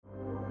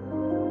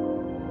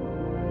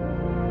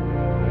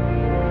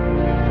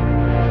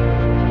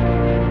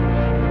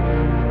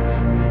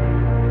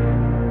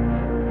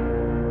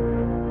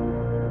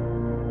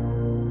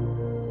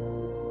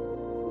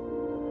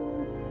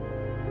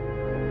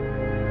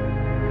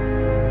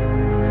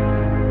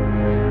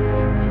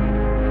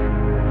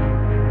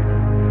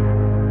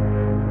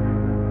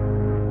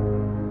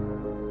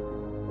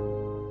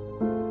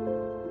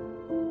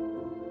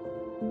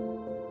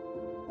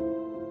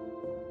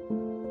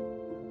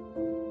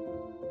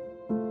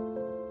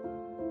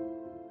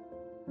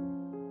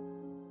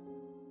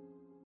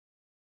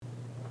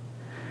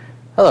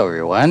Hello,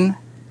 everyone.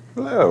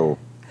 Hello.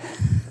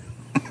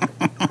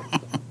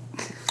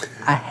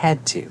 I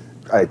had to.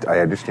 I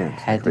understand.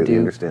 I completely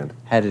understand.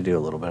 Had to do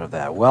a little bit of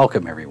that.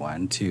 Welcome,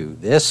 everyone, to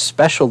this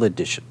special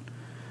edition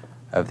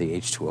of the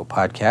H2O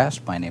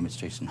podcast. My name is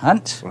Jason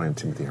Hunt. I'm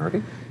Timothy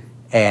Hardy.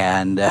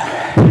 And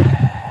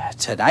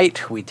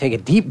tonight we take a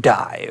deep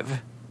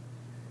dive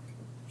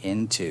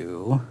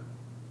into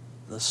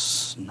the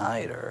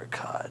Snyder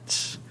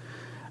Cut.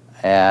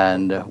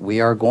 And we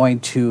are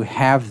going to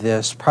have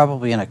this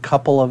probably in a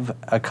couple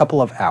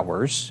of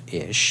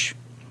hours-ish.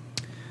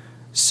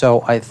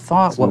 So I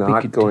thought it's what we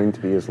could... It's not going to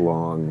be as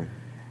long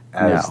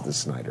as the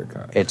Snyder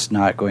Cut. It's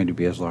not going to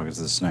be as long as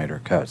the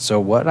Snyder Cut. So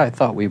what I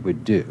thought we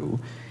would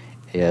do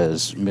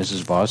is,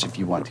 Mrs. Voss, if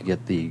you want to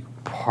get the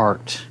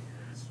part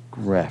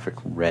graphic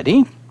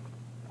ready,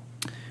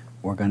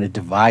 we're going to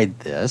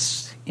divide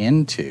this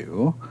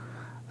into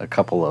a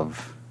couple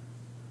of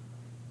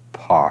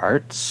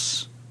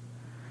parts.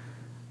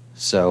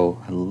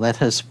 So let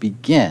us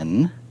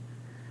begin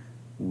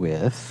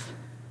with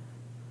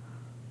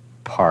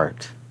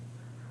part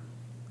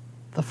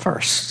the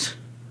first.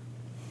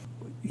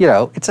 You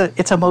know, it's a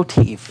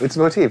motif. It's a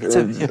motif. It's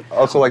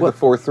also like the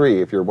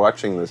 4:3. If you're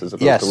watching this as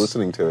opposed to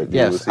listening to it,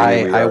 you will see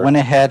I went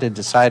ahead and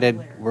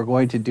decided we're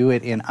going to do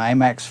it in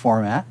IMAX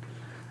format.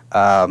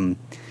 And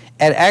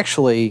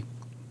actually,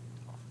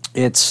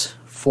 it's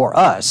for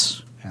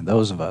us, and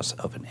those of us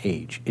of an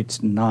age,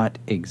 it's not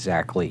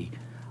exactly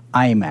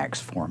IMAX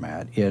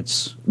format.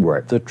 It's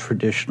the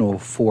traditional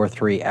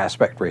 4:3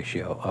 aspect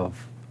ratio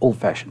of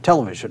old-fashioned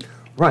television.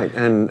 Right,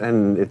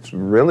 and it's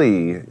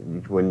really,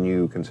 when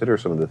you consider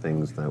some of the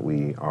things that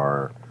we've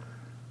all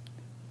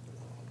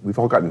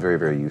gotten very,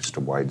 very used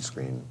to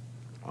widescreen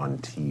on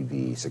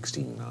TV,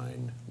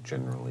 16:9,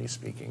 generally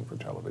speaking, for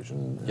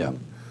television. Yeah.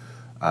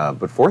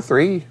 But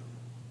 4:3,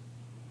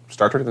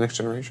 Star Trek: The Next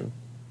Generation,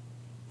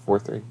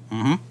 4:3.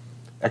 Mm-hmm.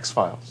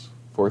 X-Files,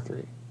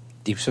 4:3.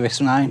 Deep Space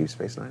Nine? Deep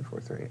Space Nine,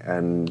 4:3.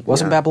 And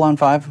wasn't Babylon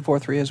 5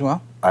 4:3 as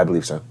well? I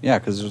believe so. Yeah,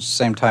 because it was the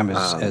same time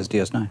as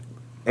DS9.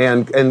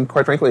 And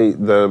quite frankly,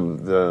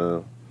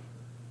 the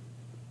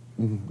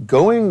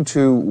going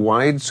to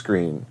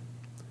widescreen,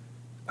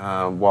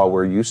 while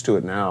we're used to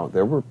it now,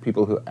 there were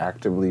people who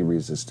actively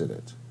resisted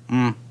it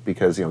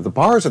because the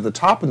bars at the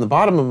top and the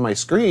bottom of my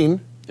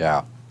screen.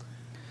 Yeah.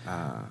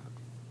 I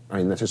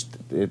mean, that's just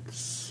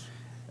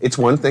it's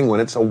one thing when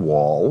it's a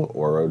wall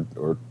or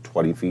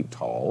 20 feet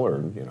tall,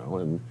 and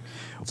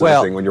it's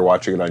another thing when you're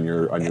watching it on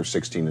your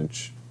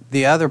 16-inch.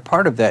 The other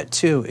part of that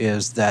too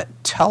is that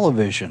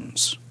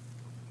televisions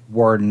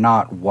were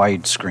not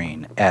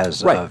widescreen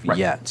as of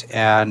yet,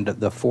 and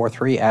the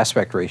 4:3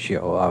 aspect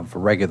ratio of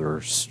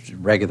regular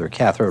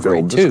cathode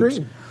ray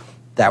tubes,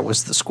 that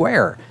was the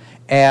square.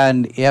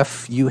 And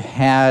if you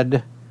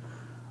had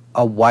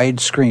a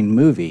widescreen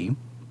movie,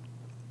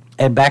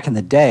 and back in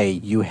the day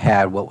you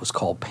had what was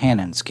called pan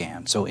and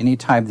scan. So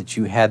anytime that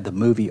you had the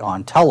movie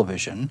on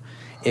television,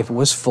 if it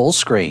was full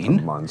screen,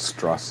 the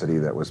monstrosity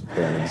that was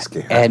pan and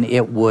scan, and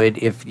it would,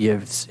 if you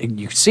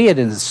see it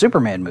in the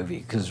Superman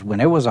movie, because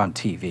when it was on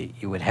TV,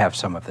 you would have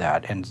some of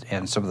that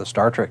and some of the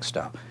Star Trek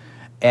stuff,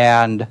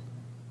 and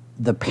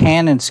the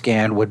pan and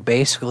scan would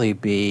basically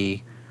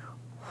be,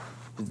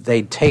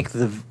 they'd take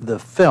the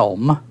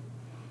film,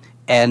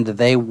 and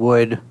they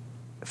would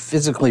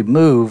physically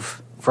move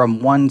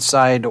from one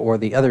side or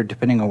the other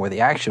depending on where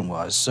the action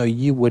was, so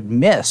you would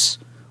miss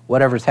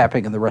whatever's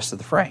happening in the rest of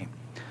the frame.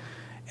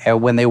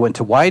 And when they went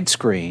to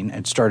widescreen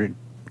and started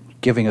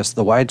giving us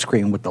the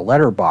widescreen with the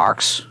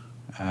letterbox,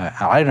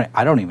 I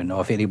don't even know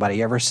if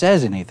anybody ever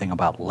says anything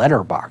about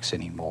letterbox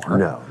anymore.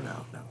 No,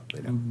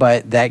 they don't.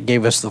 But that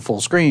gave us the full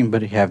screen,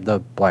 but you have the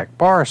black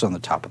bars on the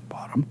top and the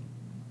bottom.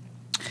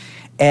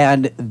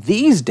 And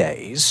these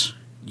days,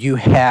 you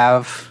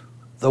have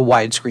the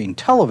widescreen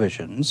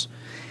televisions,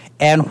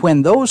 and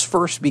when those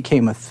first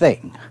became a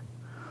thing,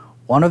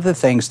 one of the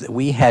things that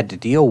we had to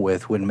deal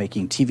with when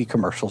making TV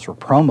commercials or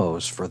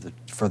promos for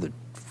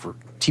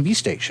TV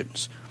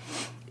stations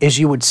is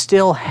you would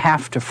still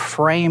have to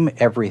frame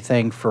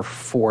everything for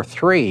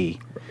 4:3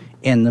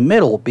 in the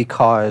middle,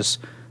 because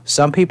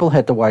some people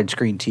had the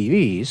widescreen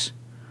TVs,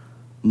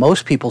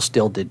 most people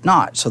still did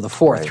not. So the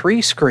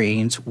 4:3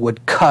 screens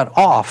would cut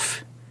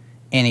off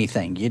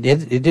anything. It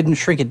didn't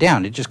shrink it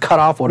down. It just cut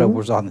off whatever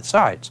was on the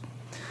sides.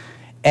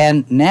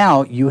 And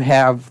now you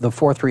have the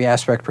 4:3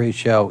 aspect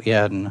ratio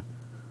in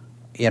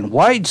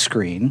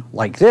widescreen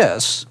like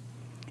this,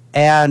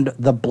 and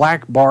the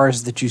black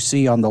bars that you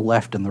see on the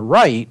left and the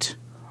right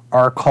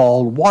are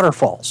called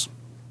waterfalls.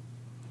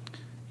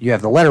 You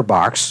have the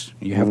letterbox,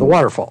 you have the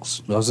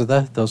waterfalls. Those are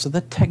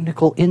the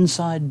technical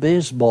inside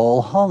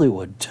baseball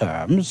Hollywood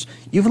terms.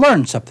 You've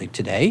learned something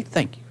today.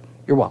 Thank you.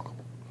 You're welcome.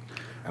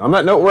 And on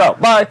that note, we're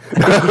out. Bye.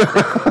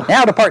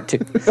 Now to part 2.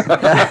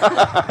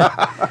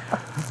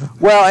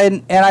 Well,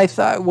 and I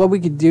thought what we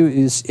could do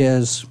is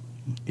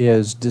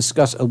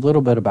discuss a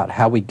little bit about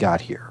how we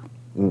got here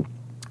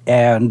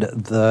and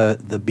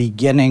the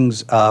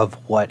beginnings of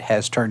what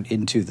has turned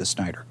into the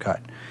Snyder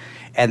Cut.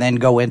 and then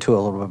go into a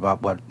little bit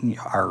about what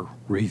our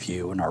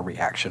review and our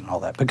reaction and all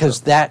that,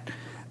 because that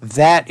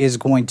is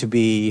going to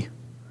be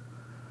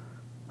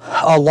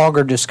a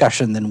longer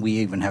discussion than we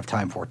even have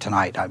time for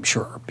tonight, I'm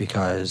sure,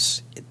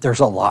 because there's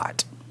a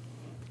lot.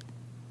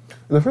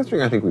 And the first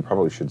thing I think we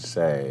probably should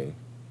say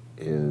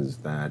is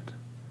that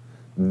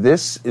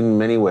this, in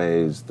many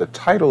ways, the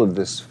title of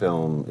this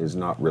film is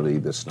not really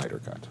the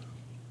Snyder Cut.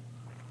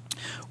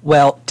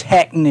 Well,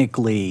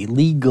 technically,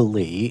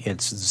 legally,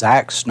 it's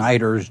Zack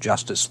Snyder's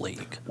Justice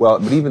League. Well,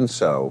 but even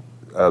so,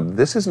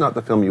 this is not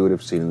the film you would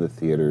have seen in the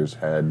theaters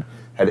had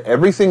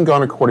everything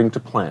gone according to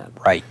plan.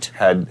 Right.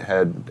 Had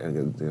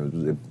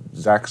if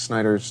Zack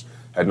Snyder's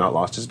had not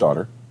lost his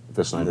daughter, if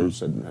the Snyders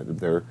had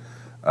their,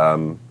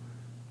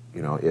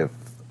 if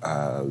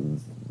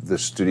the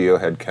studio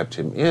had kept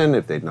him in,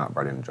 if they'd not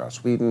brought in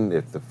Joss Whedon,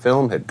 if the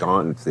film had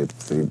gone,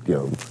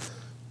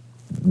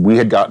 we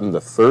had gotten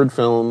the third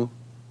film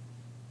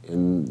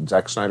in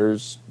Zack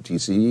Snyder's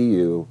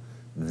DCEU,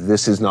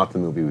 this is not the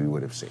movie we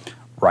would have seen.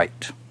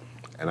 Right.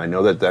 And I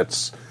know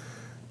it's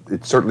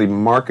certainly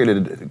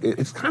marketed,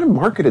 it's kind of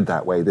marketed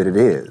that way, that it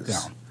is.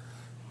 Yeah.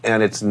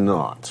 And it's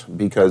not,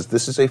 because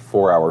this is a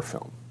 4-hour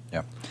film.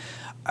 Yeah.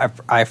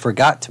 I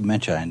forgot to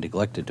mention, I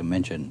neglected to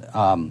mention,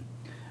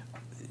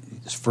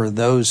 for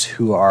those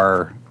who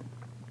are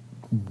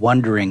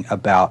wondering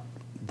about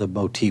the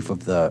motif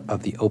of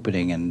the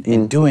opening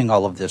and doing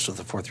all of this with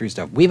the 4-3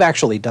 stuff, we've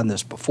actually done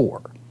this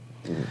before.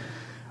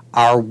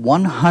 Our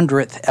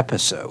 100th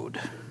episode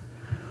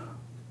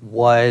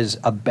was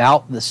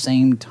about the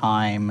same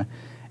time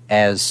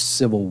as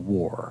Civil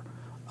War.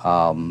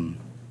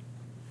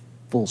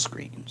 Full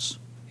screens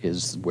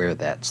is where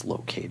that's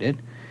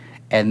located.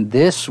 And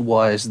this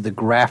was the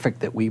graphic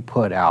that we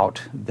put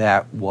out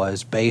that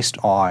was based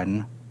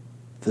on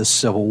the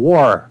Civil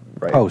War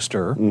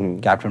poster,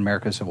 Captain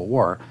America Civil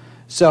War.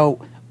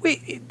 So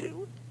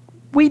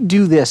we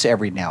do this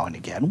every now and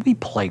again. We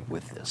play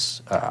with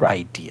this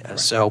idea. Right.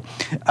 So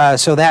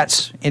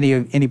that's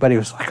anybody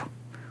who's like,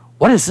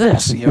 what is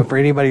this? For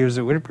anybody who's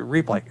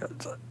replay,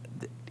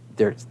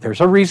 there's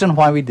a reason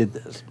why we did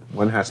this.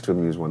 One has to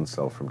amuse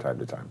oneself from time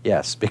to time.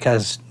 Yes,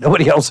 because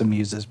nobody else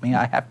amuses me.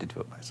 I have to do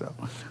it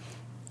myself.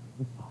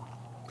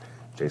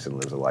 Jason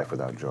lives a life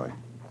without joy.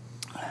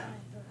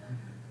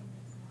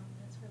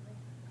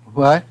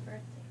 What?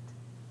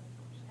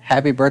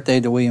 Happy birthday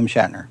to William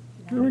Shatner.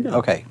 There we go.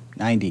 Okay,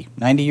 90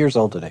 years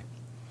old today.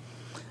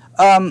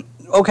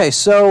 Okay,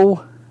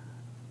 so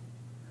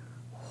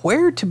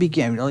where to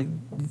begin? Like,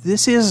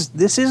 this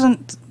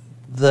isn't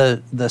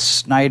the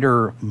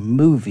Snyder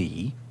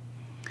movie.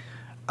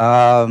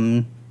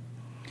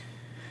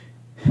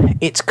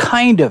 It's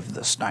kind of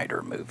the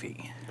Snyder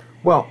movie.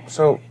 Well,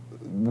 so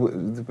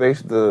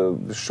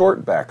the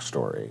short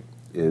backstory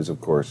is,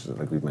 of course,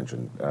 like we've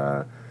mentioned,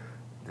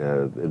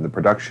 in the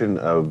production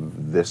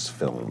of this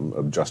film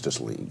of Justice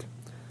League.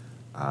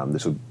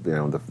 This was,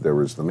 there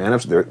was Man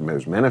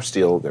of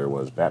Steel, there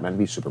was Batman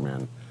v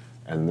Superman,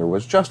 and there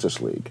was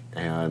Justice League.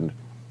 And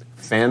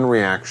fan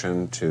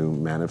reaction to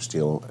Man of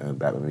Steel and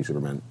Batman v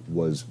Superman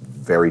was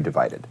very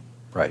divided.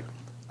 Right.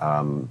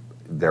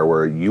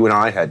 You and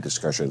I had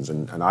discussions,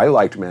 and I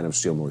liked Man of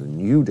Steel more than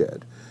you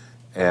did,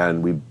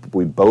 and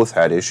we both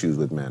had issues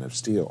with Man of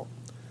Steel.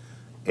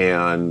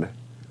 And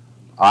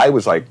I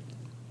was like,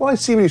 well, I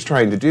see what he's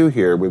trying to do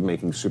here with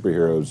making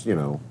superheroes,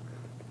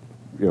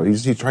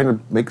 he's trying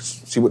to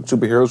see what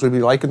superheroes would be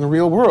like in the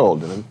real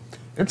world, and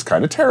it's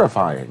kind of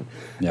terrifying.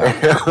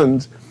 Yeah.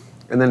 And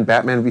then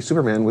Batman v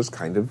Superman was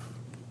kind of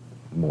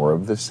more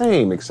of the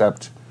same,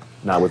 except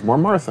now with more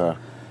Martha.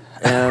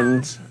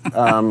 And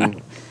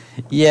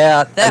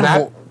yeah,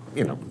 that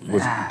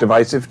was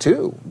divisive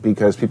too,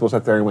 because people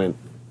sat there and went,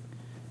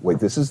 "Wait,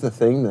 this is the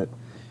thing that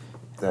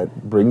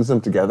brings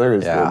them together?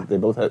 Is that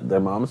their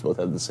moms both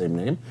had the same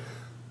name?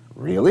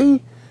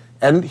 Really?"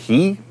 And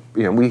he's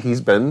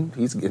in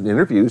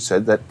interviews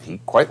said that he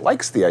quite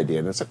likes the idea,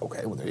 and it's like,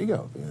 okay, well, there you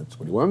go. That's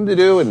what he wanted to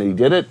do, and he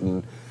did it.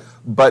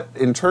 But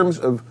in terms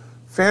of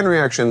fan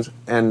reactions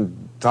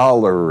and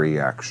dollar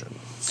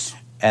reactions,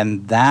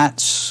 and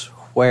that's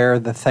where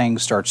the thing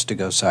starts to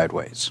go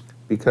sideways.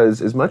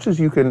 Because as much as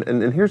you can,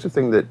 and here's the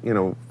thing that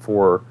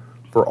for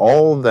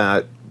all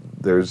that,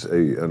 there's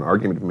an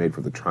argument to be made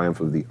for the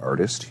triumph of the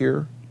artist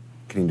here,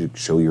 getting to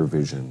show your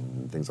vision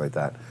and things like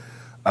that.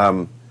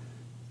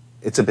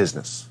 It's a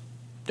business.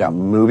 Yeah.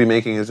 Movie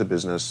making is a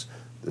business.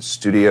 The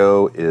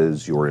studio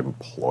is your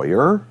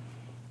employer.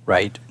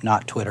 Right,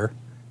 not Twitter.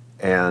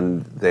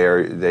 And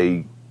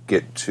they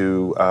get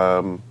to,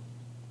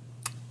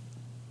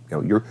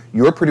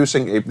 you're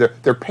producing,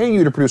 they're paying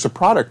you to produce a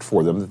product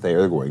for them that they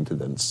are going to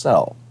then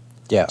sell.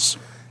 Yes.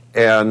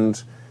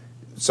 And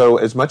so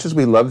as much as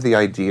we love the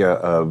idea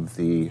of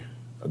the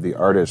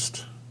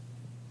artist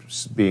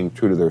being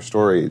true to their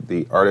story,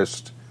 the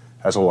artist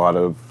has a lot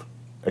of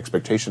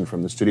expectation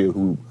from the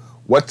studio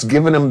what's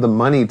given them the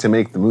money to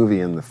make the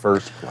movie in the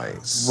first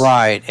place.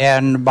 Right,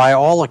 and by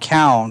all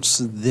accounts,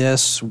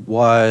 this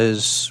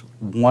was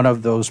one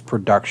of those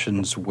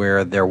productions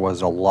where there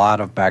was a lot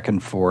of back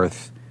and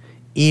forth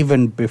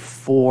even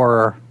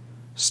before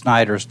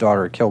Snyder's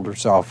daughter killed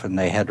herself and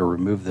they had to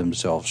remove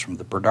themselves from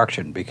the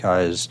production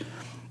because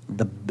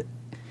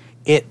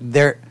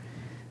they're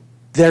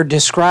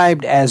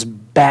described as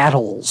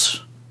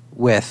battles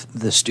with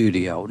the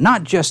studio,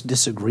 not just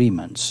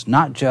disagreements,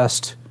 not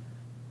just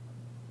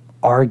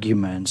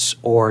arguments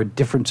or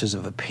differences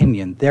of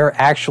opinion. They're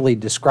actually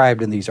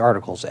described in these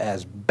articles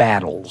as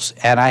battles.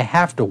 And I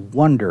have to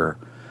wonder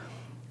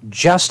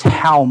just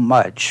how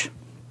much,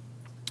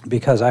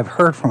 because I've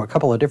heard from a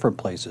couple of different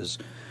places,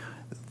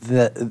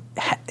 that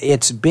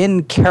it's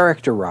been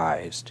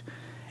characterized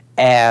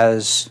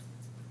as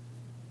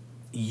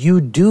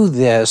you do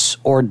this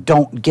or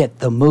don't get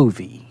the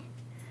movie,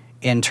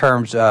 in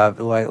terms of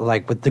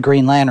like with the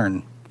Green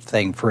Lantern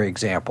thing, for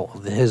example.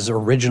 His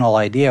original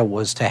idea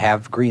was to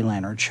have Green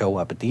Lantern show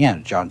up at the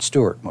end, John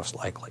Stewart most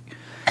likely.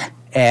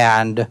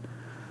 And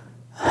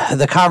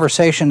the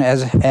conversation,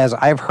 as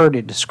I've heard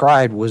it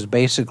described, was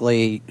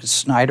basically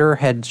Snyder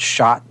had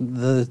shot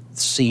the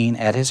scene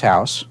at his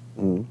house,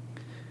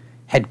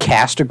 had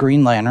cast a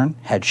Green Lantern,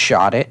 had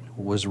shot it,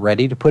 was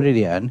ready to put it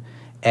in,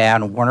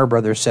 and Warner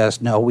Brothers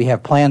says, no, we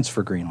have plans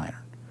for Green Lantern.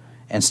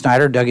 And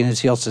Snyder dug in his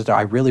heels and said,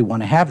 I really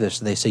want to have this.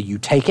 And they say, you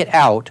take it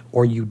out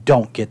or you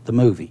don't get the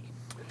movie.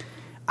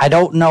 I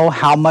don't know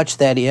how much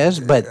that is,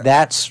 but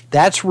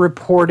that's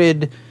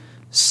reported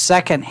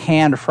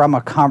secondhand from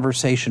a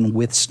conversation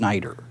with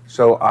Snyder.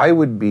 So I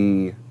would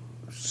be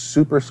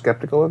super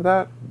skeptical of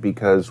that,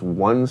 because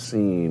one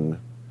scene,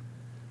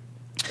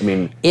 I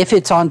mean, if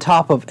it's on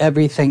top of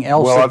everything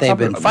else that they've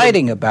been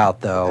fighting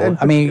about, though,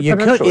 I mean,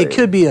 it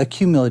could be a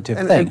cumulative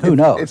thing. Who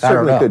knows? It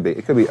certainly could be.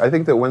 It could be. I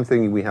think that one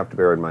thing we have to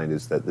bear in mind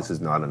is that this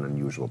is not an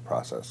unusual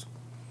process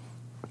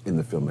in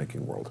the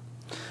filmmaking world.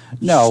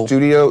 No,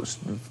 studios,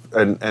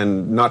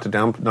 and not to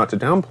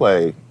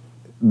downplay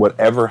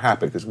whatever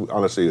happened, because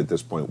honestly, at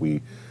this point,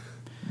 we're.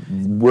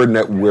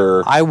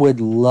 I would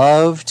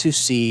love to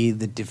see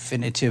the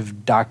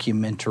definitive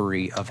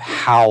documentary of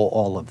how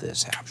all of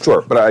this happened.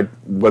 Sure, but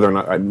whether or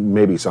not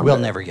maybe someday we'll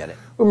never get it.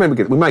 We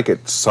might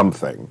get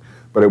something,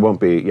 but it won't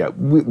be. Yeah,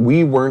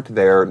 we weren't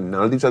there.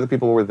 None of these other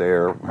people were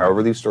there.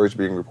 However, these stories are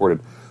being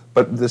reported.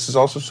 But this is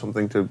also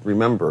something to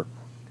remember.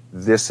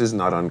 This is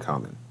not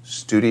uncommon.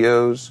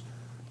 Studios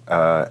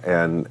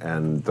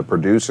and the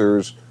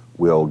producers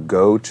will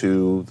go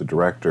to the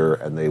director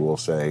and they will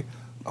say,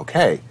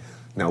 "Okay,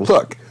 now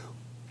look,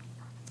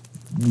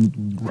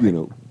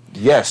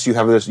 yes, you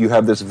have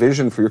this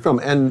vision for your film."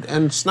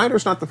 And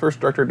Snyder's not the first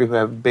director to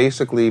have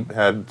basically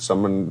had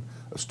a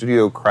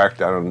studio crack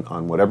down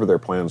on whatever their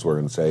plans were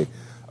and say,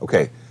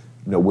 "Okay,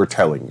 no, we're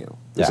telling you.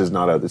 This is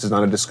not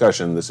a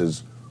discussion. This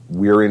is,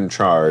 we're in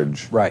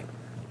charge." Right.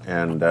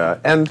 And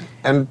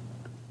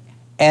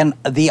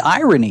the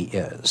irony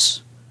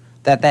is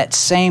that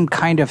same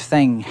kind of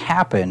thing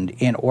happened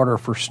in order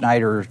for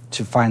Snyder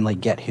to finally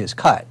get his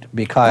cut,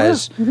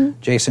 because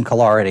Jason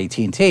Kilar at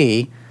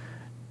AT&T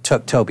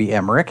took Toby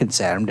Emmerich and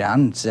sat him down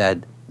and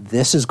said,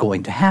 this is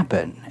going to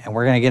happen. And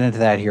we're going to get into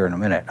that here in a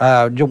minute.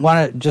 You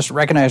want to just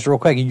recognize real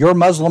quick, your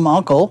Muslim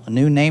uncle, a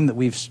new name that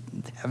we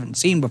haven't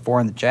seen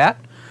before in the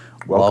chat.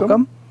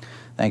 Welcome.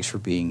 Thanks for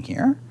being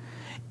here.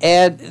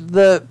 And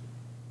the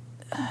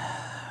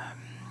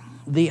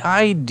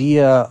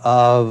idea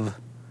of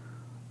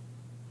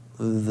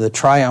the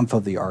triumph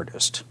of the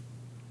artist,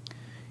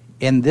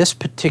 in this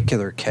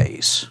particular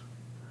case,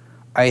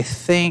 I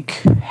think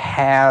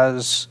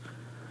has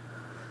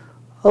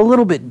a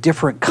little bit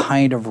different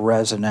kind of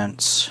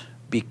resonance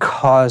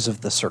because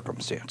of the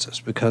circumstances,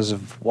 because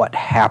of what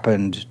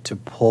happened to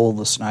pull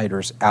the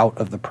Snyders out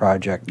of the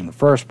project in the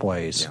first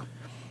place,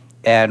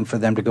 and for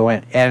them to go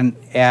in.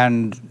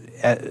 And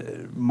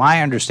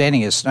my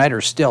understanding is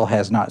Snyder still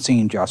has not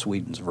seen Joss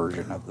Whedon's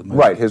version of the movie.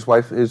 Right. His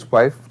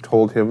wife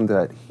told him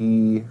that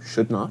he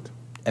should not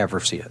ever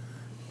see it.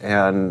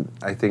 And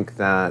I think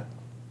that,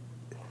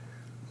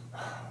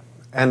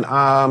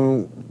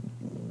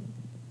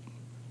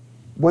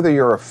 whether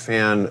you're a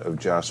fan of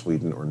Joss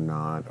Whedon or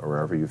not, or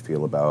however you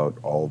feel about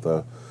all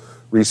the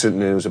recent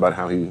news about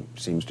how he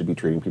seems to be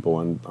treating people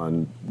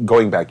on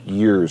going back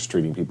years,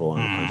 treating people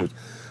on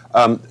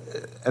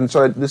and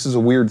so this is a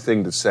weird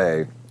thing to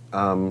say.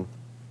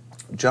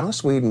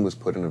 Joss Whedon was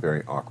put in a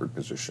very awkward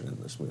position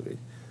in this movie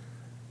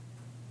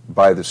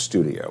by the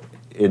studio.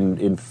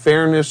 In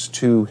fairness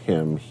to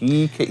him,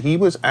 he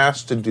was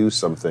asked to do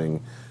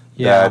something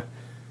that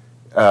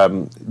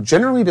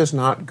generally does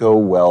not go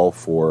well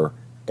for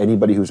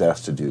anybody who's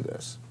asked to do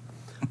this.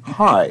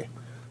 Hi,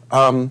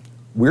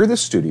 we're the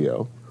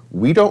studio.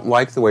 We don't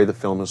like the way the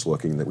film is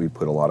looking that we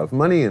put a lot of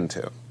money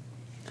into.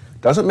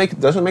 Doesn't make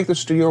the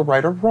studio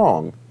right or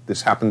wrong.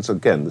 This happens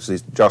again.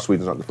 Joss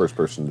Whedon's not the first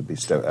person to be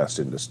asked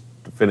in to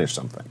finish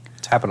something.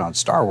 It's happened on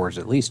Star Wars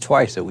at least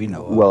twice that we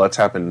know of. Well, it's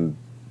happened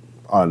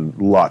on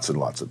lots and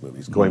lots of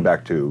movies, going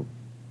back to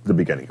the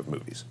beginning of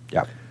movies.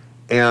 Yeah.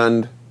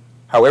 And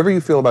however you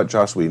feel about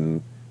Joss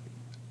Whedon,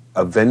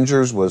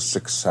 Avengers was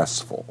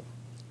successful.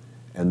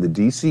 And the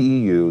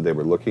DCEU, they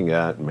were looking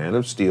at Man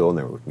of Steel, and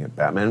they were looking at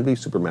Batman v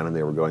Superman, and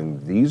they were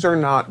going, these are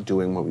not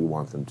doing what we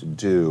want them to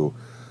do.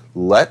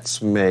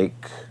 Let's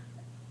make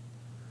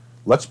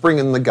let's bring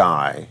in the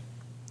guy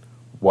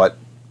what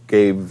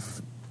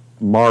gave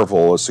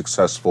Marvel a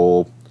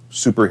successful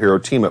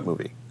superhero team-up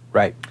movie.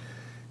 Right.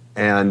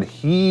 And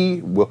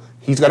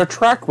he's got a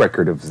track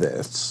record of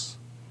this.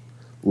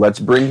 Let's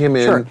bring him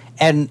in. Sure.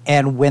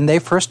 And when they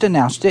first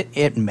announced it,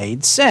 it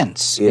made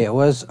sense. It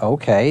was,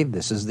 okay,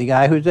 this is the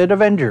guy who did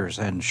Avengers.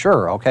 And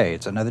sure, okay,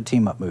 it's another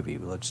team-up movie.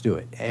 Let's do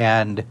it.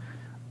 And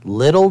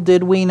little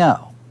did we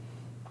know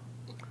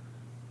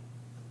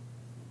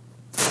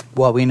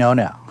what we know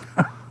now.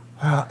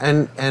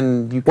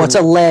 And you can, what's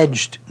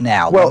alleged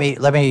now. Well,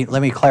 let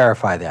me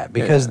clarify that,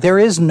 because there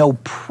is no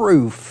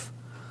proof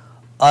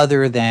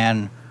other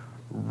than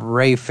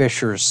Ray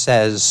Fisher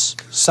says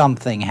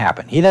something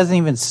happened. He doesn't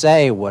even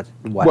say what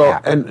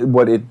happened. And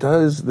what it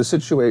does, the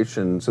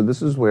situation. So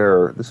this is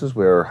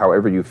where,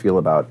 however you feel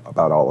about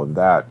all of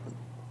that,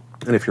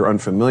 and if you're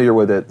unfamiliar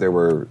with it,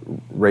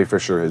 Ray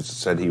Fisher has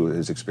said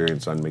his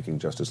experience on making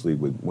Justice League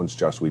once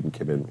Joss Whedon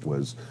came in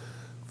was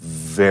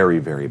very,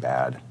 very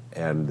bad.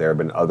 And there have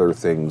been other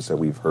things that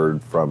we've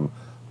heard from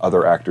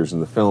other actors in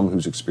the film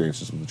whose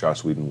experiences with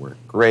Joss Whedon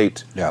weren't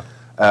great. Yeah.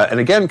 And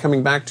again,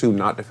 coming back to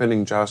not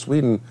defending Joss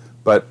Whedon,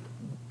 but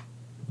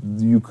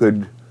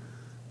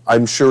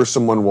I'm sure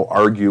someone will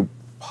argue,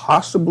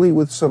 possibly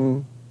with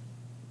some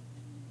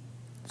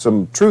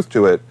truth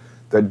to it,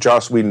 that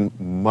Joss Whedon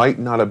might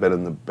not have been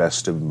in the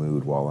best of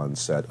mood while on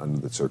set under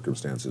the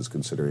circumstances,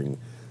 considering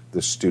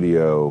the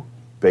studio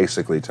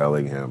basically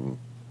telling him,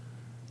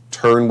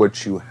 turn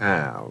what you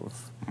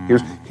have.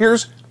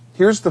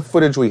 Here's the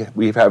footage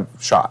we have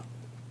shot.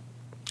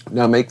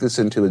 Now make this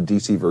into a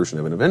DC version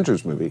of an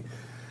Avengers movie.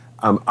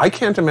 I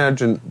can't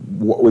imagine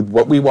with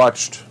what we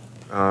watched,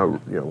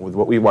 with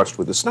what we watched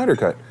with the Snyder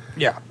Cut.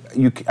 Yeah.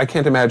 I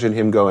can't imagine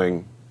him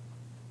going,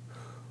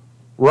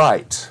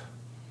 right,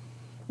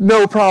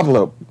 no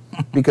problem,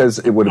 because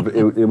it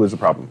was a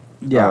problem.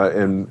 Yeah.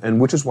 And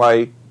which is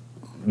why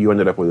you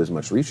ended up with as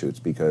much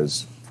reshoots,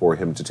 because for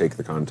him to take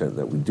the content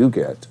that we do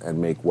get and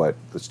make what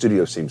the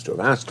studio seems to have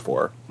asked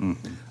for.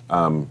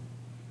 I'm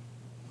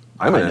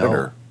an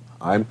editor.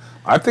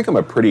 I think I'm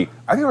a pretty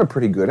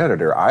good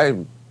editor.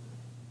 I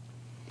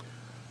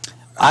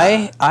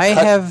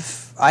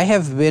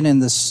have been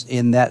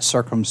in that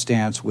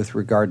circumstance with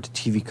regard to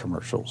TV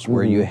commercials,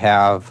 where you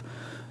have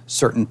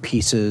certain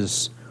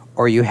pieces,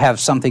 or you have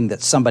something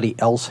that somebody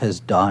else has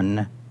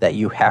done that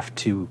you have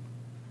to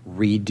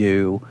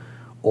redo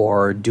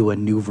or do a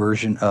new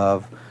version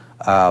of.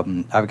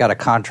 I've got a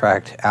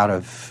contract out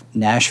of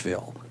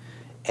Nashville,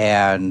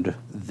 and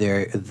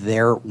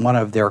one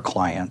of their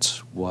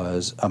clients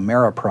was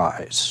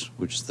Ameriprise,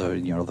 which is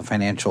the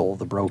financial,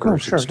 the brokers. Oh,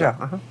 sure, and stuff.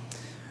 yeah. Uh-huh.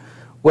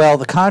 Well,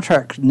 the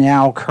contract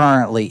now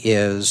currently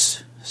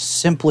is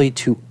simply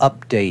to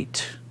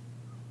update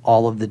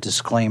all of the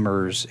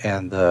disclaimers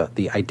and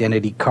the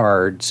identity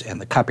cards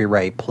and the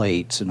copyright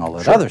plates and all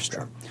that other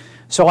stuff.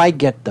 So I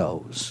get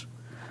those,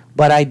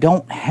 but I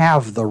don't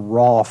have the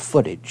raw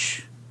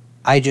footage.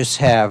 I just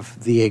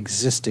have the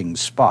existing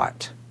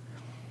spot.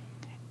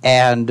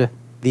 And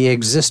the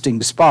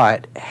existing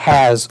spot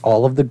has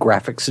all of the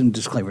graphics and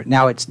disclaimers.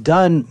 Now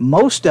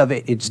most of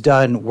it's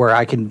done where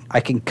I can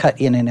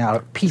cut in and out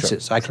of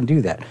pieces. I can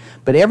do that.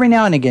 But every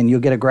now and again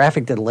you'll get a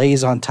graphic that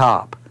lays on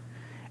top.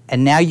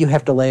 And now you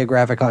have to lay a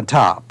graphic on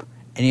top.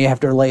 And you have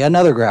to lay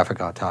another graphic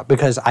on top,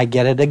 because I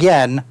get it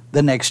again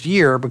the next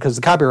year because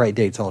the copyright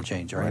dates all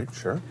change, right? Right,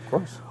 sure, of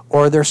course.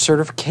 Or their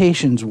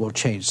certifications will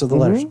change, so the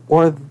letters.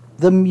 Or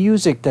the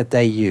music that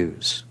they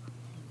use.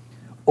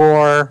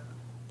 Or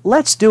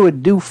let's do a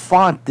new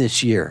font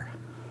this year.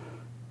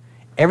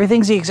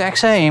 Everything's the exact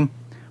same,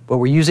 but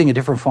we're using a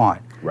different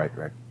font. Right.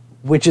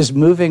 Which is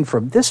moving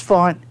from this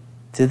font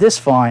to this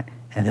font,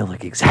 and they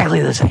look exactly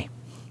the same.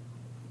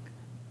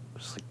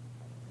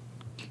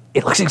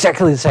 It looks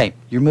exactly the same.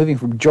 You're moving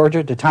from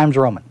Georgia to Times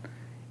Roman.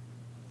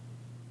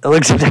 It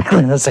looks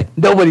exactly the same.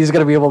 Nobody's going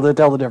to be able to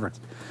tell the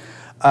difference.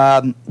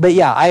 But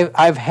yeah,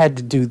 I've had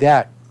to do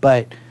that,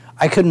 but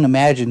I couldn't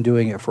imagine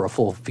doing it for a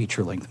full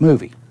feature-length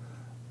movie.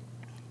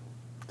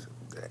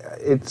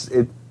 It's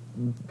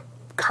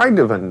kind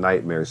of a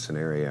nightmare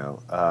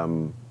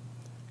scenario.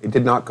 It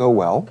did not go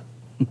well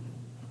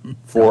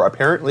for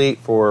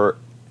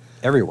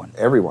everyone.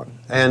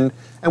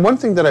 And one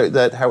thing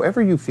that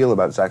however you feel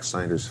about Zack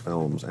Snyder's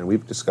films, and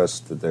we've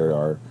discussed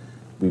that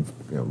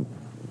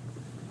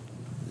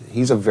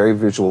he's a very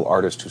visual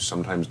artist who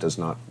sometimes does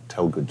not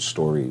tell good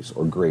stories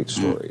or great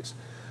stories.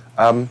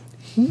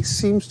 He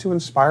seems to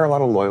inspire a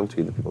lot of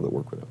loyalty in the people that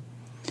work with him.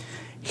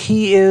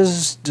 He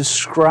is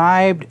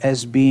described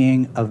as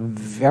being a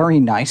very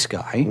nice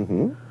guy,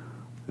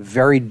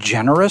 very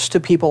generous to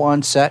people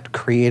on set,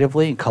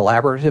 creatively and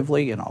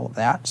collaboratively and all of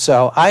that.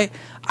 So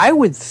I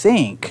would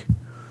think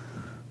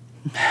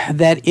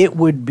that it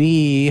would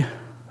be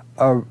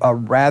a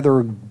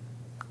rather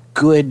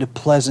good,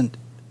 pleasant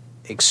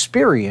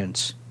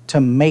experience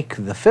to make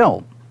the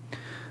film.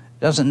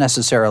 Doesn't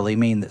necessarily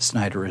mean that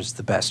Snyder is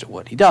the best at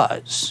what he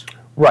does.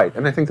 Right,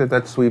 and I think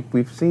that's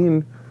we've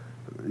seen,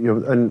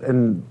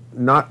 and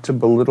not to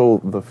belittle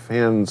the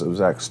fans of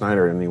Zack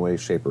Snyder in any way,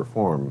 shape, or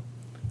form,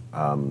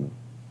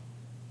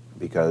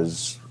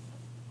 because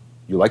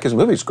you like his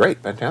movies.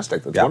 Great,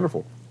 fantastic, that's Yeah.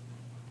 wonderful.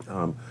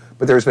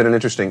 But there's been an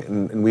interesting,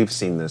 and we've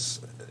seen this.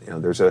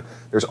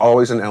 There's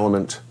always an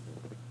element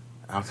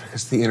out there,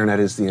 because the internet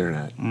is the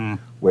internet,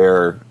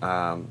 where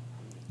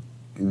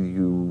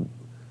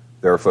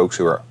there are folks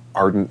who are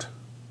ardent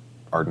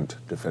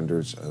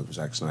defenders of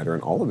Zack Snyder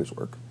and all of his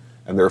work,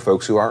 and there are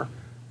folks who are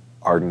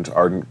ardent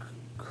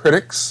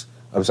critics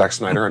of Zack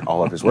Snyder and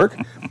all of his work,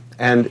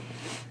 and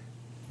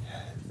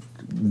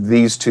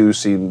these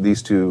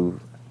two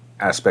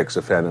aspects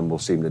of fandom will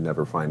seem to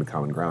never find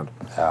common ground.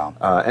 Yeah.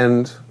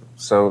 And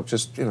so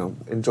just,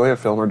 enjoy a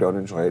film or don't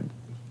enjoy it.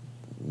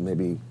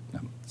 Maybe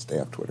stay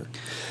off Twitter.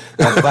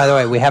 By the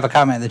way, we have a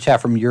comment in the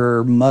chat from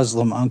your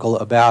Muslim uncle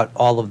about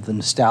all of the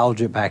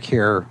nostalgia back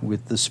here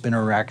with the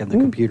spinner rack and the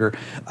computer.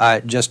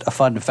 Just a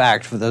fun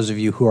fact for those of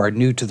you who are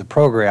new to the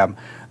program,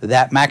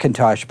 that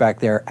Macintosh back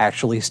there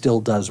actually still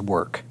does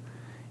work.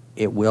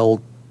 It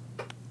will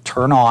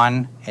turn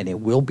on, and it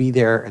will be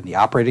there, and the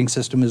operating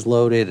system is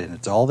loaded, and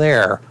it's all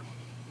there.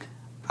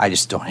 I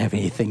just don't have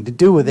anything to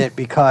do with it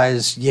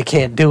because you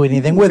can't do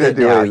anything with it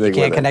now. You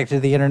can't connect to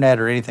the internet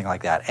or anything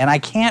like that. And I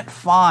can't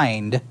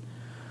find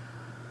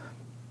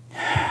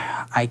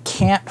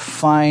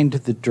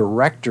the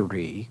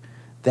directory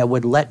that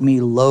would let me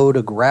load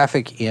a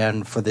graphic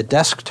in for the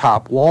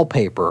desktop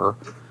wallpaper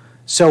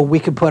so we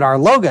could put our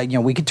logo,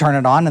 we could turn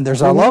it on and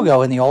there's our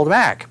logo in the old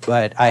Mac,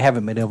 but I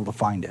haven't been able to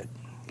find it.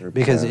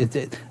 Because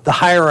the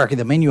hierarchy,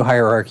 the menu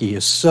hierarchy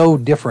is so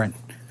different.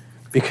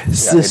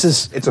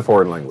 Because it's a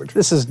foreign language.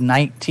 This is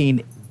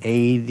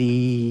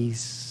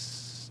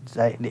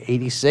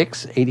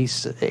 1986,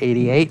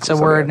 88,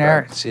 somewhere in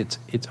there. It's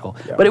old,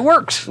 but it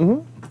works.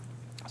 Mm-hmm.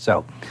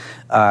 So,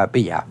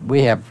 but yeah,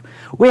 we have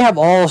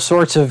all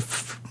sorts of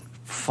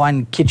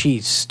fun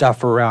kitschy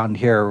stuff around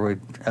here.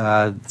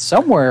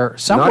 Somewhere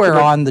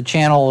on the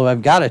channel,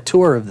 I've got a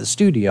tour of the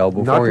studio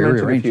before we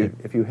rearrange it.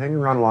 If you hang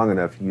around long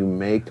enough, you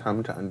may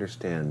come to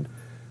understand.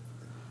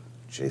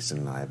 Jason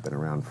and I have been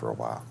around for a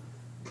while.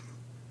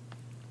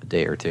 A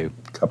day or two.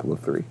 A couple of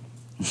 3.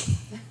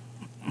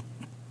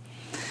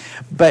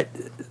 But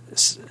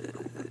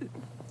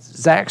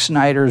Zack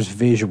Snyder's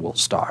visual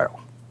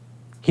style.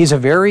 He's a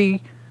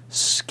very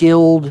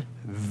skilled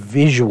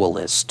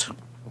visualist.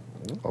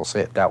 I'll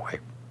say it that way.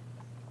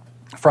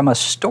 From a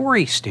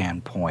story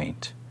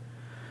standpoint,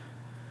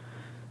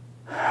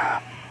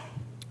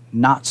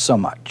 not so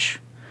much.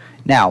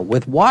 Now,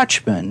 with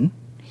Watchmen,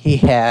 he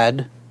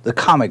had the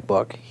comic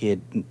book.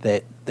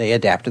 They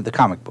adapted the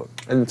comic book.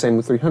 And same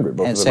with 300.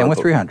 And same with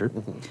 300.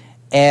 Mm-hmm.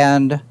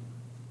 And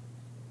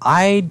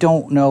I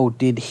don't know,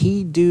 did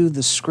he do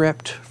the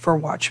script for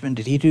Watchmen?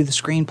 Did he do the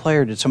screenplay,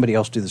 or did somebody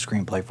else do the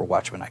screenplay for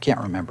Watchmen? I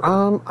can't remember.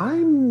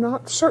 I'm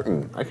not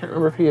certain. I can't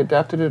remember if he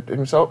adapted it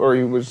himself or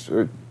he was...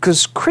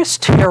 Because Chris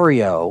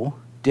Terrio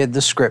did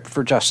the script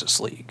for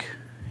Justice League.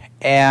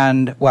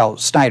 And,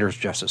 Snyder's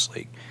Justice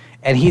League.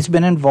 And he's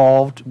been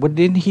involved.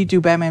 Didn't he do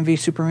Batman v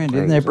Superman?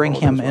 Didn't they bring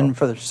him in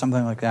for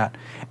something like that?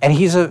 And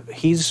he's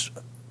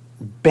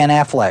Ben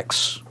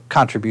Affleck's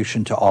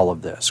contribution to all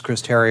of this.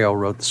 Chris Terrio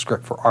wrote the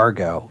script for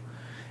Argo,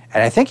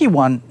 and I think he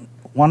won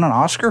an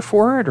Oscar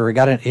for it, or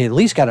he at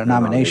least got a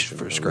nomination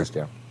for the script. Least,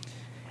 yeah.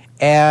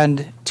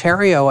 And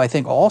Terrio, I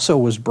think, also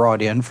was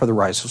brought in for The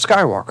Rise of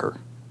Skywalker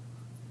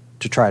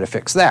to try to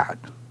fix that.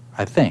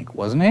 I think,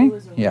 wasn't he? He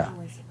was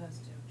originally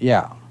supposed to.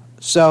 Yeah.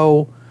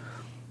 So,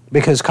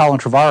 because Colin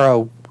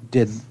Trevorrow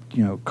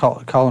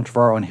Colin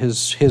Trevorrow and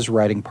his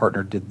writing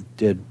partner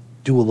did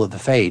Duel of the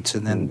Fates,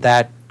 and then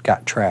that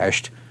got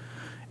trashed.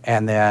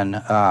 And then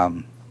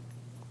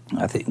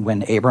I think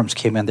when Abrams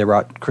came in, they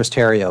brought Chris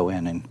Terrio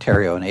in, and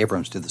Terrio and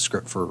Abrams did the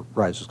script for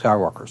Rise of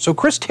Skywalker. So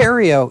Chris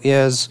Terrio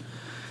is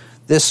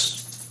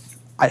this,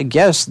 I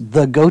guess,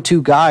 the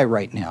go-to guy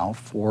right now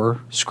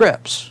for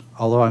scripts.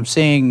 Although I'm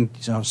seeing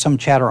some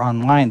chatter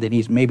online that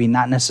he's maybe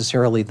not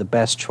necessarily the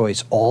best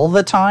choice all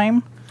the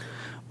time.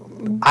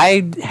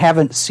 I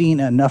haven't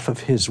seen enough of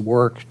his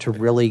work to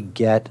really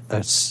get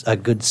a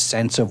good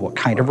sense of what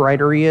kind of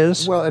writer he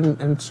is. Well,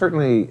 and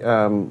certainly,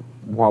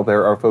 while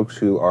there are folks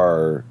who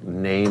are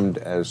named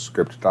as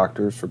script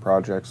doctors for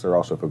projects, there are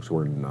also folks who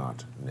are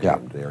not named. Yeah.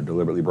 They are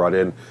deliberately brought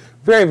in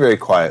very, very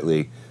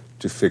quietly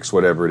to fix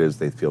whatever it is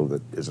they feel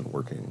that isn't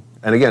working.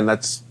 And again,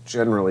 that's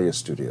generally a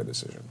studio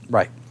decision.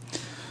 Right.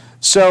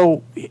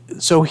 So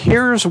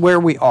here's where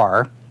we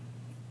are.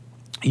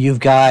 You've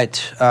got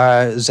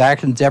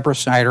Zack and Deborah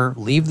Snyder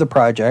leave the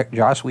project.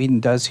 Joss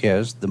Whedon does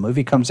his. The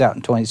movie comes out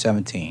in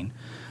 2017.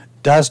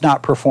 Does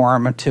not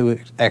perform to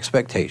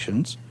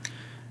expectations.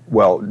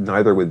 Well,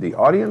 neither with the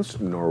audience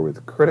nor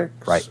with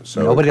critics. Right.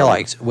 So nobody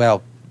likes it.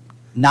 Well,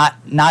 not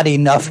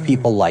enough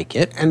people like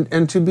it.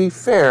 And to be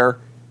fair,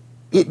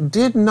 it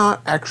did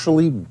not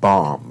actually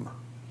bomb.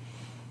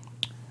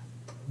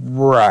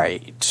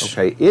 Right.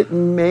 Okay, it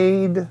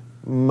made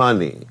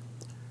money.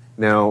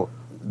 Now,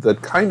 the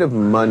kind of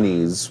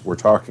monies we're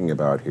talking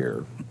about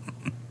here,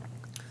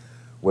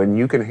 when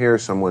you can hear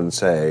someone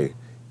say,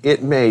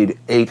 it made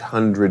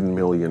 $800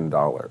 million,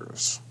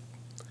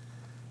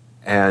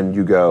 and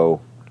you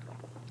go,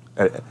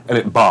 and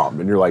it bombed,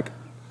 and you're like,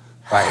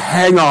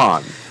 hang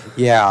on.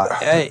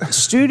 Yeah,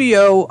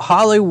 studio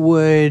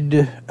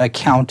Hollywood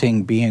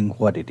accounting being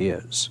what it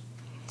is.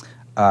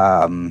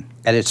 And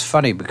it's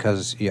funny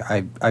because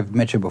I've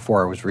mentioned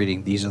before I was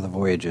reading These Are the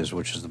Voyages,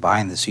 which is the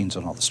behind the scenes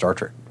on all the Star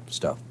Trek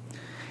stuff.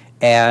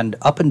 And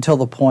up until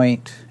the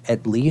point,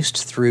 at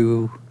least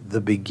through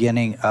the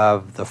beginning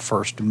of the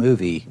first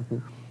movie,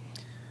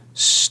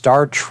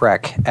 Star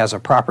Trek as a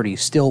property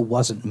still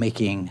wasn't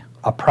making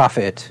a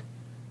profit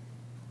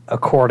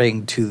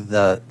according to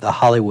the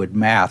Hollywood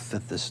math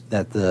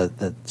that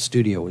the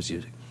studio was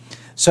using.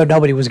 So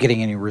nobody was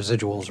getting any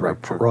residuals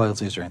or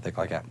royalties or anything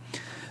like that.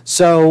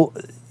 So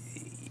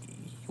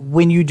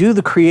when you do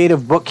the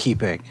creative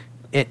bookkeeping,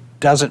 it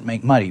doesn't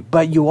make money.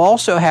 But you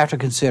also have to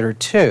consider,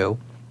 too,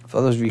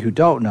 for those of you who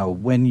don't know,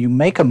 when you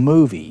make a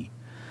movie,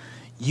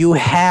 you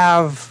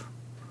have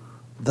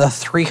the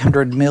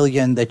 $300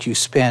 million that you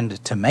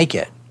spend to make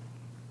it.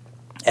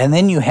 And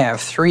then you have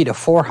 $300 to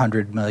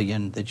 $400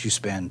 million that you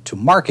spend to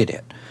market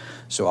it.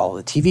 So all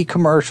the TV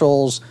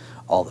commercials,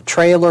 all the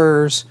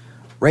trailers,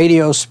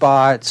 radio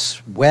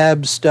spots,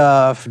 web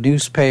stuff,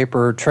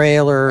 newspaper,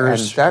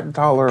 trailers, and that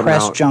dollar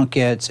press amount,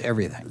 junkets,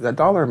 everything. That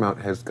dollar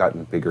amount has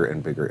gotten bigger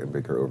and bigger and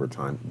bigger over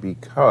time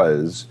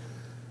because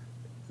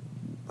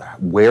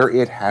where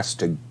it has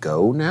to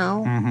go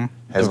now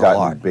has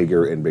gotten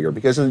bigger and bigger.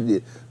 Because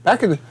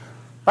back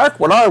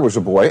when I was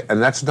a boy,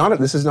 and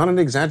this is not an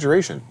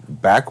exaggeration.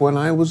 Back when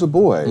I was a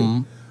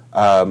boy,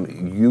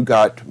 you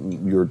got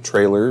your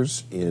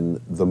trailers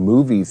in the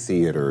movie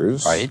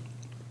theaters. Right.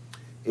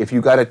 If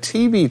you got a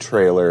TV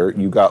trailer,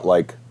 you got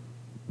like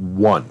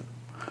one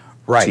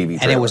right. TV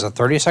trailer. And it was a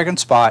 30-second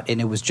spot,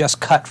 and it was just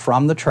cut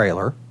from the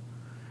trailer.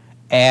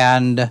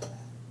 And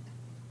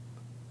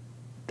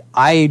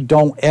I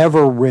don't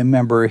ever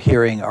remember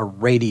hearing a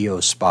radio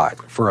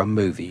spot for a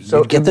movie. So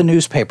you'd get the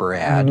newspaper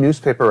ad.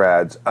 Newspaper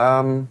ads.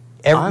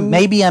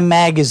 Maybe a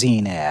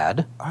magazine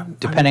ad,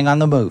 depending on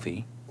the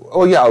movie.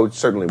 Oh yeah, I would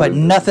certainly. But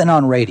nothing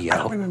on radio. I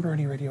don't remember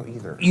any radio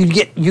either. You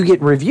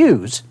get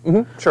reviews.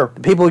 Sure.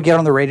 People would get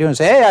on the radio and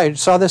say, "Hey, I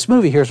saw this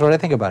movie. Here's what I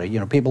think about it." You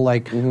know, people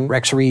like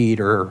Rex Reed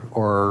or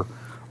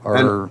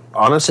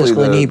honestly,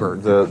 Siskel and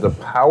Ebert. The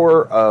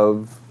power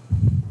of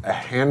a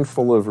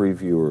handful of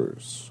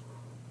reviewers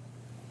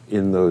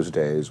in those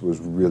days was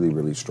really,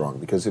 really strong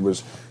because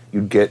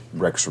you'd get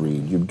Rex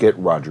Reed, you'd get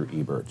Roger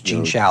Ebert,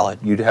 Gene Shalit.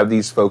 You'd have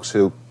these folks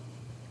who,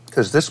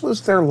 because this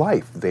was their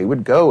life, they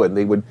would go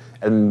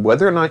and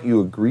whether or not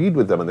you agreed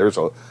with them, and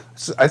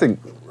I think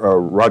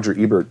Roger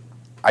Ebert,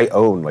 I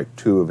own like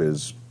 2 of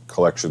his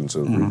collections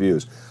of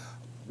reviews.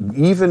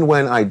 Even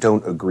when I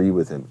don't agree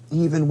with him,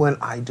 even when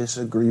I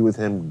disagree with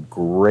him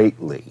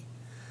greatly,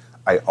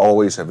 I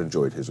always have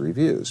enjoyed his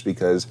reviews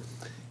because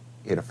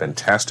he had a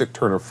fantastic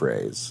turn of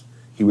phrase.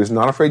 He was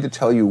not afraid to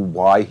tell you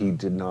why he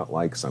did not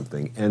like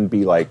something and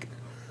be like,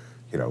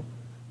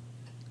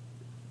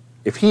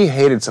 if he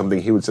hated something,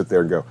 he would sit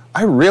there and go,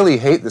 I really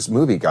hate this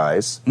movie,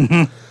 guys.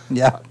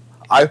 Yeah.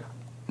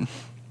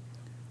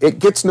 It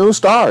gets no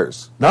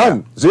stars.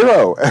 None. Yeah.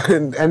 0.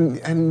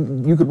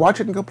 And you could watch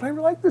it and go, but I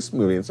really like this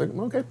movie. It's like,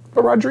 okay,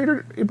 but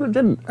Roger Ebert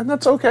didn't. And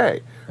that's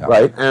okay. Yeah.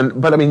 Right?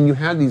 But I mean, you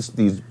had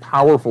these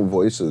powerful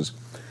voices.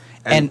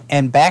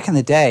 And back in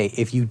the day,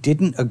 if you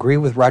didn't agree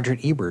with Roger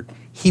Ebert,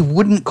 he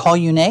wouldn't call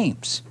you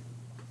names.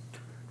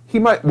 He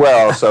might,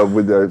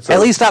 at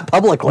least not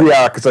publicly.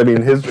 Yeah, because I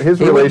mean,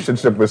 his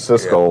relationship with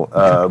Siskel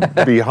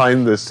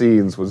behind the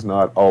scenes was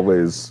not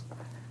always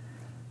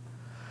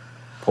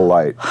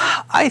polite.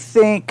 I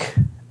think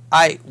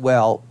I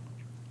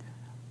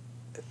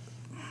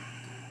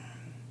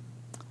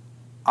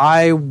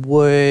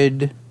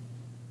would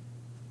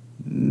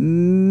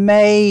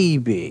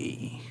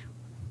maybe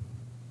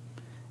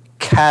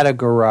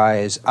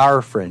categorize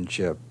our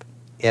friendship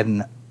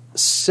in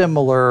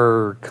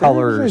similar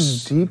colors.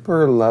 There's a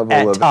deeper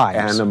level of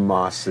times.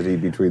 Animosity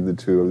between the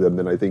two of them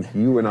than I think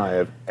you and I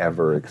have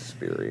ever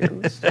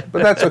experienced.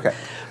 But that's okay.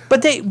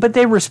 But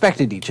they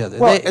respected each other.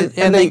 Well,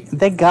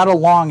 they got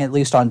along at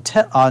least on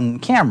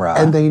camera.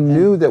 And they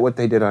knew that what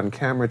they did on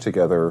camera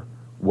together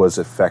was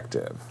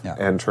effective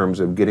in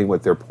terms of getting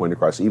what their point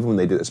across, even when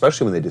they did,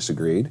 especially when they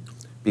disagreed,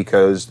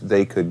 because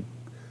they could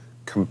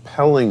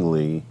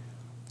compellingly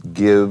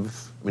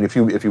give. I mean,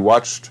 if you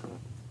watched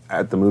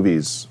at the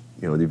movies,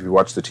 if you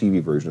watched the TV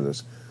version of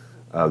this,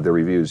 their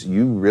reviews,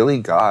 you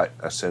really got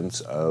a sense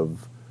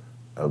of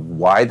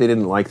why they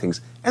didn't like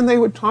things, and they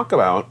would talk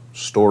about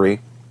story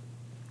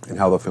and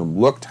how the film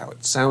looked, how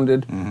it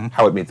sounded,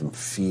 how it made them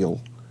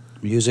feel,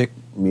 music,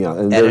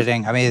 and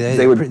editing. I mean,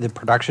 the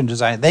production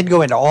design. They'd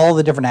go into all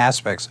the different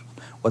aspects of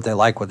what they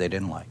like, what they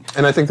didn't like.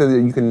 And I think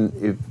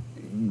that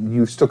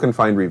you still can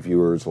find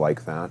reviewers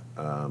like that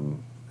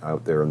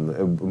out there.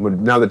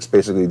 Now that's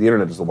basically the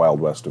internet is the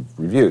Wild West of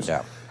reviews.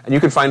 Yeah. And you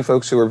can find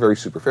folks who are very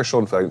superficial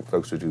and find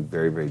folks who do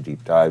very, very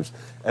deep dives.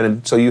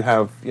 And so you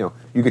have, you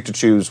get to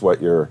choose what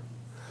you're.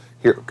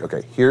 Here,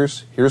 okay.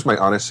 Here's my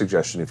honest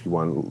suggestion. If you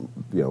want,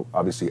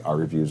 obviously our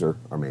reviews are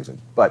amazing.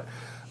 But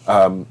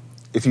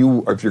if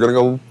you're going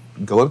to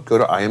go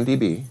to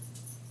IMDb,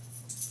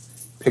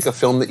 pick a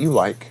film that you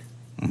like,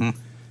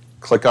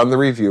 click on the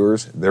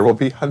reviewers. There will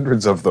be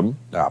hundreds of them.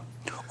 Yeah.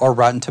 Or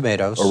Rotten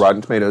Tomatoes.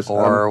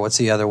 Or what's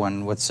the other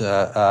one? What's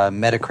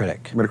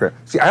Metacritic? Metacritic.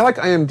 See, I like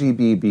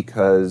IMDb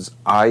because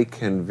I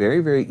can very,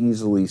 very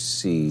easily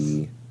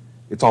see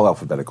it's all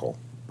alphabetical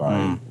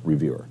by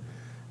reviewer.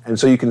 And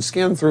so you can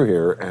scan through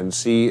here and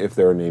see if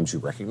there are names you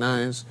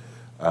recognize.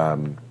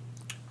 On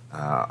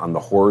the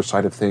horror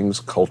side of things,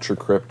 Culture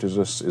Crypt is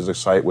a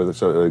site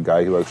with a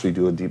guy who actually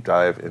do a deep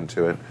dive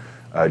into it.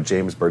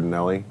 James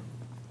Bertinelli.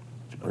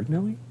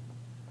 Bertinelli?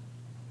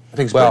 I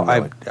think it's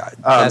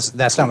Bertinelli.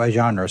 That's not my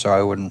genre, so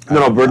I wouldn't.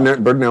 No,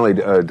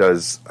 Bertinelli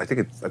does. I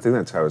think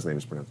that's how his name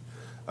is pronounced.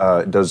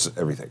 Does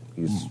everything.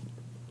 He's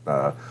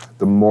the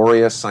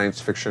Moria Science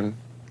Fiction.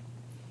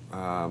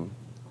 Moria.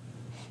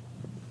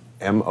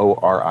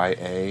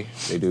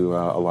 They do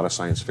a lot of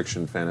science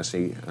fiction,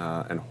 fantasy,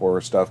 and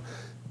horror stuff.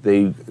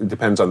 It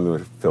depends on the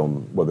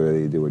film whether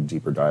they do a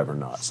deeper dive or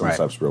not. Some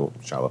stuff's real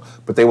shallow,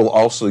 but they will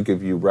also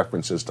give you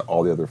references to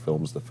all the other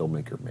films the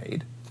filmmaker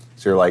made.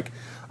 So you're like,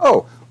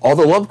 oh, all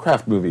the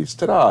Lovecraft movies,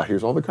 ta-da!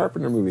 Here's all the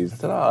Carpenter movies,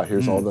 ta-da!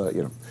 Here's all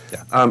the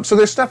Yeah. So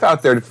there's stuff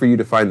out there for you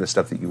to find the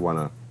stuff that you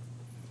want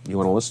to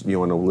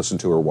listen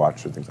to or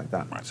watch or things like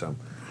that. Right. So,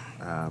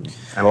 and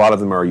a lot of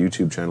them are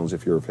YouTube channels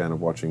if you're a fan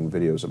of watching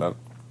videos about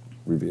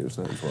reviews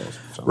as well.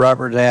 So.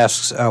 Robert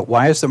asks,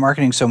 why is the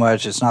marketing so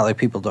much? It's not like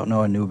people don't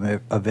know a new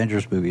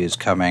Avengers movie is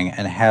coming,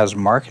 and has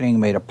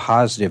marketing made a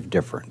positive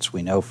difference?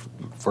 We know,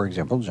 for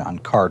example, John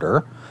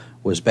Carter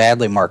was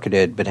badly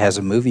marketed, but has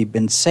a movie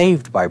been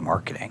saved by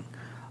marketing?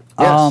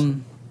 Yes.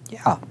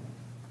 Yeah.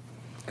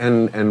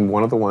 And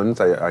one of the ones,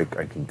 I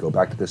can go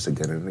back to this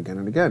again and again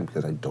and again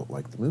because I don't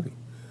like the movie.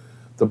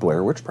 The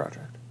Blair Witch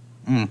Project.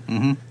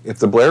 Mm-hmm. If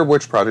the Blair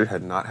Witch Project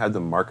had not had the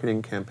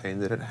marketing campaign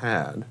that it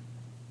had,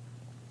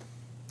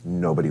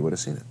 nobody would have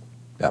seen it.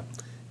 Yep.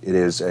 It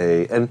is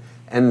and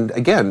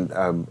again,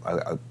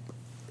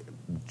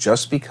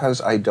 just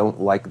because I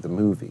don't like the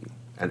movie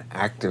and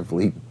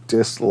actively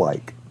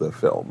dislike the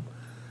film,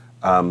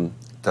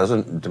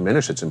 doesn't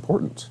diminish its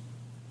importance.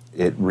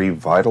 It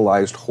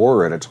revitalized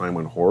horror at a time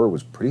when horror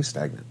was pretty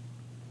stagnant.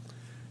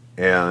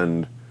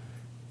 And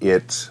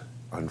it,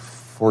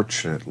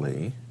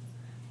 unfortunately,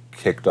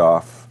 kicked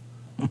off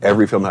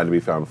every film had to be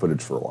found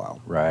footage for a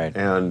while. Right.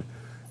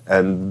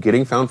 And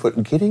getting found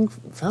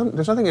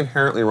there's nothing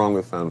inherently wrong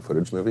with found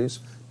footage movies,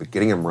 but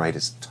getting them right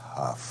is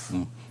tough.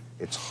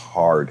 It's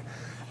hard.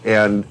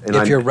 And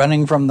if you're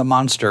running from the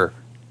monster,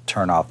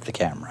 turn off the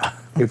camera.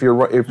 If you're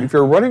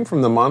running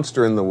from the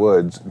monster in the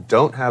woods,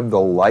 don't have the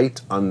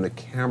light on the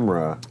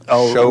camera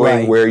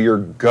showing where you're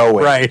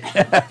going. Right.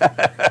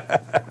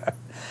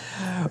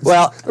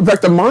 Well, in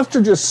fact, the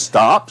monster just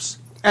stops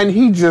and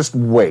he just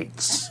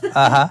waits.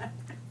 Behind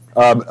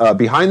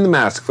the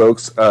Mask,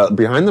 folks.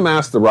 Behind the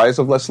Mask: The Rise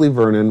of Leslie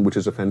Vernon, which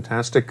is a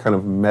fantastic kind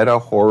of meta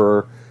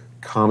horror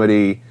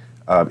comedy.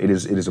 It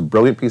is a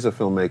brilliant piece of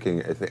filmmaking.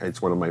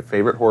 It's one of my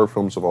favorite horror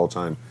films of all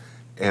time.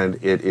 And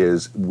it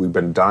is, we've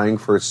been dying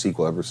for a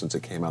sequel ever since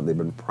it came out. They've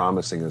been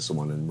promising us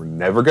one, and we're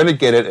never going to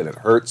get it, and it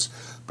hurts.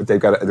 But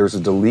there's a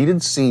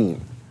deleted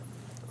scene,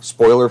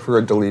 spoiler for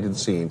a deleted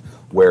scene,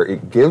 where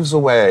it gives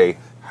away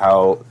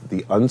how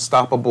the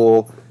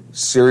unstoppable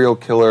serial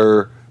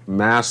killer,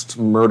 masked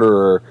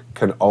murderer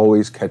can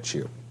always catch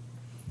you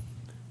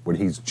when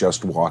he's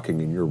just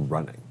walking and you're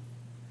running.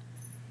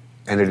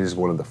 And it is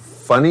one of the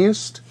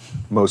funniest,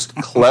 most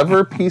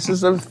clever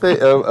pieces of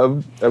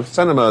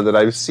cinema that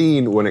I've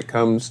seen when it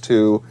comes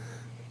to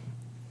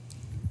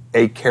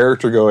a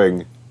character going,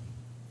 "You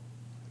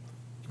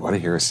want to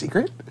hear a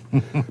secret?"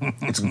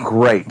 It's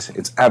great.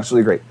 It's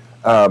absolutely great.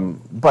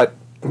 But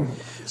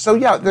so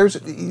yeah,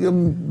 there's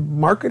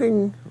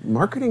marketing.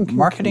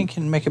 Marketing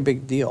can make a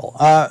big deal.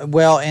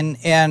 Well,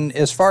 and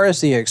as far as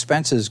the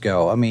expenses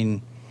go, I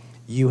mean,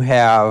 you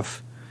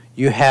have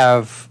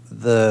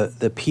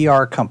the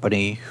PR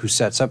company who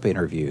sets up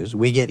interviews.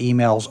 We get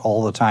emails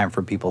all the time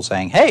from people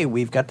saying, "Hey,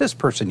 we've got this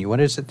person. You want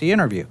to sit the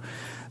interview?"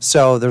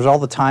 So there's all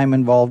the time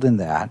involved in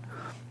that.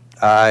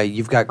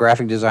 You've got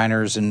graphic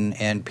designers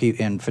and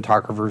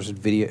photographers and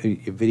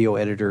video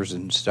editors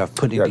and stuff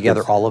putting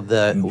together all of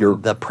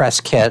the press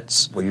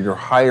kits. Well, you're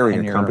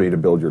hiring a company to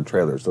build your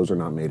trailers. Those are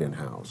not made in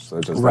house.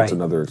 That's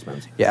another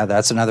expense. Yeah,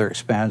 that's another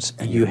expense.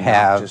 And you're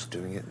not just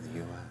doing it in the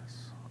U.S.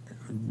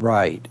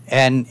 Right,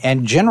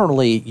 and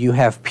generally you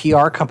have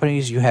PR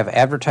companies, you have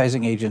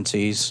advertising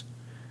agencies,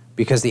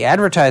 because the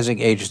advertising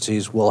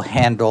agencies will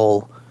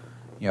handle,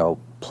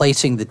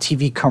 placing the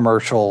TV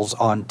commercials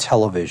on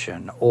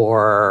television,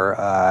 or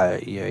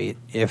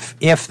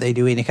if they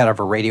do any kind of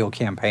a radio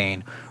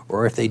campaign,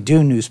 or if they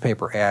do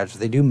newspaper ads,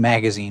 they do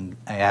magazine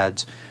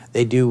ads,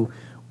 they do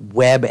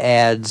web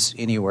ads,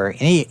 anywhere,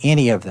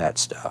 any of that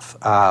stuff.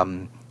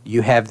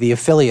 You have the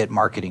affiliate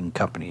marketing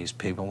companies,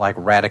 people like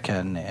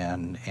Radican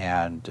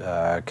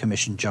and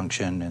Commission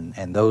Junction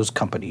and those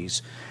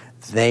companies.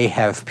 They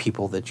have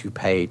people that you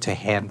pay to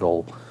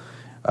handle.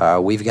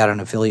 We've got an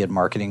affiliate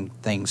marketing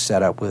thing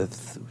set up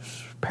with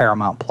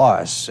Paramount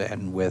Plus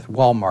and with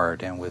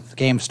Walmart and with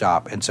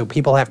GameStop. And so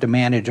people have to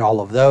manage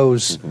all of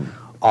those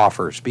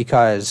offers,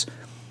 because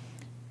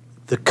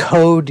the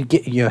code,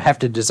 you have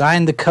to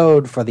design the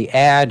code for the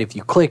ad. If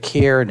you click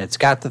here and it's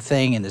got the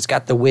thing and it's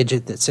got the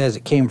widget that says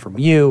it came from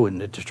you and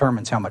it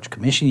determines how much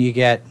commission you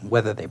get,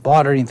 whether they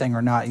bought anything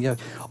or not,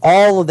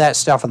 all of that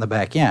stuff on the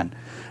back end.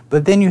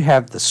 But then you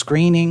have the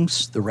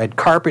screenings, the red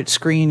carpet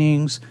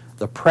screenings,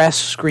 the press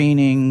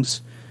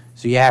screenings.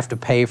 So you have to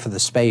pay for the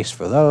space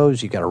for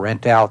those. You got to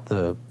rent out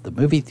the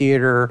movie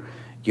theater.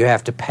 You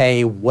have to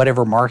pay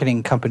whatever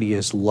marketing company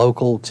is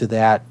local to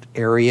that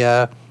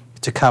area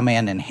to come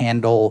in and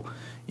handle,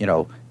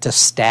 to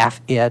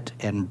staff it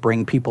and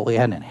bring people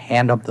in and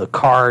hand them the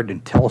card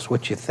and tell us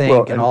what you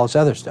think and all this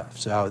other stuff.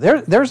 So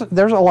there's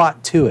a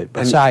lot to it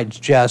besides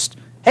just,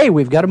 hey,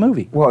 we've got a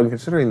movie. Well, and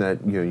considering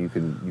that you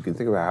can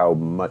think about how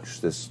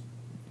much these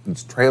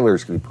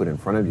trailers can be put in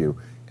front of you,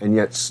 and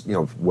yet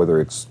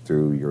whether it's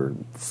through your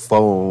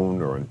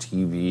phone or on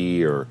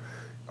TV or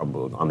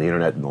on the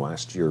internet in the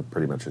last year,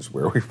 pretty much is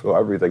where we feel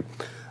everything.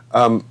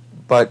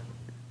 But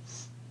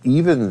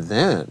even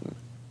then,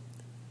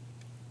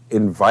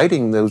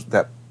 inviting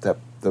the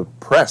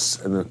press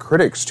and the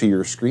critics to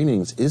your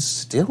screenings is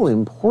still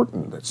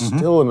important. It's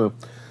still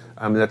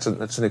that's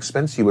an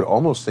expense you would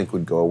almost think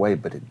would go away,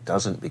 but it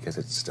doesn't, because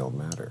it still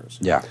matters.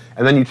 Yeah.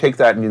 And then you take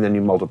that and then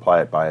you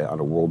multiply it on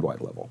a worldwide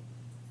level.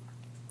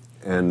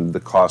 And the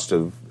cost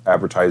of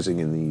advertising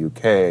in the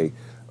UK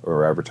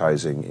or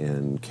advertising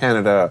in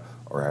Canada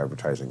or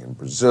advertising in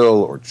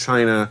Brazil or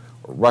China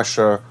or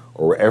Russia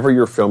or wherever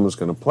your film is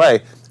going to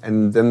play.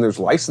 And then there's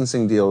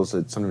licensing deals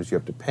that sometimes you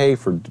have to pay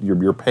for.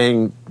 You're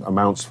paying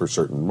amounts for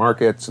certain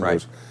markets. And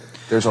right.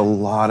 There's a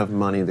lot of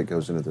money that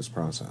goes into this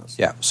process.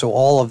 Yeah. So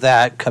all of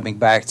that, coming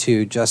back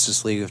to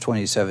Justice League of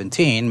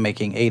 2017,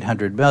 making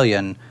 $800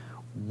 million,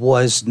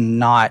 was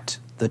not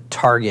the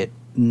target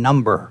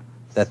number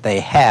that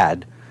they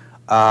had.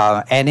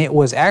 And it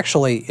was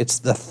it's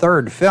the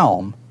third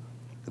film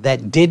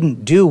that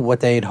didn't do what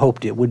they had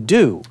hoped it would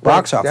do,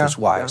 box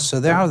office-wise. Yeah. So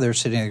now they're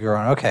sitting there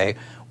going, okay,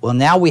 well,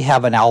 now we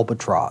have an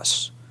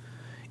albatross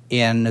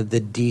in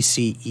the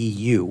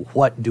DCEU.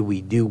 What do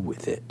we do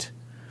with it?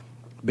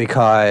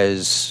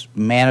 Because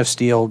Man of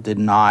Steel did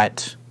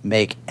not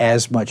make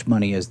as much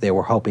money as they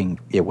were hoping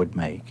it would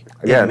make.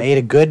 Again, it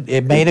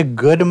made a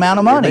good amount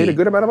of money. It made a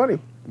good amount of money.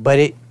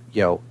 But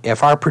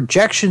if our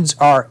projections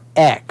are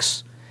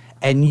X,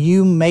 and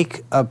you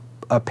make a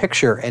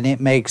picture and it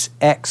makes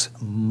X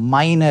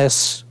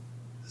minus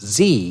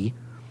Z,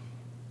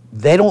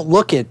 they don't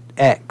look at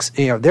X.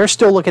 They're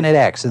still looking at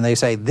X, and they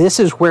say, this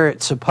is where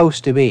it's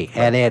supposed to be,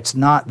 and it's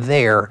not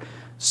there.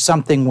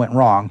 Something went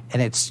wrong,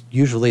 and it's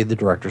usually the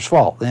director's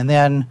fault. And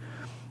then,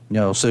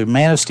 so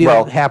Man of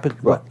Steel happened.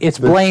 Well, it's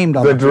blamed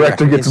on the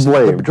director. Gets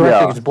blamed. The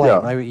director gets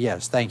blamed.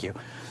 Yes, thank you.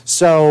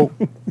 So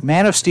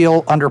Man of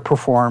Steel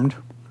underperformed.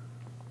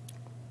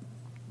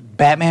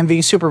 Batman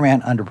v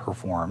Superman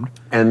underperformed,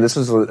 and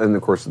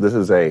of course this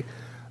is a.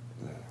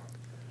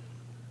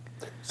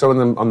 So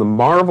on the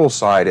Marvel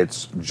side,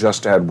 it's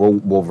just add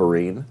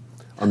Wolverine.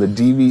 On the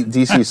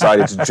DC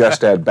side, it's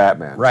just add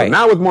Batman. Right. So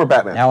now with more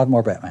Batman.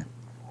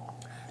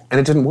 And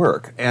it didn't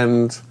work.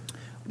 And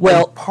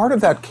part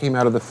of that came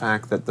out of the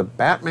fact that the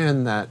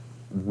Batman that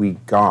we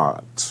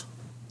got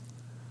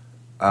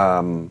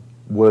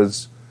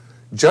was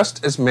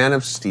just as Man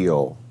of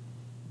Steel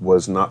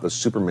was not the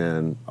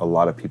Superman a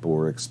lot of people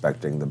were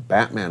expecting. The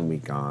Batman we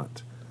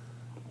got,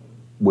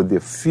 with the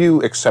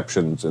few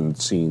exceptions and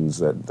scenes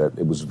that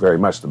it was very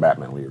much the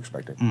Batman we were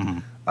expecting.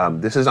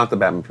 Mm-hmm. This is not the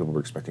Batman people were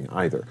expecting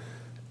either.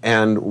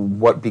 And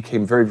what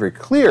became very, very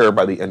clear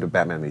by the end of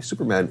Batman v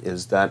Superman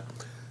is that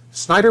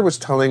Snyder was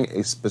telling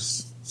a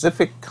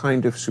specific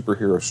kind of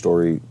superhero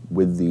story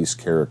with these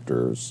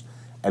characters,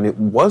 and it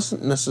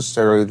wasn't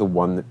necessarily the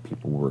one that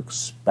people were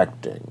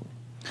expecting.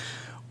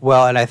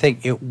 Well, and I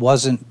think it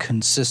wasn't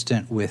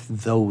consistent with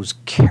those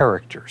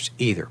characters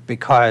either,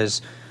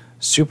 because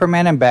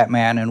Superman and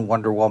Batman and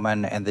Wonder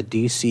Woman and the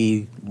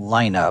DC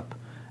lineup,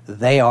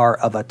 they are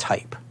of a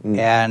type.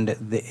 And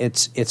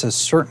it's a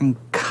certain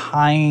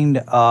kind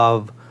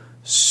of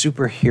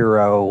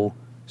superhero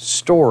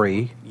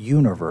story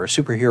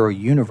superhero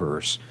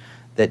universe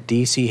that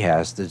DC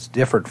has that's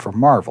different from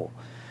Marvel.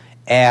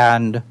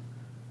 And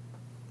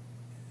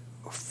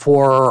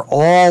for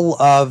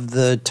all of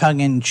the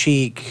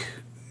tongue-in-cheek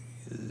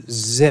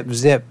zip,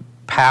 zip,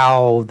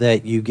 pow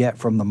that you get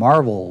from the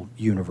Marvel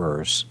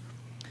universe,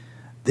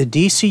 the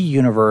DC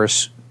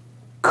universe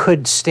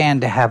could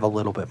stand to have a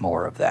little bit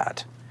more of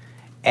that.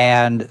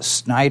 And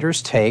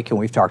Snyder's take, and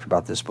we've talked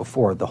about this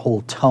before, the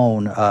whole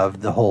tone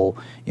of the whole,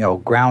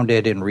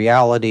 grounded in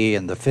reality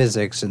and the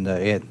physics and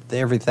the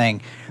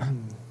everything,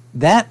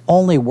 that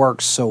only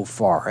works so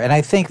far. And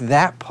I think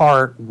that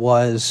part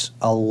was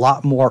a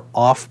lot more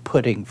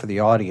off-putting for the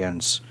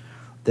audience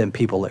than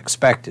people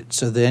expected.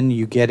 So then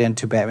you get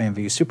into Batman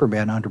v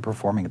Superman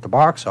underperforming at the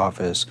box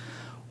office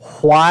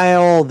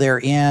while they're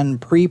in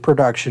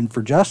pre-production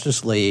for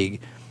Justice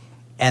League,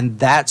 and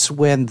that's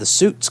when the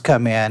suits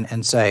come in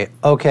and say,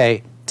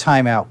 okay,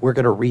 time out, we're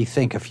going to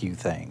rethink a few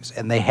things.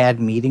 And they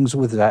had meetings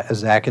with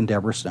Zack and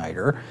Deborah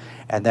Snyder,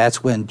 And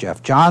that's when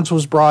Jeff Johns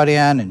was brought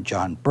in and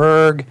John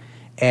Berg.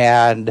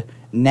 And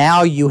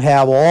now you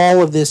have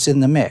all of this in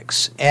the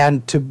mix.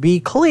 And to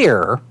be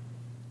clear,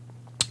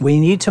 we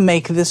need to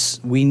make this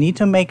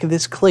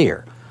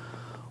clear.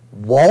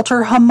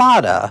 Walter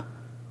Hamada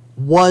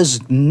was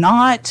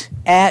not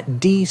at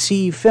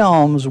DC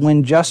Films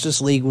when Justice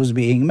League was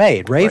being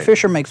made. Ray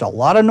Fisher makes a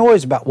lot of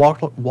noise about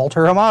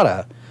Walter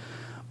Hamada,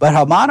 but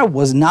Hamada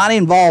was not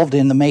involved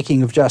in the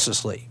making of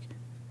Justice League.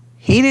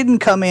 He didn't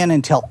come in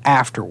until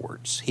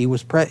afterwards. He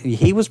was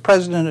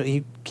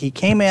president. He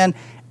came in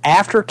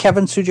after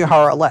Kevin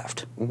Tsujihara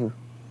left. Mm-hmm.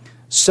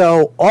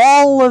 So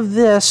all of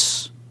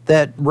this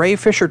that Ray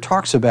Fisher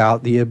talks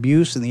about, the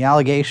abuse and the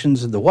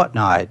allegations and the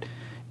whatnot,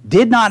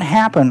 did not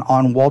happen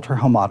on Walter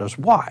Hamada's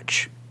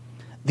watch.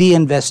 The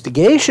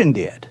investigation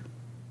did.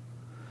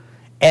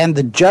 And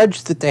the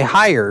judge that they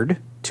hired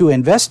to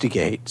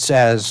investigate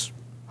says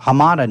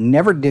Hamada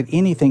never did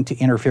anything to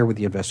interfere with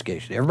the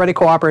investigation. Everybody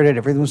cooperated.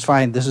 Everything was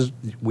fine.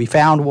 We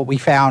found what we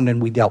found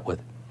and we dealt with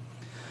it.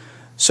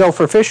 So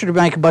for Fisher to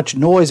make a bunch of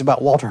noise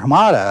about Walter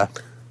Hamada,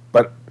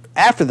 but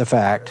after the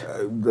fact,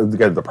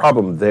 the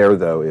problem there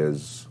though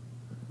is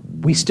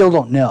we still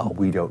don't know.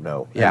 We don't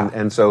know. Yeah.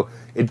 And so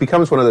it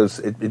becomes one of those.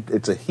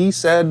 It's a he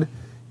said,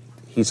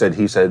 they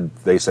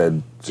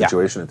said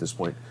situation at this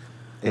point,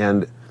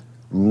 and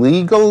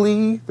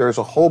legally, there's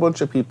a whole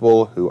bunch of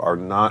people who are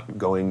not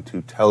going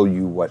to tell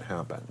you what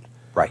happened.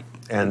 Right.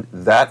 And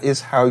that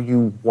is how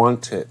you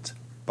want it,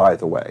 by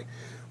the way.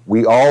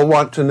 We all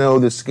want to know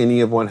the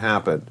skinny of what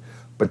happened,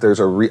 but there's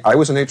I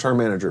was an HR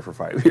manager for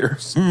 5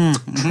 years.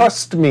 Mm-hmm.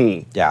 Trust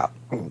me. Yeah.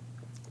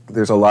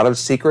 There's a lot of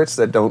secrets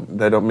that don't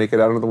make it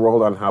out into the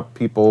world on what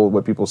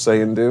people say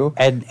and do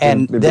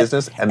in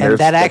business, and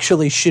that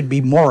actually should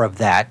be more of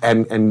that.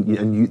 And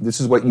you,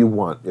 this is what you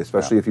want,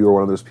 especially if you are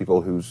one of those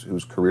people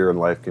whose career and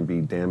life can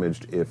be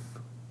damaged if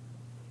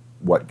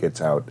what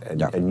gets out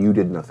and you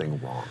did nothing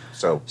wrong.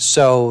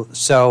 So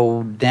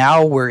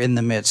now we're in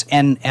the midst,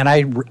 and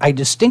I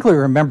distinctly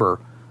remember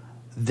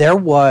there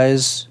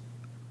was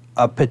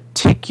a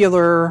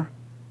particular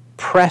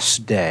press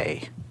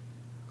day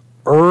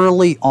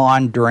early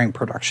on during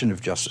production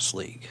of Justice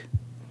League,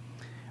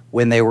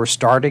 when they were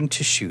starting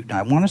to shoot. Now,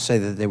 I want to say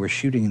that they were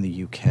shooting in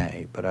the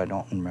UK, but I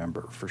don't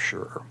remember for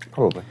sure.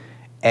 Probably.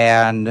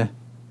 And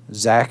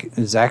Zach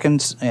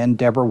and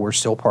Deborah were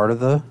still part of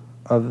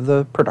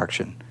the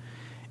production,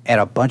 and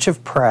a bunch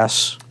of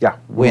press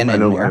went in there. I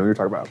know what you're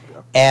talking about.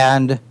 Yeah.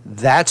 And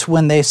that's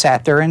when they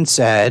sat there and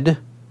said,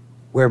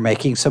 "We're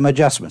making some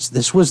adjustments."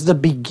 This was the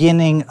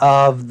beginning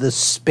of the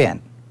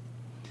spin,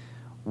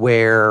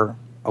 where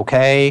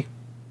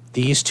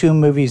these two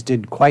movies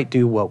didn't quite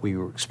do what we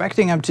were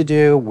expecting them to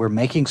do. We're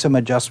making some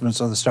adjustments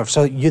on the stuff.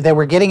 So they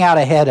were getting out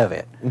ahead of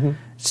it,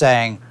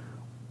 saying,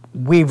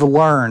 we've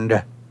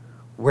learned,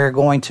 we're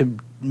going to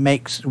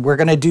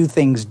do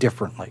things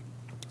differently.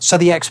 So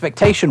the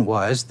expectation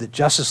was that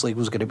Justice League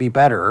was going to be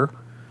better,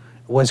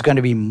 was going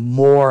to be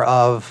more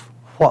of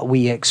what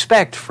we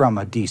expect from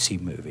a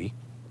DC movie.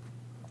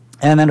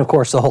 And then, of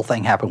course, the whole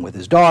thing happened with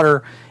his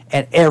daughter,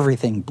 and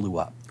everything blew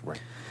up.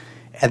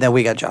 And then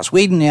we got Joss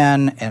Whedon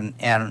in,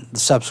 and the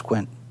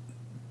subsequent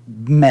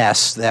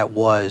mess that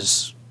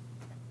was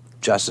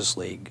Justice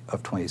League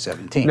of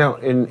 2017. Now,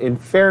 in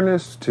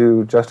fairness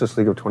to Justice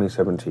League of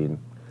 2017,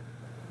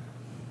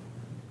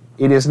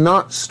 it is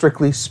not,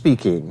 strictly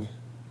speaking,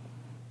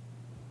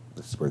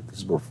 this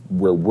is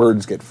where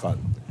words get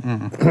fun.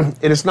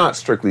 Mm-hmm. It is not,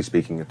 strictly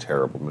speaking, a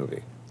terrible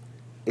movie.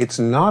 It's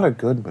not a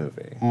good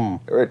movie.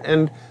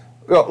 And,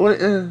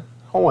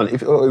 hold on,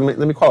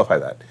 let me qualify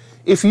that.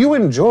 If you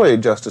enjoy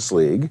Justice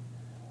League,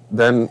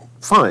 then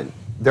fine.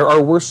 There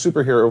are worse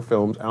superhero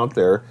films out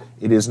there.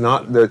 It is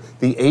not the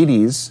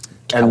 80s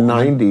and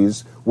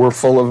 90s were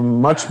full of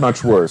much,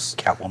 much worse.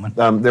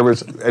 Catwoman. There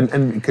was,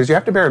 and because you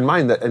have to bear in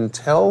mind that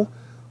until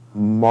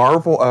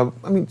Marvel,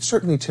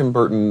 certainly Tim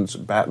Burton's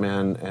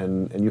Batman,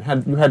 and you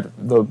had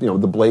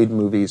the Blade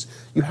movies.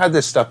 You had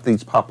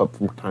these pop up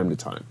from time to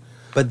time.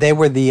 But they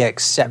were the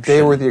exception.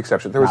 There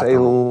was a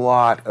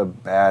lot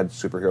of bad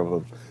superhero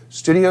films.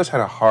 Studios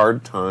had a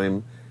hard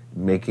time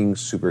making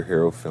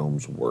superhero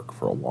films work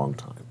for a long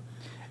time.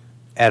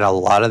 And a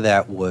lot of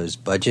that was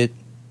budget,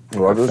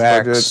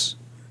 effects,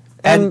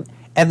 and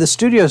the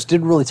studios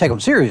didn't really take them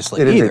seriously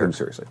either. They didn't take them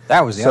seriously.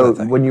 That was the other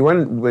thing. When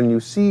you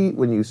see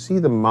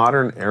the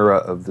modern era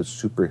of the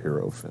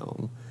superhero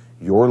film,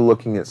 you're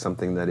looking at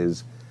something that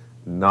is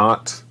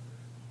not.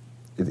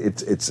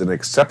 It's an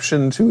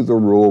exception to the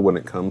rule when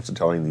it comes to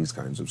telling these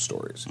kinds of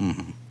stories.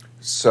 Mm-hmm.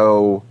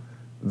 So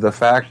the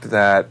fact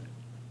that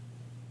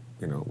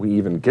we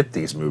even get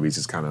these movies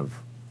is kind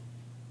of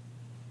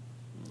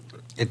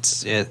and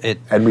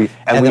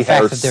the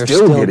fact that they're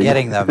still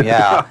getting them.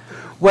 Yeah.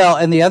 Well,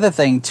 and the other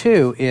thing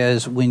too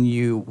is when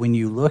you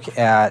look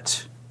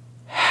at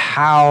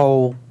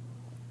how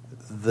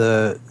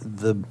the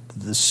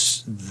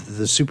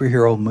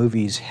superhero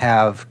movies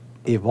have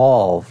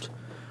evolved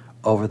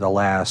over the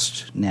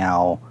last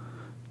now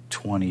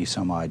 20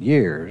 some odd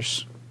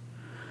years,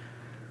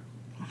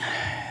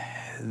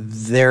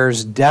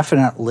 there's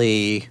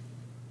definitely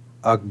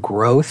a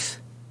growth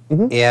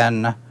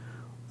in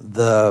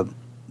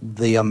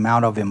the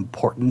amount of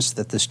importance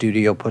that the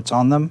studio puts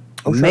on them,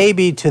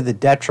 maybe to the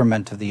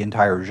detriment of the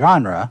entire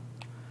genre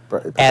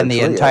and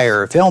the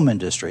entire film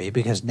industry,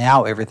 because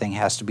now everything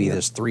has to be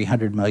this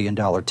 $300 million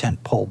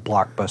tentpole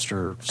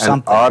blockbuster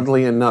something. And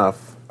oddly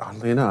enough,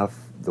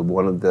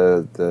 one of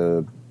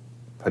the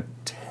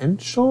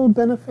potential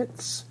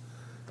benefits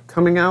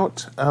coming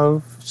out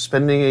of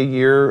spending a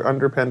year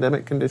under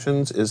pandemic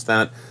conditions is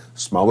that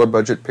smaller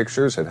budget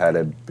pictures have had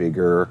a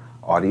bigger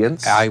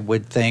audience. I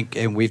would think,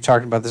 and we've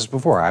talked about this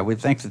before, I would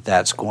think that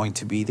that's going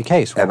to be the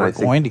case, where we're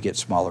going to get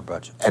smaller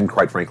budgets. And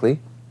quite frankly,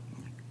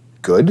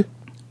 good.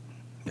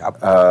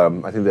 Yep.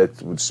 I think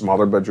that with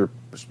smaller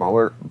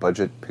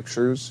budget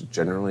pictures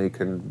generally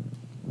can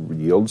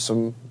yield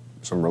some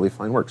really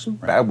fine work, some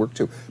bad work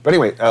too. But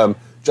anyway,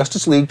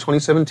 Justice League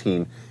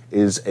 2017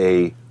 is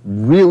a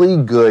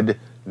really good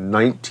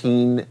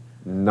 1990s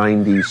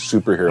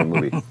superhero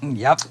movie.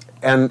 Yep.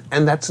 And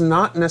that's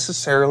not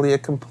necessarily a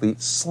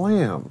complete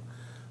slam.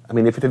 I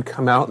mean, if it had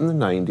come out in the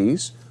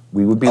 90s,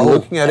 we would be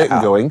looking at it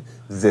and going,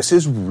 this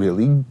is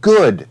really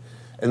good.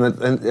 And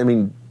I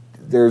mean,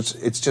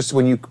 it's just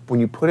when you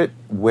put it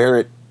where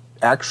it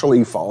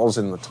actually falls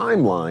in the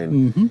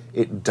timeline,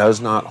 it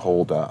does not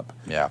hold up.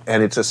 Yeah.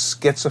 And it's a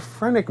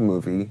schizophrenic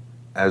movie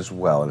as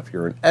well. And if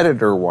you're an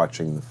editor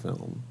watching the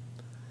film,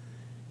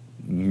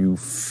 you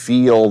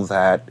feel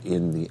that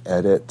in the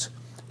edit.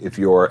 If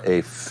you're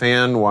a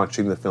fan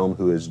watching the film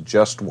who has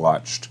just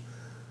watched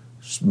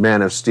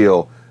Man of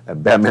Steel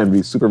and Batman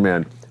v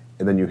Superman,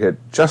 and then you hit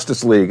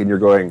Justice League and you're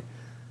going,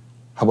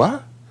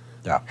 what?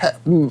 Yeah.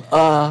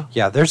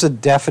 Yeah, there's a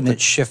definite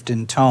shift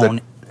in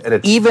tone,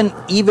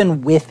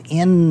 even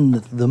within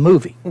the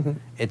movie.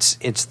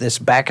 It's this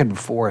back and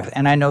forth,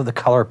 and I know the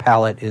color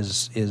palette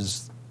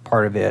is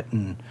part of it,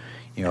 and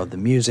the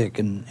music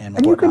and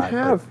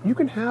whatnot. You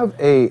can have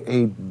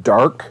a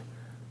dark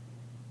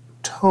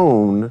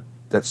tone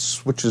that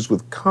switches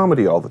with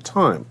comedy all the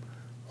time.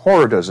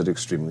 Horror does it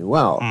extremely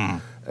well.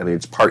 I mean,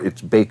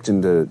 it's baked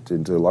into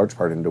a large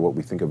part into what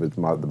we think of as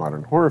the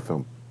modern horror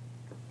film.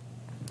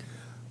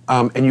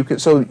 And you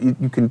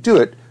can do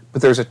it,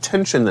 but there's a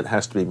tension that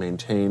has to be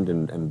maintained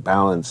and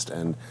balanced,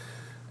 and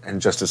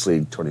Justice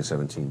League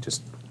 2017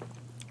 just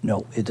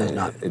no, it does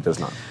not. It does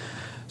not.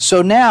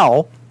 So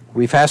now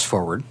we fast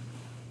forward,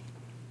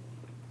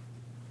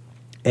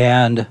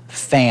 and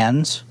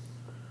fans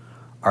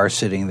are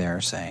sitting there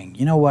saying,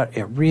 you know what,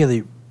 I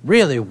really,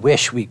 really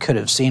wish we could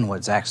have seen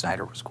what Zack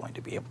Snyder was going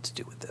to be able to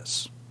do with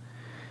this.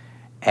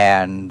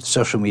 And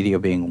social media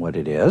being what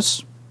it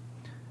is,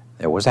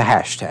 there was a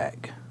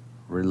hashtag,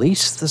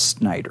 release the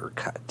Snyder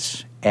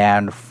Cut.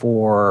 And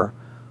for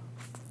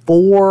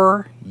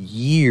 4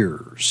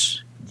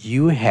 years,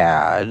 you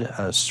had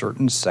a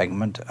certain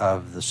segment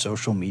of the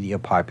social media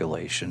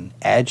population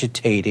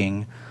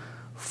agitating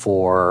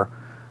for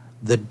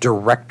the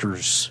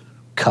director's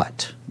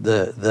cut,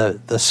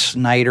 the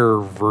Snyder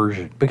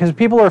version, because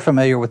people are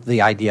familiar with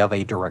the idea of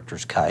a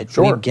director's cut.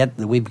 Sure.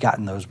 We've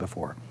gotten those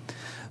before.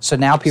 So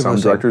now people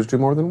some directors do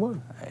more than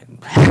one.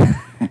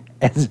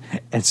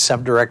 and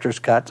some director's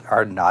cuts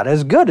are not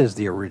as good as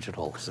the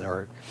originals,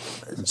 or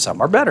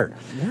some are better.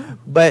 Yeah.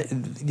 But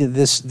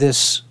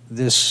this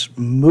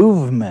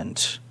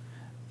movement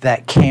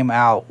that came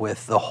out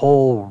with the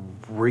whole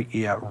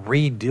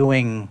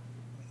redoing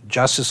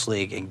Justice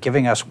League and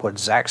giving us what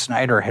Zack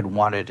Snyder had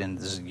wanted in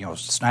this,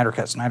 Snyder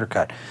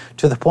Cut,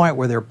 to the point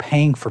where they're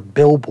paying for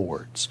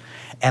billboards,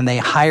 and they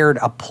hired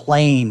a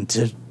plane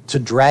to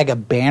drag a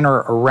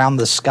banner around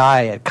the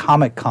sky at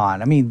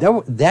Comic-Con. I mean, there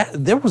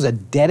was a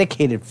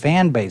dedicated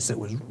fan base that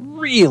was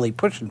really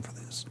pushing for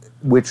this.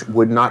 Which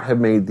would not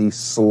have made the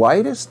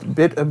slightest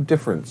bit of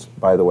difference,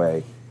 by the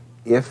way,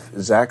 if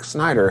Zack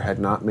Snyder had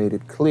not made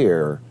it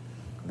clear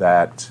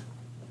that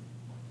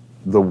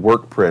the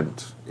work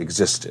print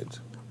existed.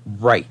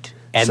 Right.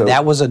 And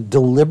that was a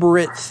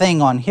deliberate thing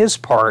on his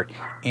part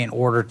in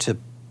order to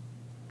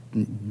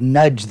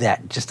nudge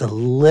that just a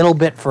little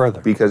bit further.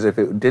 Because if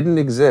it didn't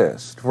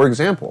exist, for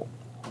example,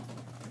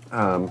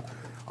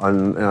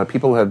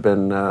 people have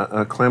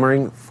been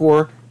clamoring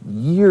for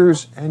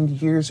years and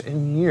years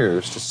and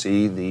years to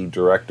see the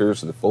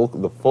director's the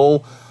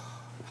full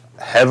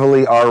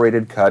heavily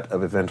R-rated cut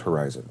of Event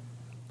Horizon.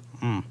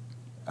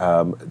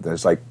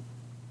 There's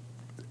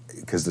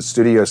because the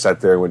studio sat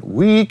there and went,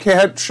 we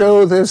can't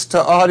show this to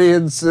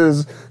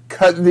audiences,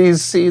 cut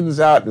these scenes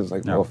out. And it was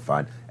like, no,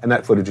 fine. And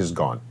that footage is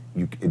gone.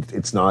 You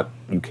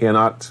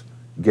cannot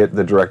get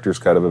the director's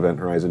cut of Event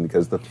Horizon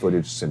because the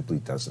footage simply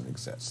doesn't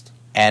exist.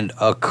 And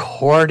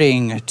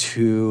according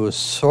to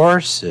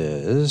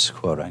sources,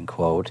 quote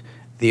unquote,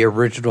 the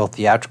original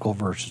theatrical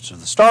versions of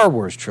the Star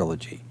Wars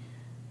trilogy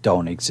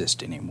don't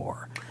exist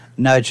anymore.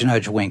 Nudge,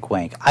 nudge, wink,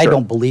 wink. I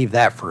don't believe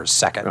that for a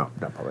second. No,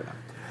 probably not.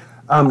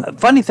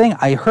 Funny thing,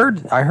 I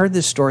heard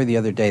this story the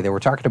other day. They were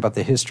talking about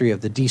the history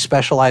of the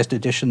despecialized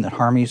edition that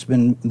Harmy's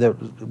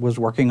was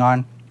working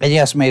on. And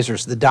yes,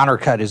 Mazers, the Donner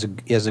cut is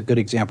a good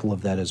example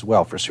of that as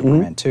well for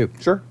Superman 2.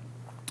 Sure.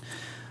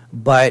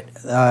 But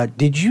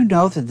did you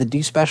know that the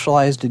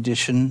despecialized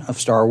edition of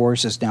Star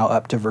Wars is now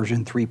up to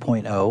version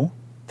 3.0?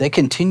 They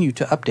continue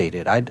to update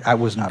it. I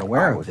was not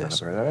aware of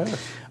this.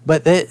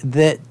 But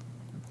that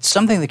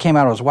something that came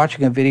out, I was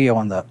watching a video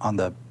on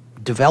the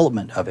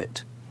development of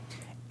it,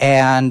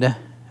 and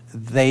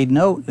they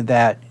note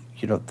that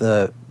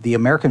the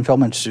American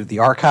Film Institute, the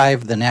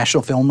Archive, the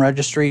National Film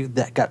Registry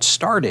that got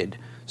started,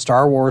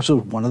 Star Wars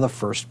was one of the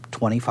first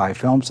 25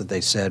 films that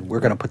they said, we're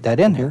going to put that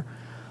in here.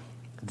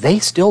 They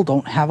still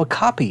don't have a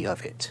copy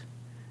of it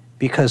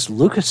because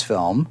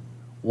Lucasfilm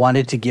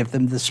wanted to give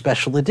them the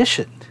special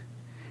edition.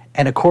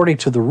 And according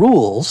to the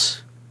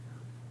rules,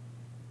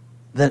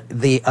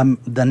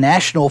 the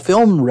National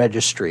Film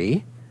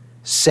Registry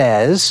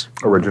says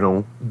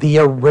the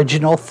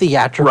original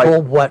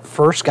theatrical what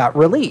first got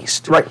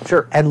released. Right,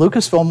 sure. And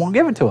Lucasfilm won't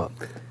give it to them.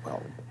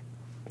 Well,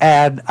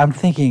 and I'm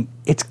thinking,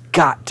 it's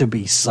got to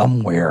be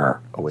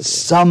somewhere.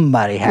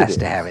 Somebody has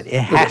to have it.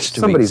 It has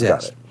to Somebody's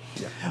exist. got it.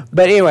 Yeah.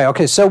 But anyway,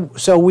 okay,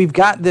 so we've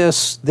got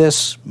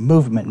this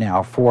movement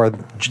now for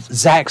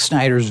Zack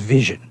Snyder's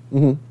vision.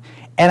 Mm-hmm.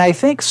 And I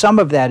think some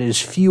of that is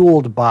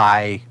fueled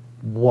by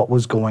what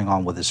was going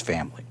on with his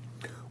family.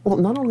 Well,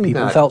 not only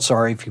people that, felt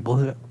sorry,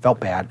 people felt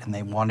bad, and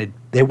they wanted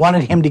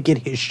him to get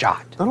his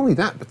shot. Not only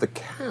that, but the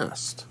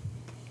cast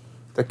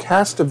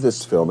of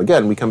this film.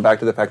 Again, we come back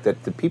to the fact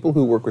that the people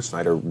who work with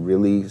Snyder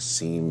really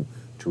seem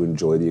to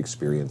enjoy the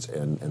experience,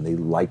 and they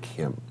like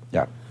him.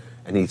 Yeah,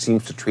 and he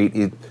seems to treat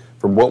it.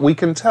 From what we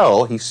can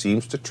tell, he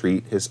seems to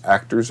treat his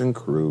actors and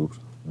crew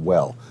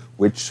well.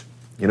 Which,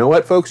 you know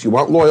what, folks, you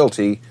want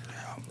loyalty.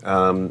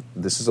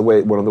 This is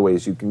one of the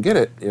ways you can get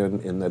it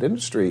in that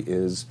industry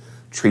is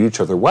treat each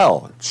other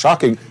well.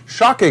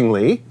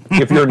 Shockingly,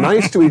 if you're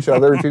nice to each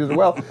other and treat each other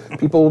well,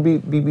 people will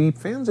be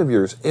fans of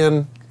yours.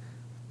 And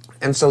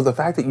so the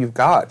fact that you've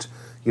got,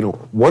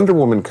 Wonder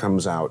Woman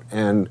comes out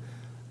and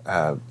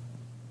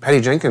Patty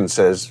Jenkins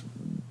says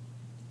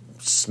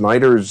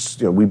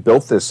Snyder's, we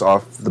built this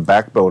off the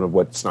backbone of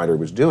what Snyder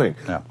was doing.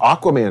 Yeah.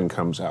 Aquaman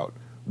comes out.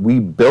 We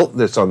built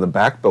this on the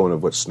backbone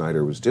of what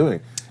Snyder was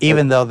doing.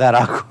 Even though that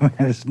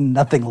Aquaman is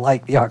nothing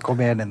like the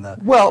Aquaman in the...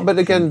 Well, but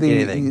again,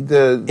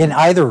 the in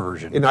either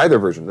version. In either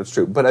version, that's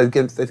true. But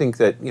again, I think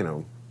that,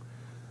 you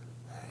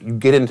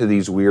get into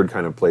these weird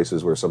kind of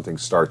places where something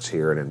starts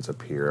here and ends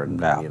up here,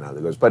 and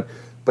it goes.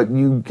 But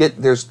you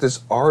get there's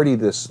already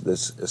this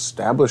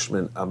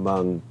establishment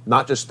among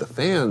not just the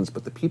fans,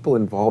 but the people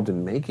involved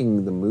in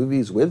making the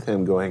movies with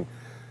him going,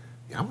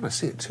 yeah, I want to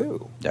see it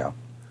too. Yeah.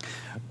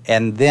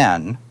 And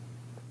then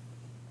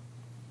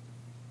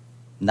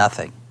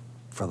nothing.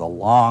 For the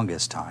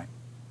longest time.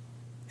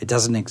 It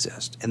doesn't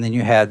exist. And then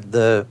you had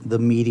the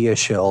media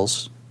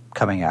shills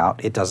coming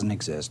out. It doesn't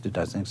exist. It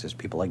doesn't exist.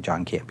 People like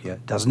John Campea.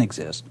 It doesn't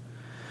exist.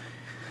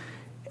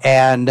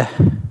 And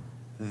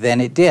then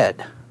it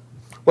did.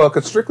 Well,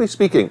 because strictly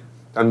speaking,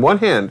 on one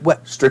hand,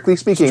 strictly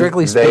speaking,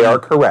 they are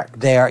correct.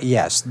 They are,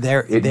 yes.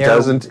 It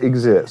doesn't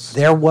exist.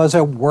 There was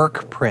a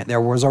work print.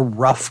 There was a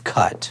rough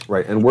cut.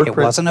 Right, and work print.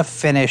 It wasn't a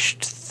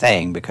finished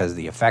thing because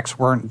the effects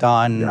weren't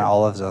done and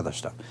all of this other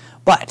stuff.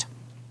 But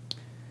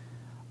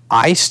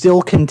I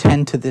still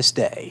contend to this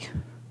day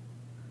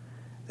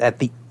that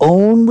the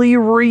only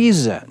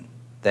reason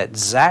that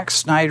Zack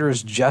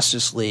Snyder's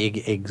Justice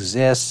League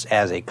exists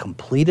as a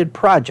completed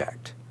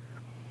project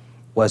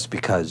was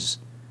because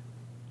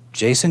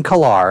Jason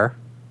Kilar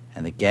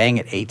and the gang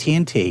at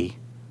AT&T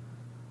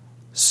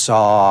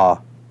saw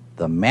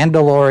The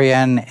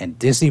Mandalorian and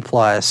Disney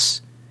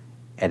Plus,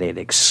 and it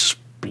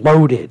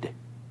exploded.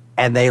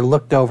 And they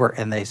looked over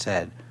and they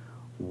said,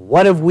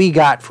 what have we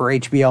got for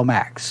HBO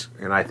Max?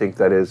 And I think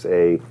that is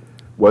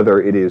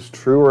whether it is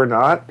true or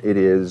not, it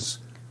is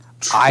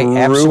true enough. I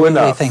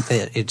absolutely think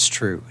that it's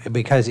true.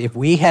 Because if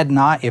we had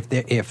not, if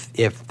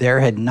there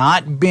had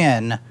not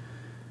been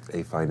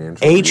a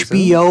financial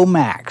HBO reason?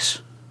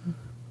 Max,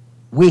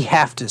 we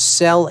have to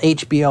sell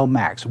HBO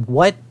Max.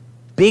 What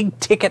big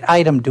ticket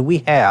item do we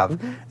have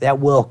that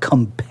will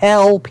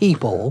compel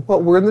people?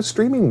 Well, we're in the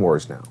streaming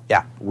wars now.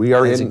 Yeah,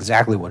 that's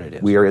exactly what it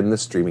is. We are in the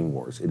streaming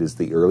wars. It is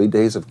the early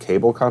days of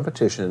cable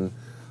competition,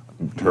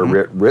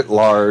 writ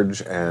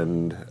large,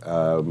 and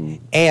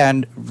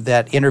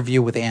that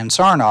interview with Ann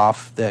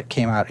Sarnoff that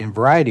came out in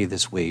Variety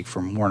this week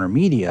from Warner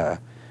Media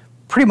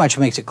pretty much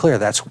makes it clear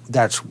that's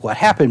what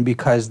happened,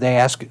 because they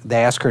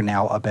ask her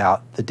now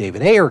about the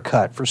David Ayer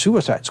cut for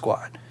Suicide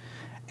Squad.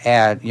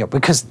 And,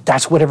 because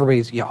that's what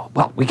everybody's,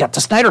 well, we got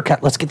the Snyder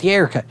cut, let's get the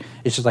Ayer cut.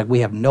 It's just like,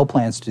 we have no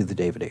plans to do the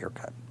David Ayer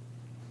cut.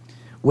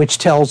 Which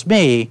tells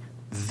me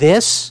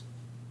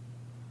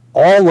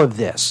all of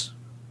this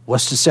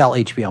was to sell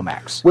HBO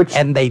Max.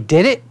 And they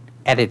did it,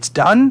 and it's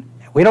done.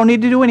 We don't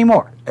need to do any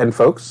more. And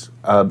folks,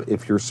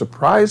 if you're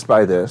surprised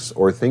by this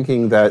or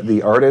thinking that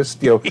the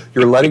artist, you're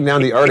letting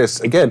down the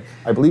artists, again,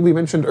 I believe we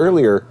mentioned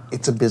earlier,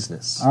 it's a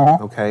business,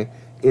 okay?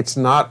 It's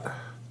not...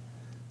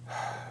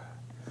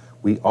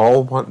 We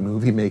all want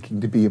movie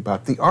making to be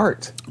about the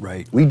art.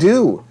 Right. We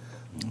do.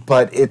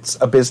 But it's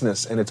a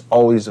business, and it's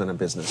always been a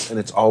business, and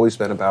it's always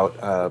been about,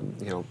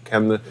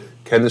 can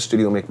the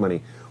studio make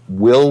money?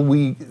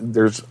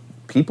 There's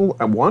people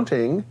are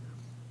wanting,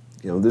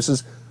 this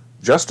is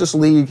Justice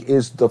League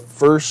is the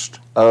first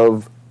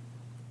of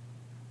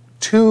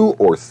 2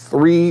 or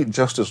 3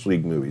 Justice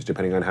League movies,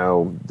 depending on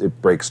how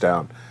it breaks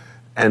down.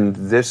 And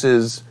this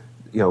is,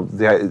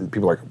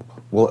 people are like,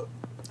 well,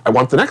 I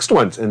want the next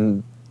ones.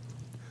 And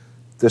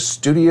the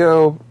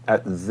studio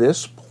at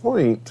this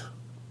point,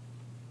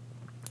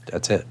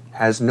 that's it.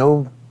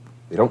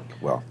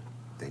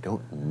 They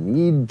don't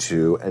need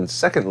to. And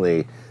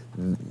secondly,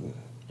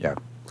 yeah.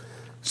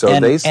 So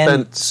they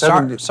spent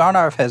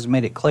Sarnoff has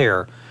made it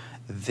clear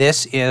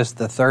this is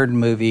the 3rd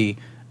movie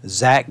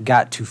Zack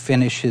got to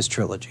finish his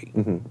trilogy.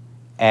 Mm-hmm.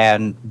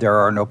 And there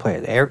are no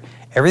plans.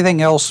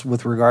 Everything else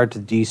with regard to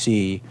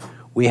DC,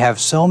 we have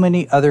so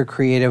many other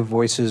creative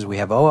voices. We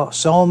have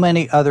so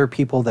many other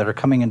people that are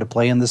coming into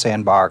play in the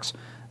sandbox.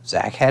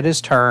 Zack had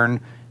his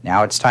turn.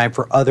 Now it's time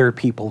for other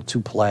people to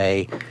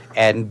play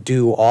and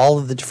do all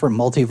of the different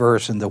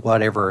multiverse and the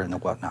whatever and the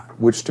whatnot.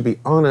 Which, to be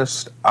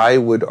honest, I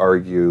would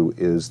argue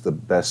is the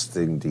best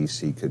thing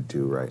DC could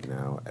do right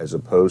now, as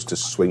opposed to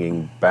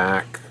swinging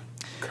back,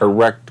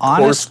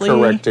 course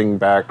correcting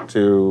back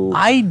to...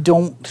 I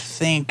don't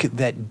think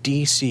that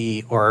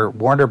DC or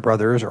Warner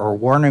Brothers or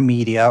Warner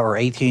Media or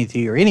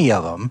AT&T or any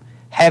of them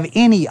have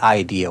any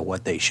idea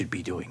what they should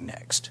be doing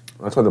next.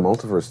 That's why the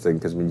multiverse thing,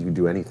 because you can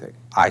do anything.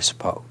 I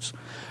suppose.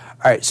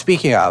 All right,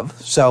 speaking of,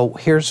 so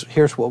here's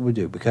what we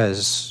do,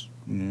 because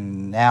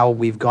now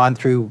we've gone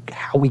through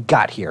how we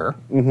got here.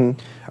 Mm-hmm.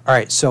 All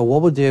right, so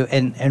what we'll do,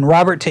 and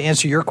Robert, to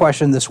answer your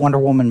question, this Wonder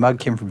Woman mug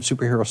came from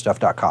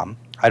superherostuff.com.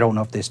 I don't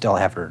know if they still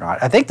have it or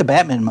not. I think the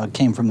Batman mug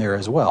came from there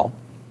as well.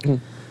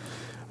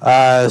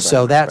 Mm-hmm.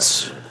 So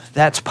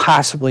that's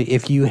possibly,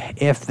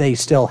 if they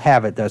still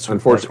have it, that's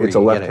unfortunately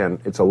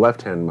that's it's a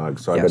left-hand mug.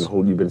 So yes.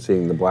 You've been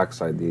seeing the black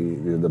side,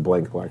 the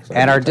blank black side.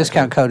 And our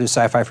discount code is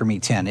Sci-Fi for Me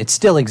 10. It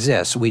still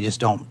exists. We just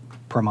don't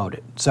promote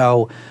it.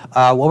 So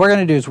what we're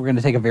going to do is we're going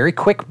to take a very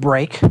quick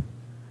break,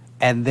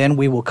 and then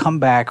we will come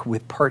back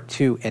with part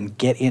 2 and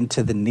get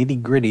into the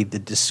nitty-gritty, the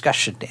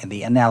discussion and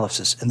the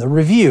analysis and the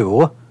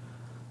review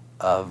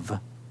of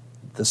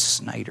the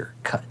Snyder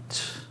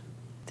Cut.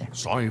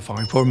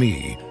 Sci-Fi for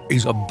Me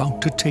is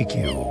about to take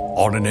you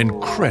on an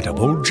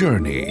incredible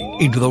journey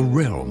into the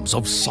realms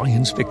of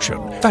science fiction,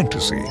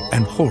 fantasy,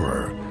 and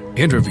horror.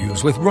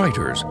 Interviews with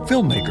writers,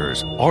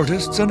 filmmakers,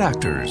 artists, and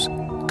actors.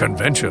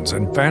 Conventions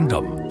and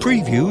fandom.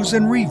 Previews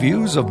and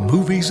reviews of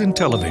movies and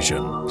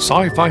television.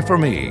 Sci-Fi for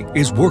Me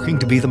is working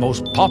to be the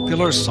most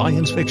popular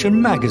science fiction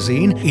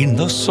magazine in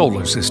the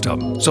solar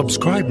system.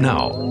 Subscribe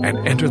now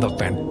and enter the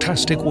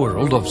fantastic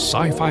world of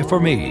Sci-Fi for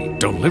Me,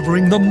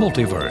 delivering the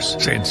multiverse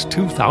since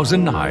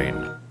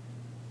 2009.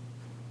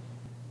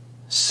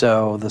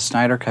 So the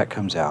Snyder Cut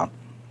comes out.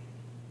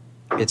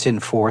 It's in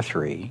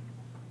 4:3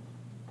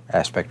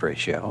 aspect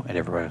ratio, and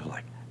everybody's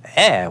like,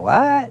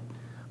 what?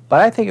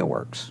 But I think it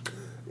works.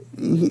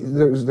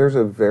 There's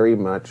a very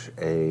much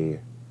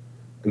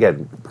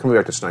again, coming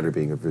back to Snyder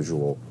being a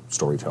visual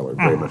storyteller,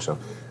 very much so.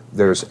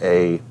 There's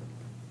a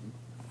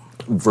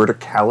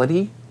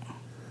verticality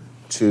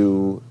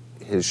to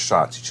his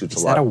shots. He shoots a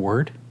lot. Is that a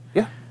word?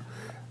 Yeah,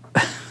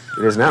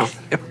 it is now.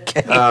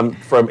 Okay.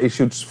 He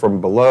shoots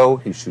from below.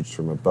 He shoots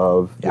from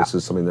above. Yeah. This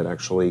is something that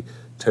actually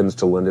tends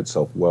to lend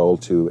itself well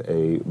to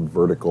a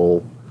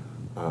vertical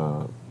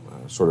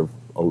sort of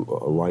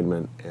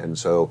alignment. And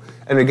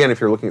again, if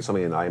you're looking at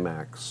something in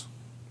IMAX,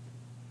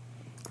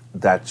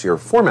 that's your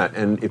format.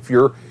 And if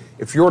you're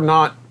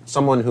not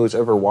someone who's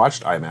ever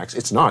watched IMAX,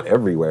 it's not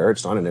everywhere.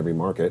 It's not in every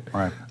market.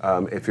 Right.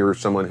 If you're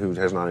someone who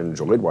has not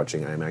enjoyed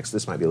watching IMAX,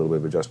 this might be a little bit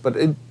of a adjust. But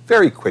it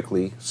very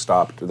quickly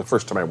stopped. The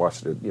first time I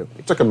watched it,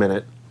 it took a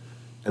minute,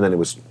 and then it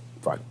was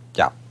fine.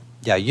 Yeah.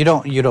 You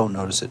don't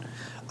notice it.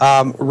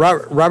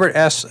 Robert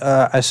S.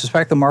 I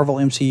suspect the Marvel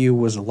MCU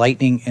was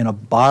lightning in a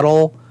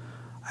bottle.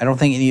 I don't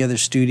think any other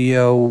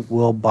studio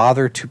will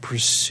bother to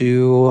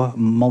pursue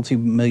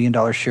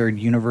multi-million-dollar shared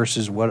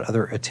universes. What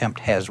other attempt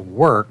has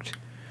worked?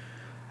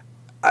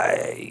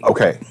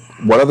 Okay.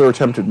 What other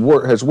attempt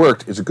has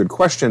worked is a good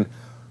question.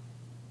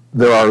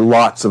 There are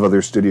lots of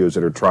other studios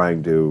that are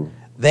trying to...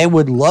 They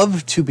would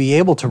love to be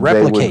able to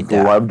replicate that. They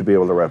would love to be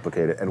able to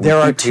replicate it. And there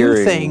are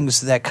two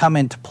things that come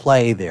into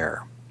play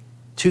there.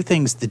 Two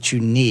things that you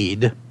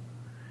need...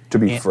 To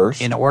be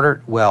first? In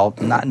order... Well,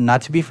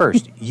 not to be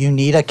first. You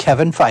need a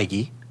Kevin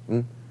Feige...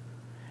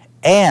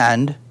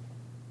 And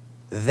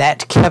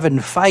that Kevin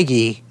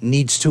Feige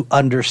needs to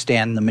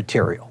understand the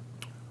material.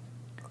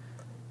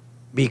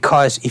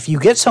 Because if you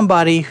get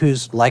somebody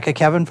who's like a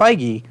Kevin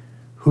Feige,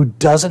 who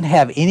doesn't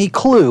have any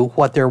clue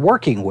what they're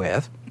working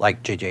with,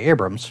 like J.J.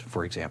 Abrams,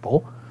 for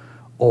example,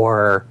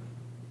 or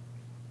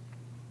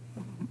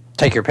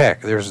take your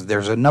pick.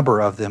 There's a number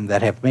of them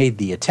that have made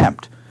the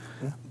attempt.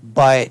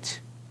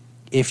 But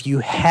if you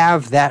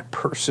have that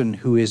person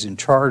who is in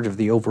charge of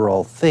the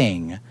overall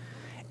thing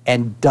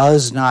and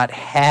does not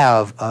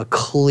have a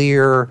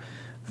clear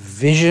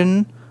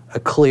vision, a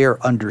clear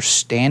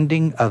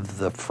understanding of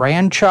the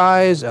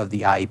franchise, of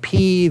the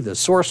IP, the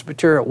source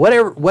material,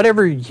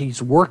 whatever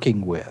he's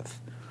working with,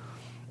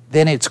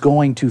 then it's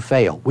going to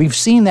fail. We've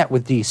seen that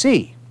with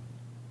DC.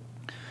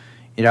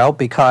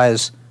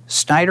 because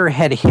Snyder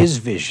had his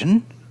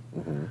vision,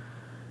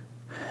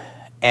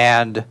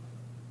 and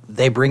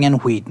they bring in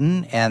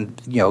Whedon,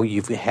 and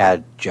you've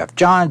had Jeff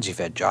Johns, you've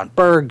had John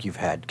Berg, you've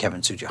had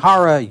Kevin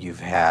Tsujihara, you've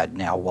had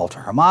now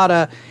Walter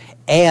Hamada,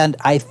 and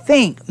I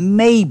think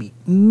maybe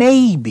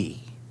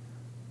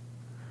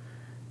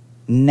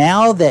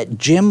now that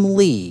Jim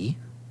Lee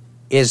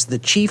is the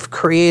chief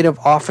creative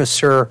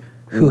officer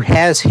who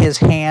has his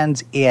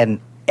hands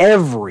in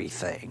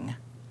everything.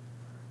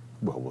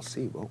 Well, we'll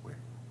see, won't we?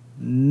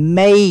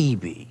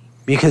 Maybe.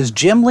 Because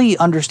Jim Lee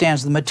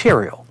understands the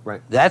material.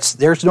 Right.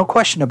 There's no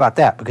question about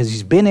that, because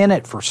he's been in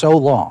it for so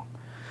long.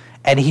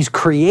 And he's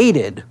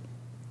created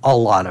a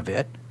lot of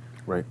it.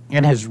 Right.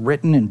 And has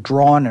written and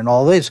drawn and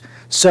all this.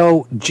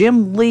 So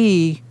Jim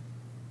Lee...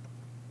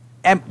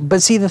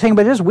 But see, the thing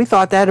about it is, we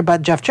thought that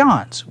about Jeff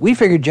Johns. We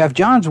figured Jeff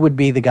Johns would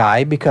be the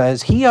guy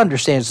because he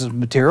understands the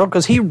material,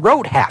 because he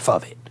wrote half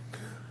of it.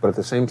 But at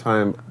the same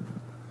time,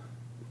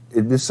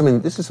 this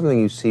is something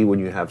you see when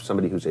you have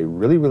somebody who's a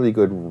really, really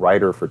good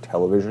writer for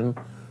television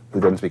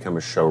who then become a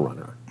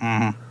showrunner.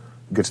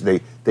 Because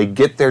they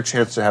get their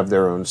chance to have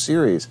their own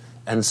series.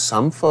 And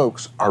some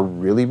folks are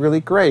really, really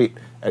great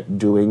at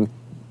doing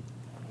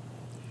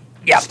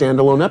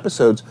standalone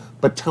episodes,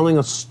 but telling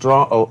a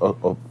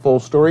full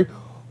story,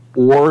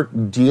 or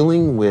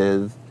dealing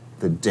with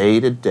the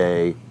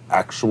day-to-day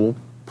actual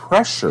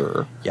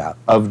pressure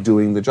of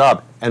doing the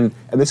job. And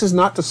this is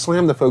not to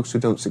slam the folks who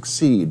don't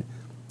succeed,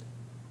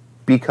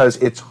 because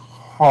it's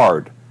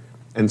hard.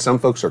 And some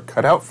folks are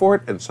cut out for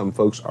it, and some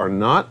folks are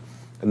not.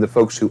 And the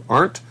folks who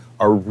aren't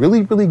are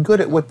really, really good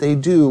at what they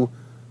do,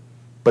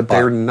 but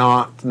they're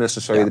not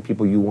necessarily the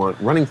people you want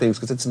running things,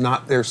 because it's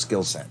not their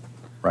skill set.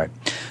 Right.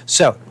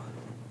 So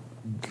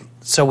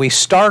we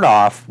start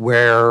off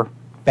where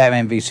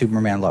Batman v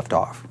Superman left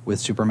off, with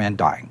Superman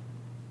dying.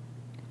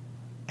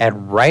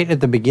 And right at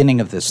the beginning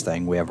of this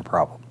thing, we have a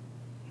problem.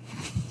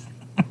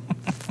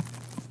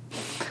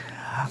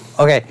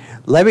 Okay,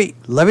 let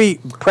me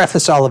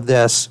preface all of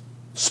this.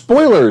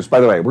 Spoilers,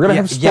 by the way. We're going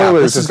to have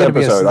spoilers this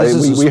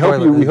episode.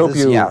 We hope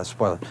you. Yeah,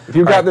 spoiler. If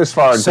you got this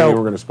far, we're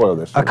going to spoil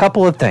this. A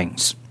couple of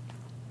things.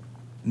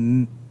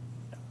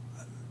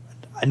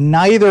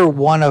 Neither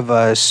one of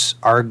us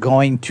are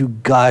going to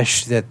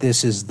gush that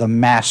this is the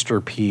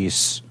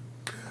masterpiece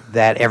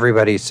that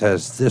everybody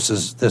says this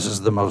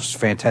is the most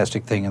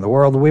fantastic thing in the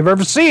world that we've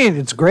ever seen.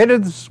 It's greater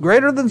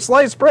than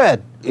sliced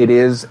bread. It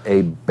is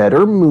a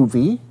better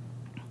movie.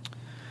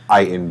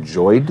 I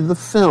enjoyed the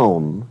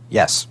film.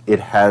 Yes. It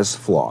has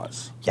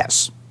flaws.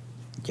 Yes.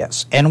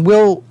 And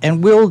we'll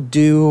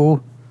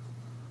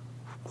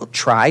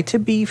try to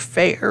be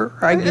fair,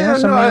 I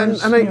guess.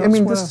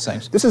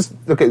 This is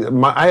okay.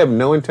 I have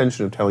no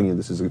intention of telling you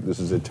this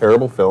is a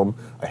terrible film.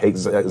 I hate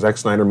Zack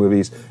Snyder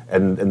movies,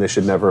 and this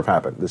should never have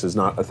happened. This is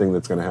not a thing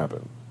that's going to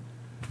happen.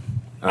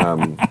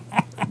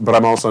 But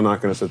I'm also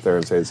not going to sit there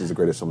and say this is the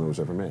greatest film that was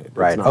ever made.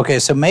 Right. Okay,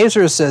 so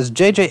Mazer says,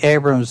 J.J.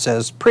 Abrams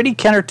says, pretty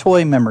Kenner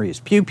toy memories.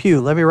 Pew, pew.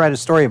 Let me write a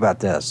story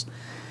about this.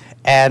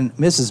 And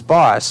Mrs.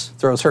 Boss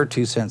throws her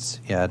 2 cents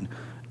in.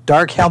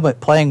 Dark Helmet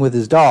playing with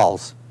his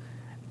dolls.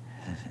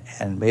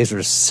 And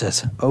Mazer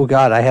says, oh,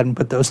 God, I hadn't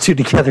put those two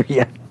together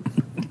yet.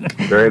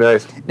 Very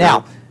nice.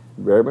 Now,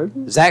 very much.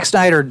 Zack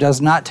Snyder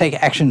does not take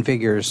action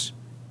figures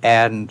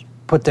and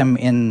put them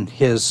in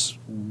his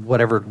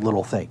whatever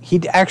little thing.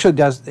 He actually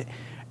does.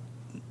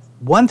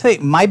 One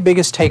thing, my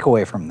biggest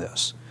takeaway from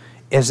this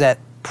is that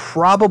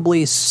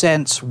probably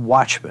since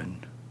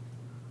Watchmen,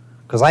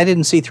 because I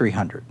didn't see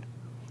 300,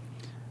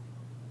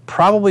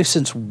 probably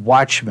since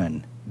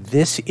Watchmen,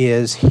 this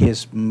is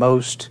his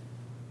most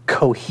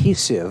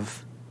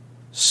cohesive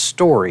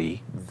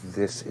story.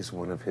 This is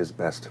one of his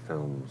best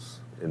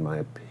films, in my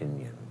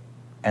opinion.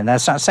 And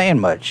that's not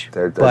saying much.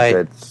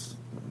 But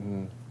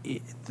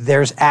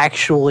there's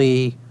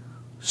actually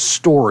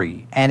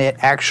story, and it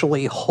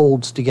actually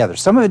holds together.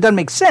 Some of it doesn't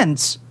make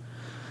sense,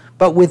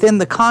 but within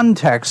the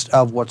context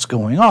of what's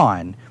going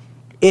on,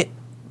 it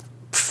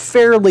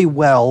fairly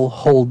well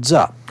holds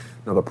up.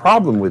 Now, the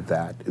problem with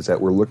that is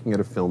that we're looking at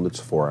a film that's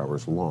 4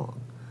 hours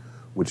long,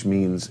 which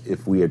means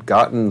if we had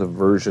gotten the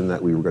version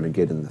that we were going to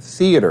get in the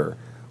theater,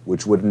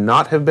 which would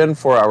not have been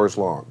 4 hours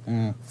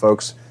long,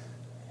 folks,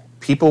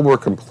 people were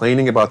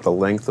complaining about the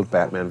length of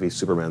Batman v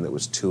Superman that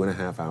was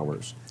 2.5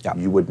 hours. Yeah.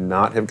 You would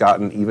not have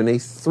gotten even a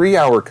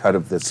 3-hour cut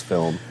of this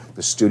film.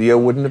 The studio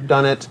wouldn't have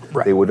done it.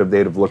 Right.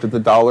 They'd have looked at the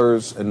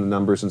dollars and the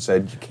numbers and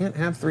said, you can't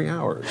have 3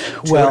 hours.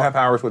 2.5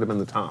 hours would have been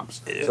the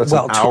tops. So that's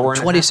an hour and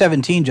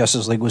 2017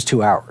 Justice League was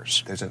 2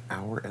 hours. There's an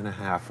hour and a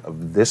half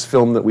of this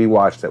film that we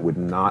watched that would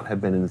not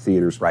have been in the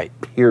theaters. Right.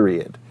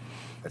 Period.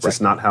 That's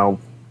just not how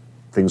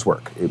things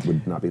work. It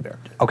would not be there.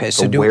 Okay,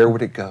 so where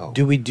would it go?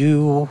 Do we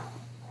do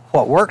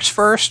what works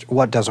first, or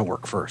what doesn't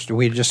work first? Do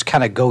we just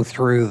kind of go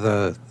through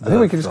the I think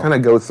we can just kind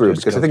of go through,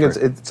 because I think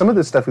it's some of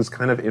this stuff is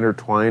kind of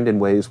intertwined in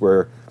ways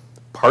where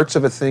parts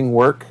of a thing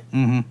work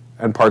and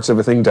parts of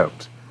a thing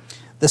don't.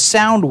 The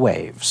sound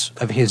waves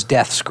of his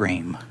death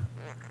scream.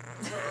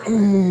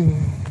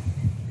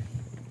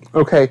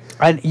 Okay.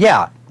 And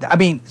yeah, I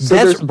mean, so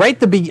that's right at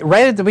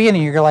the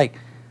beginning. You're like,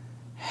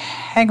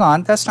 hang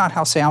on, that's not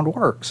how sound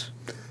works.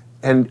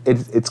 And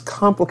it's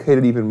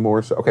complicated even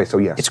more so. Okay, so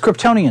yes. It's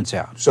Kryptonian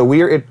sound. So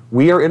we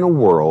are in a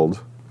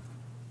world.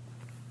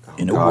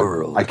 In a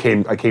world. I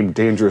came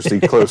dangerously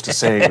close to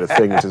saying the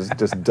thing, which is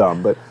just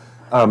dumb.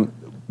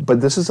 But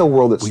this is a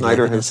world that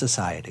Snyder live in has. a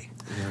society.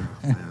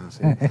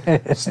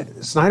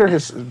 Snyder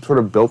has sort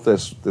of built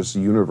this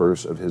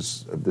universe of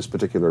this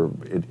particular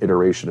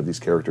iteration of these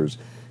characters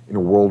in a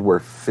world where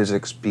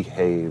physics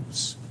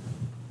behaves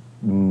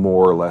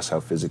more or less how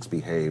physics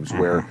behaves.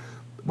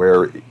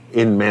 Where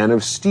in Man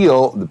of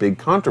Steel, the big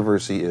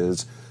controversy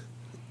is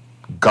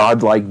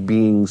godlike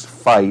beings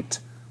fight.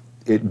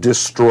 It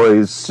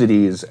destroys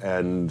cities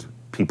and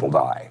people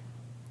die,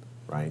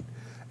 right?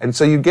 And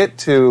so you get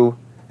to,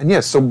 and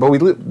yes, so but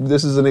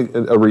this is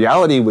a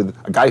reality with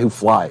a guy who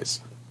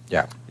flies,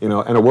 Yeah. and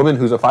a woman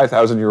who's a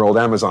 5,000-year-old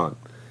Amazon,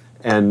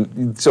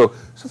 and so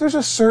there's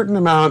a certain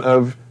amount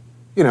of,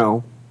 you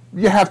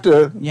have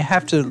to,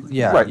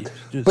 yeah. Right.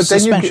 But then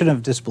suspension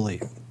of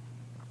disbelief.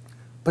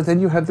 But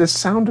then you have this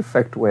sound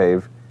effect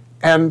wave,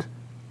 and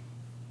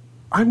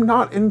I'm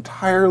not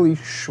entirely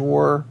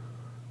sure.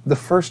 The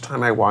first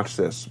time I watched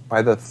this,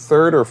 by the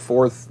third or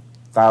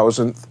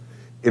 4,000th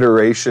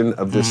iteration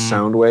of this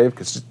sound wave,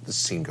 because the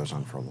scene goes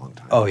on for a long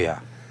time. Oh, yeah.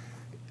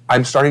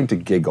 I'm starting to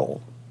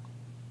giggle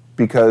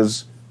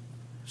because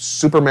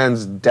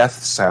Superman's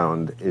death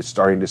sound is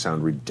starting to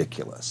sound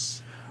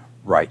ridiculous.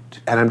 Right.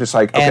 And I'm just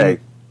like, okay.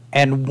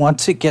 And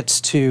once it gets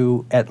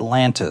to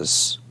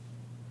Atlantis,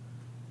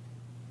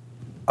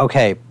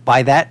 okay,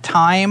 by that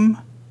time,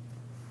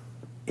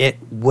 it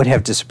would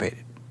have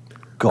dissipated.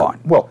 Gone.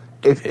 Well,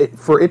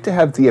 for it to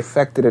have the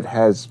effect that it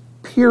has,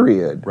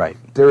 period, Right.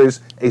 there is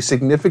a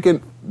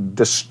significant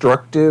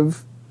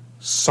destructive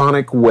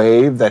sonic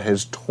wave that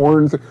has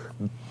torn through.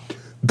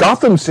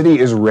 Gotham City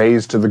is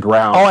razed to the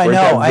ground. Oh, I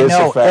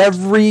know.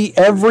 Effect.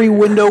 Every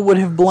window would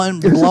have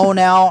blown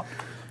out.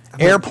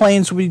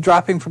 Airplanes would be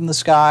dropping from the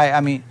sky.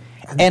 I mean,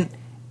 and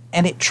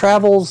it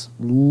travels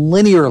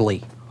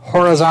linearly,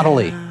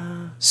 horizontally.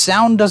 Yeah.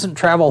 Sound doesn't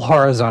travel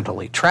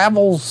horizontally.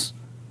 Travels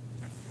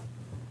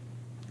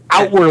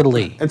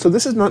outwardly. And so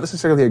this is not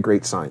necessarily a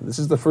great sign. This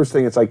is the first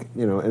thing. It's like,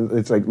 and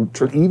it's like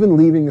even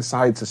leaving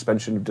aside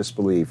suspension of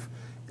disbelief,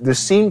 the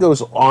scene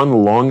goes on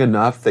long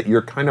enough that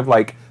you're kind of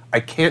like, I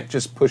can't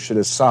just push it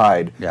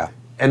aside. Yeah.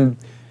 And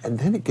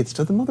then it gets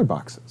to the mother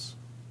boxes.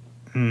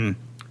 Hmm.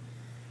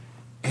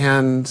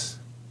 And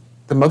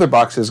the mother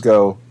boxes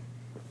go,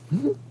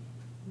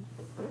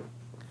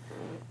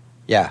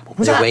 Yeah.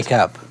 was They that? wake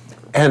up.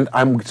 And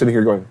I'm sitting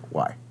here going,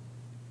 why?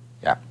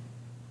 Yeah.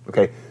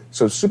 Okay,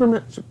 so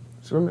Superman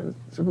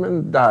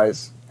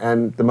dies,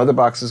 and the mother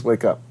boxes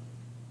wake up.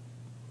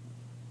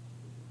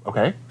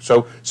 Okay,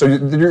 so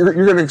you're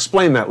going to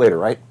explain that later,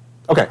 right?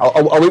 Okay,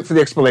 I'll wait for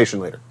the explanation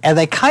later. And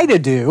they kind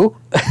of do.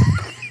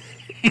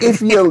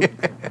 If you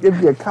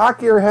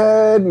cock your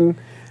head and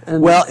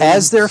Well, and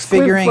as they're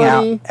squint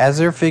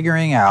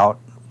figuring out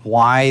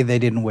why they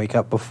didn't wake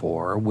up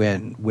before,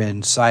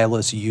 when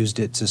Silas used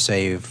it to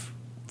save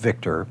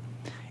Victor,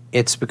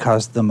 it's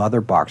because the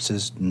mother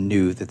boxes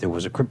knew that there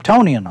was a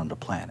Kryptonian on the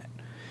planet.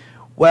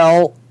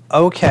 Well,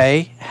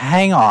 okay,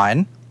 hang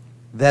on.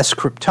 This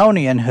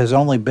Kryptonian has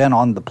only been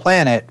on the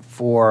planet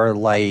for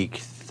like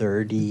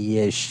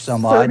 30-ish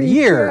some odd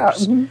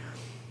years. Yeah.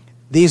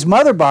 These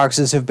mother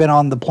boxes have been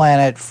on the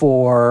planet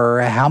for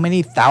how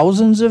many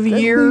thousands of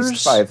years? At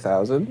least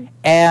 5,000.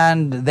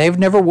 And they've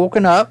never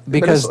woken up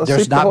because asleep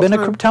there's the not whole been a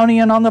time.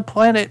 Kryptonian on the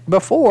planet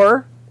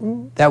before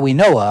that we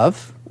know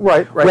of.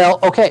 Right. Well,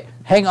 okay,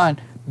 hang on.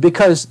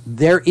 Because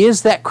there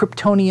is that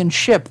Kryptonian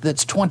ship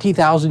that's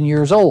 20,000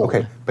 years old.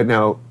 Okay, but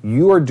now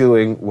you are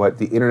doing what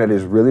the internet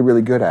is really,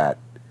 really good at,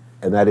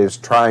 and that is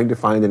trying to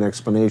find an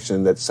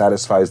explanation that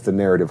satisfies the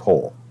narrative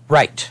whole.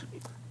 Right.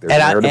 There's a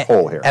narrative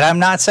hole here. And I'm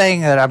not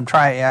saying that I'm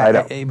trying, I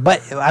know.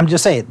 but I'm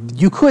just saying,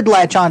 you could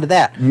latch onto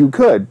that. You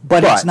could,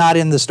 But it's not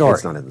in the story.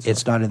 It's not in the story.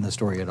 It's not in the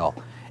story at all.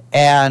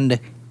 And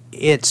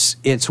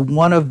it's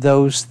one of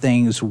those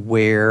things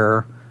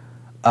where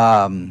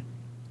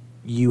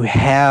you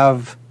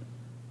have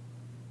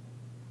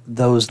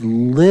those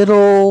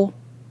little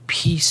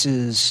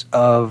pieces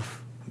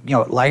of,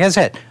 like I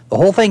said, the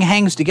whole thing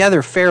hangs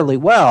together fairly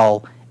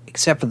well,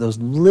 except for those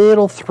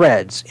little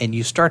threads. And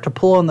you start to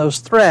pull on those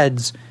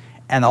threads,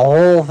 and the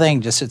whole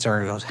thing just sits there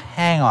and goes,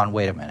 hang on,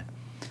 wait a minute.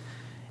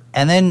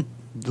 And then,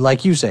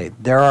 like you say,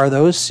 there are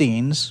those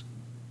scenes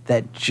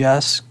that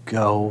just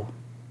go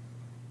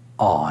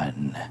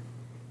on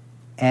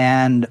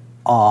and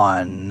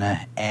on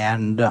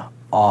and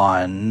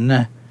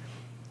on,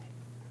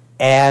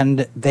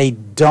 and they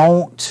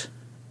don't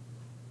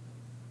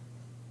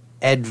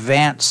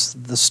advance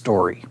the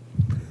story.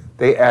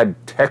 They add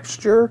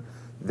texture.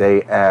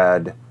 They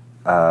add,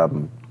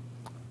 to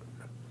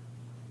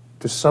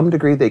some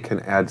degree, they can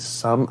add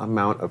some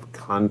amount of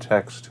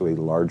context to a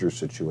larger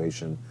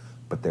situation,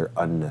 but they're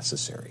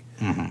unnecessary.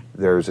 Mm-hmm.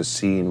 There's a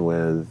scene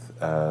with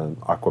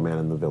Aquaman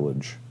in the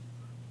village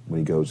when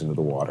he goes into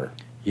the water.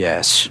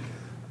 Yes.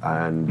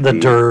 And The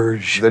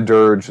dirge. The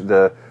dirge,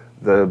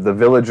 the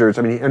villagers.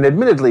 I mean, and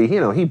admittedly,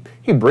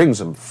 he brings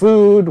them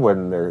food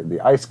when the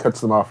ice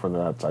cuts them off from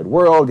the outside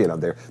world.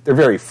 They're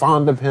very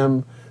fond of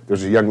him.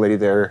 There's a young lady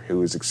there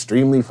who is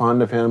extremely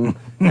fond of him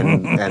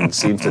and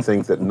seems to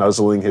think that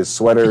nuzzling his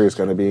sweater is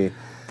going to be.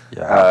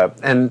 Yeah.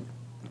 And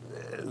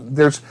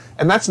that's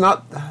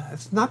not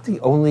the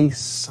only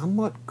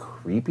somewhat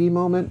creepy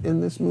moment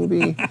in this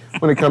movie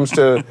when it comes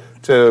to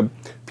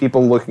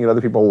people looking at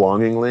other people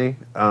longingly.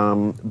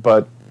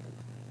 But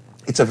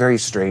it's a very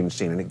strange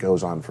scene, and it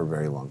goes on for a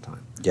very long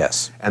time.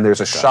 Yes. And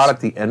there's a shot at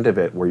the end of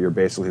it where you're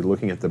basically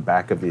looking at the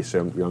back of this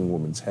young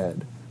woman's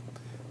head.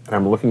 And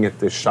I'm looking at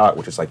this shot,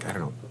 which is like, I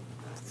don't know,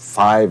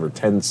 5 or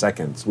 10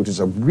 seconds, which is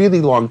a really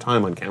long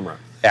time on camera.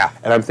 Yeah.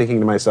 And I'm thinking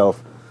to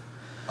myself,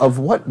 of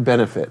what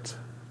benefit?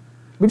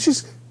 I mean,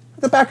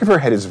 the back of her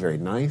head is very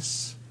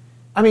nice.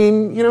 I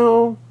mean,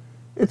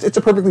 it's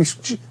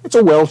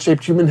a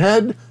well-shaped human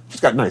head.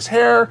 She's got nice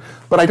hair,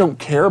 but I don't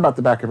care about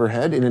the back of her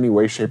head in any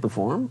way, shape, or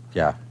form.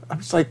 Yeah. I'm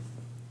just like,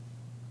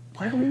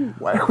 why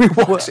are we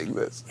watching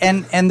this?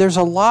 And there's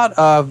a lot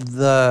of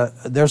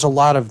that. There's a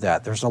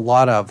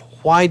lot of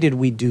why did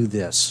we do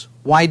this?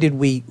 Why did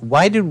we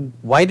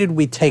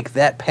take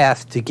that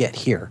path to get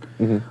here?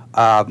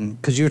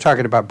 Because you were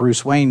talking about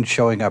Bruce Wayne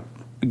showing up,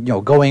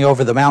 going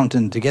over the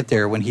mountain to get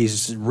there when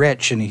he's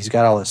rich and he's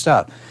got all this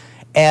stuff.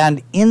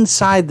 And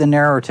inside the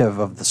narrative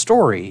of the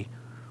story,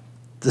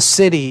 the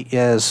city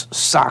is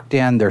socked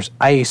in. There's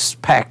ice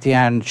packed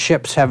in.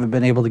 Ships haven't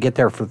been able to get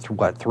there for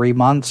 3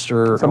 months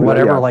or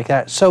whatever like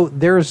that. So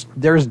there's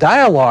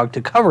dialogue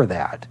to cover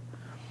that.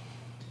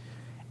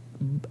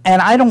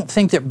 And I don't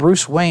think that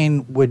Bruce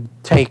Wayne would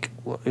take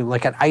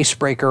like an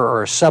icebreaker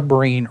or a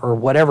submarine or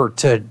whatever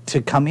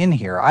to come in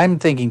here. I'm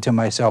thinking to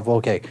myself,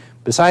 okay,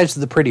 besides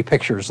the pretty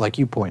pictures, like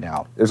you point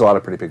out. There's a lot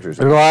of pretty pictures.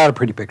 There's a lot of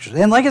pretty pictures.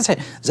 And like I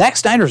said, Zack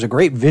Snyder's a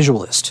great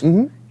visualist.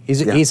 Mm-hmm.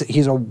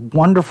 He's a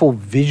wonderful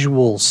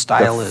visual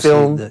stylist. The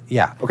film,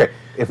 yeah. Okay,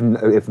 if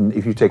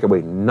you take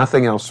away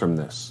nothing else from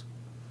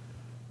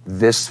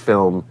this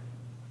film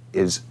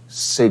is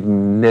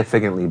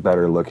significantly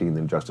better looking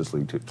than Justice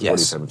League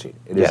 2017.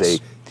 It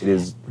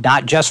is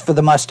not just for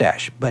the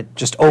mustache, but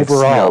just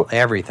overall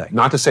everything.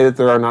 Not to say that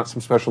there are not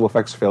some special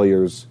effects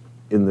failures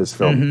in this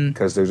film,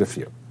 because there's a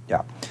few.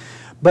 Yeah,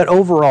 but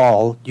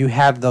overall, you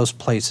have those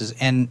places,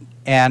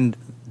 and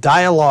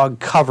dialogue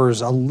covers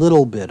a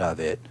little bit of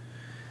it.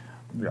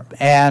 Yeah.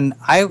 And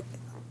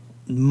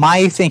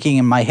my thinking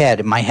in my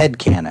head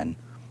canon,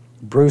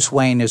 Bruce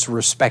Wayne is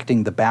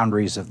respecting the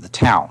boundaries of the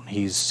town.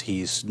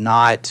 He's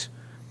not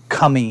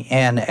coming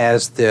in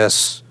as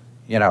this,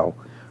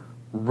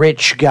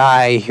 rich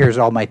guy, here's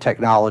all my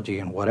technology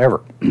and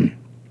whatever.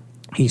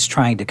 He's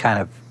trying to kind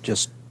of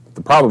just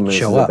the problem is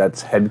that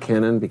that's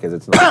headcanon because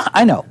it's not.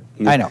 I know.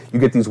 You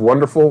get these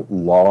wonderful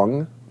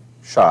long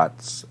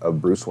shots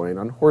of Bruce Wayne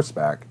on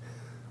horseback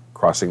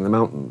crossing the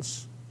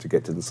mountains to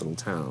get to this little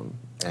town.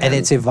 And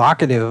it's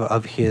evocative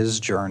of his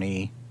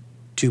journey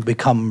to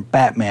become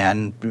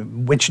Batman,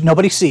 which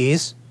nobody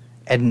sees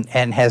and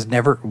it's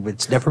never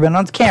been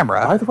on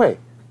camera. By the way,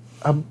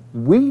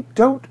 we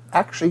don't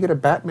actually get a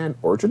Batman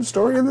origin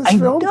story in this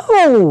film. I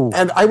know.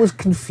 And I was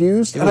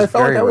confused, and I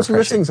felt like I was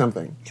missing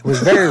something. It was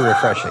very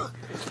refreshing.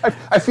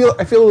 I feel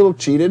a little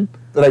cheated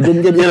that I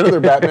didn't get yet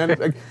another Batman,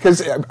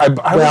 because I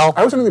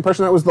was under the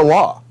impression that was the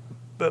law.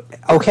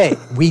 Okay,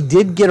 we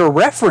did get a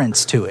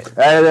reference to it.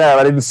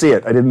 I didn't see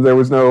it.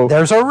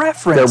 There's a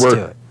reference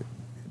to it.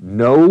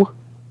 No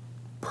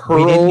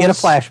pearls. We didn't get a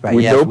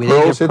flashback. Yes, we didn't get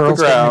pearls hit the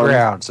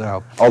ground.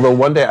 So, although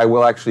one day we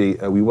will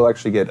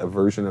actually get a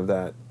version of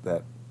that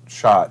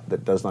shot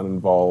that does not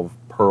involve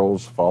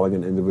pearls falling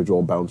in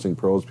individual bouncing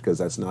pearls, because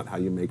that's not how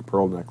you make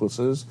pearl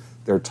necklaces.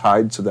 They're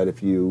tied so that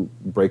if you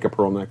break a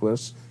pearl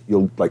necklace,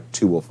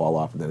 two will fall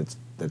off, and then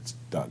that's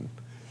done.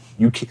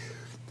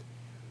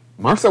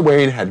 Martha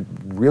Wayne had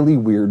really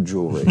weird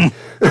jewelry.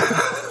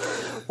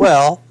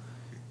 Well,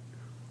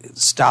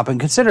 stop and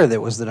consider that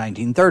it was the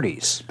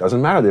 1930s.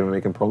 Doesn't matter. They've been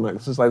making pearl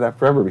necklaces like that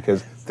forever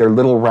because they're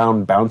little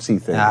round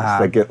bouncy things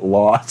that get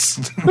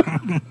lost.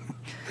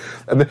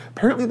 And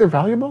apparently they're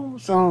valuable,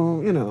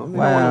 so they don't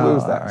want to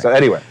lose that. Right. So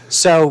anyway,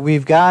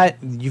 you've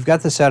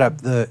got the setup.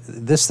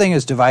 This thing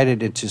is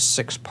divided into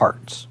 6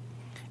 parts,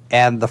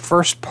 and the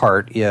first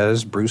part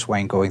is Bruce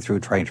Wayne going through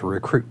trying to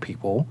recruit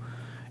people,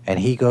 and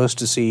he goes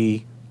to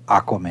see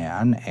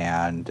Aquaman,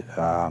 and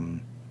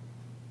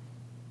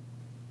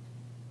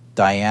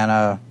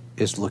Diana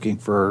is looking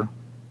for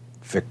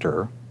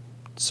Victor,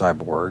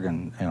 Cyborg,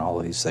 and all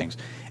of these things.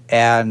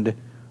 And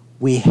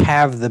we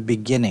have the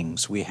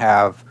beginnings. We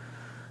have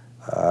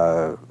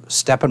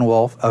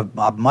Steppenwolf,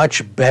 a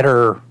much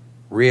better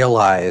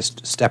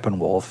realized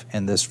Steppenwolf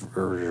in this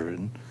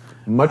version.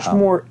 Much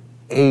more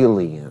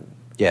alien.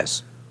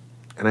 Yes.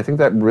 And I think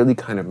that really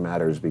kind of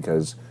matters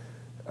because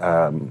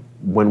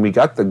when we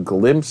got the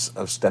glimpse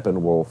of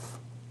Steppenwolf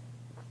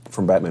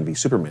from Batman v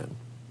Superman,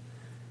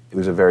 it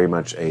was a very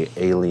much a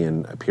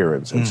alien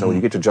appearance. And so when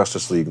you get to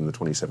Justice League in the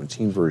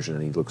 2017 version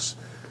and he looks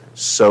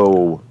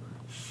so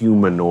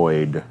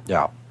humanoid,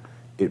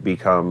 it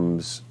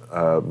becomes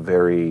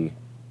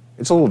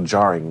it's a little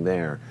jarring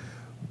there.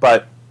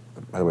 But,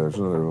 by the way, there's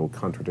another little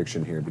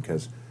contradiction here,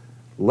 because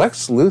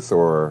Lex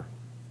Luthor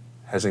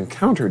has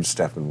encountered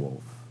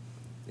Steppenwolf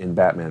in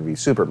Batman v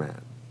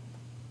Superman.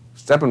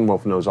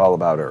 Steppenwolf knows all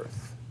about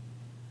Earth,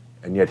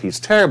 and yet he's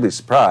terribly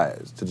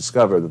surprised to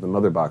discover that the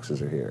mother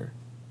boxes are here.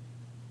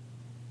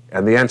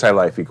 And the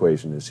anti-life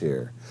equation is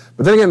here.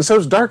 But then again,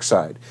 so's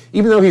Darkseid,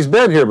 even though he's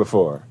been here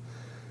before.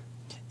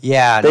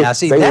 Yeah, They now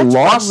see, lost that's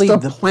probably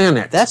the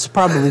planet. That's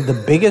probably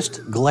the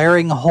biggest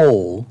glaring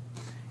hole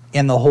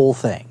in the whole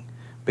thing,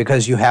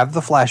 because you have the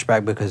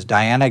flashback because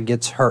Diana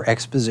gets her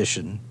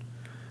exposition,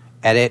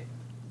 and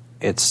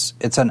it's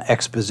an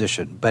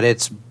exposition, but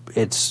it's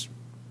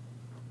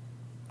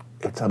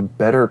a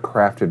better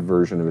crafted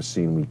version of a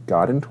scene we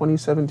got in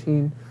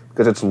 2017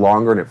 because it's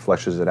longer and it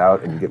fleshes it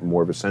out and you get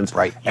more of a sense.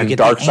 right. And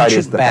Darkseid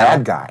is the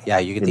bad guy. Yeah,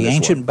 you get the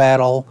ancient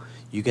battle.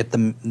 You get the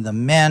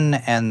men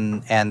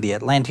and the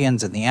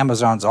Atlanteans and the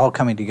Amazons all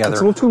coming together.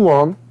 It's a little too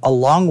long.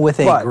 Along with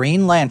a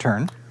Green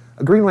Lantern.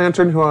 A Green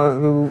Lantern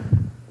who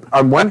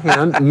on one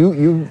hand,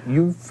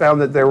 you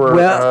found that there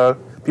were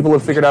people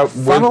have figured out.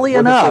 Funnily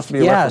enough,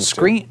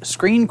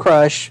 Screen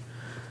Crush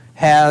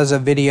has a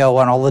video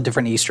on all the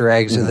different Easter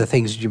eggs and the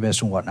things that you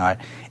missed and whatnot.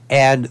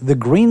 And the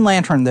Green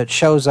Lantern that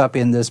shows up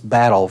in this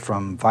battle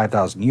from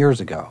 5,000 years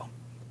ago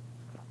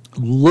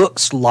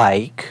looks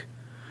like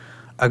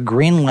a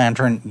Green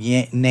Lantern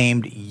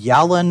named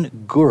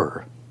Yalan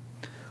Gur,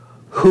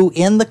 who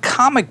in the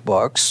comic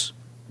books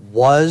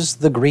was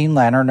the Green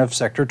Lantern of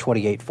Sector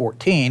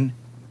 2814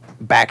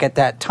 back at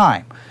that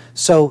time.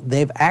 So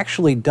they've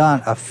actually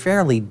done a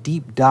fairly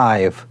deep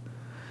dive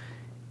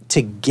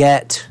to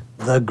get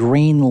the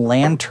Green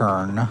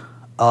Lantern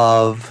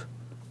of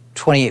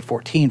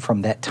 2814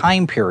 from that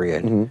time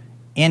period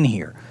in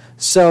here.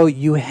 So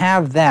you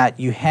have that.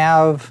 You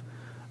have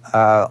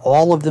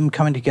all of them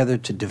coming together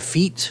to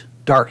defeat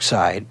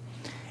Darkseid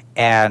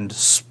and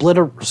split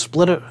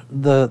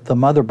the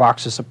mother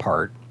boxes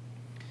apart,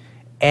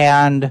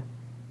 and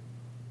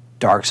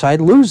Darkseid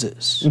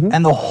loses.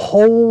 And the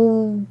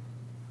whole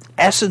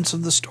essence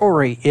of the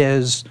story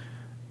is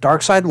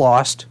Darkseid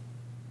lost,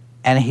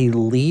 and he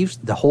leaves.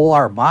 The whole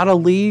Armada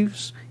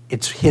leaves.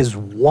 It's his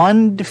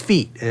one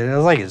defeat.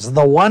 It's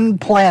the one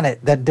planet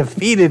that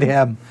defeated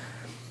him.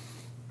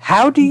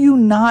 How do you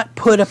not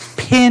put a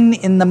pin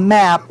in the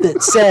map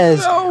that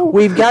says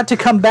we've got to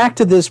come back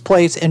to this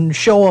place and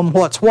show him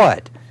what's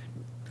what?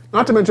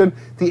 Not to mention,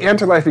 the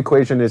anti-life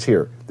equation is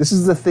here. This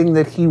is the thing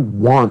that he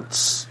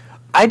wants.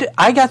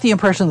 I got the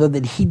impression, though,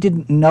 that he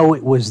didn't know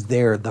it was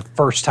there the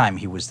first time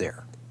he was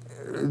there.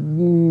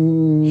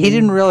 He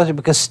didn't realize it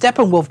because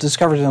Steppenwolf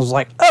discovers it and was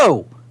like,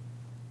 oh,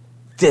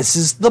 this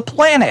is the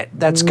planet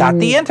that's got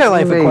the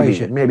anti-life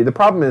equation. Maybe. The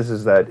problem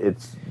is that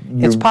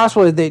it's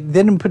possible that they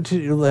didn't put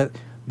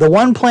the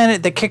one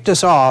planet that kicked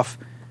us off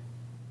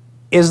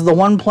is the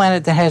one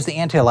planet that has the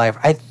anti-life.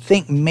 I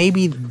think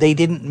maybe they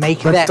didn't make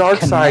that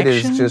connection. But Darkseid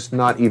is just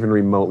not even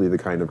remotely the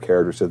kind of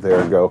character to sit there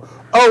and go,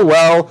 oh,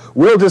 well,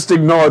 we'll just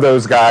ignore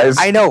those guys.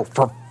 I know,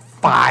 for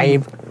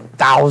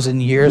 5,000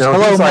 years.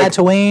 Hello,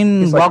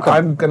 Tatooine. Welcome.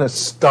 I'm going to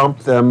stomp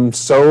them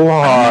so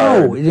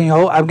hard. I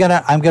know. I'm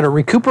gonna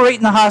recuperate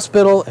in the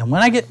hospital, and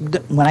when I get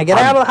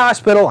out of the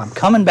hospital, I'm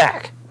coming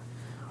back.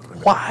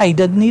 Why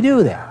doesn't he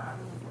do that?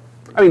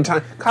 I mean,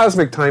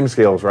 cosmic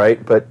timescales,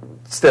 right? But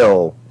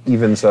still,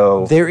 even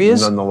so, there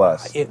is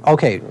nonetheless.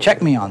 Okay,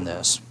 check me on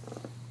this,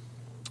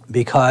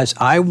 because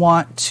I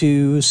want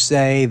to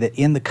say that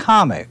in the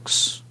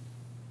comics,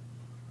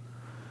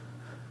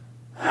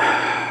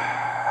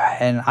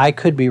 and I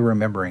could be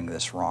remembering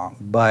this wrong,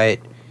 but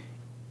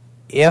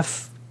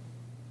if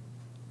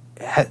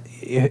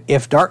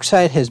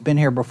Darkseid has been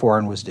here before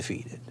and was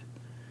defeated,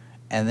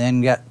 and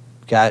then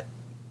got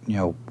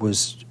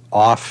was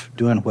off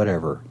doing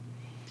whatever,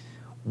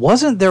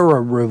 wasn't there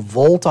a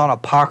revolt on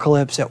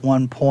Apokolips at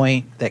one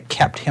point that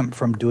kept him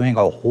from doing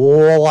a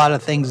whole lot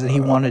of things that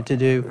he wanted to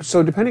do?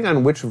 So depending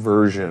on which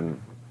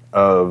version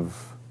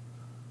of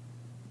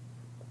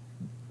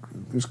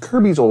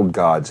Kirby's old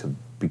gods have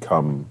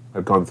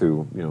gone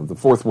through, the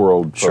Fourth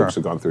World folks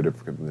have gone through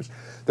different things.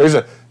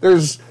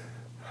 There's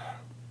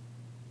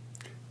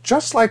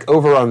just like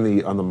over on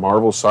the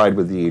Marvel side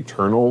with the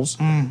Eternals,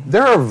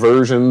 there are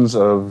versions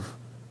of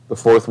the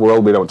Fourth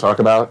World we don't talk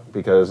about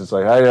because it's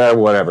like,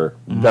 whatever.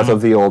 Death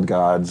of the old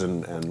gods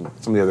and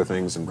some of the other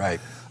things. Right.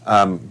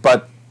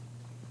 But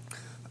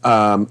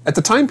at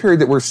the time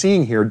period that we're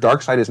seeing here,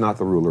 Darkseid is not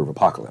the ruler of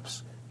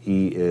Apokolips.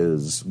 He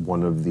is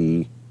one of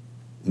the...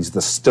 his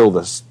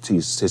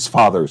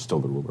father is still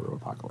the ruler of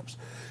Apokolips.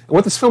 And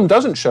what this film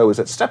doesn't show is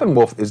that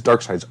Steppenwolf is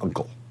Darkseid's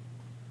uncle.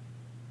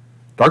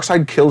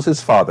 Darkseid kills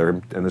his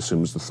father and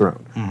assumes the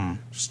throne.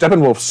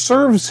 Steppenwolf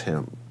serves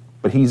him,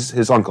 but he's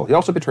his uncle. He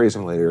also betrays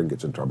him later and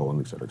gets in trouble, and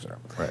et cetera, et cetera.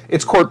 Right.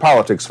 It's court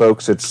politics,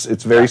 folks.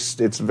 It's very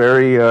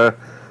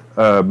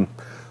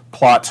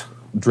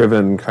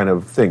plot-driven kind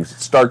of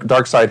things.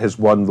 Darkseid has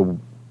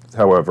won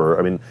however,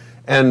 I mean,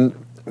 and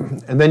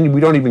then we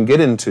don't even get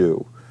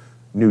into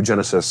New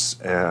Genesis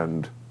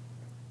and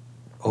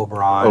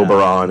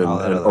Oberon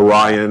and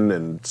Orion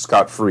and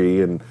Scott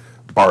Free and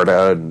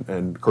Barda,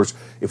 and of course,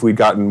 if we'd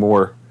gotten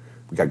more,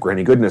 we got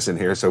Granny Goodness in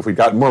here, so if we'd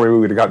gotten more, maybe we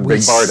would have gotten Big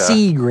Barda. We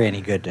see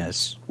Granny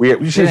Goodness.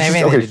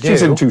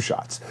 She's in 2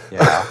 shots.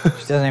 Yeah, she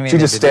doesn't even she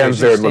just stands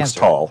there and looks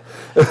tall.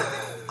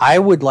 I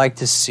would like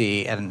to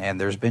see, and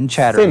there's been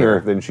chatter thinner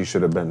here. than she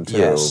should have been too.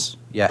 Yes,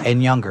 yeah,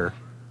 and younger.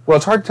 Well,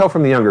 it's hard to tell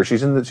from the younger.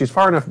 She's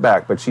far enough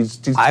back, but she's.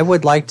 I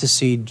would like to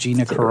see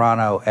Gina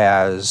Carano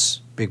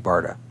as Big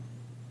Barda.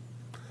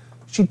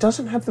 She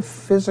doesn't have the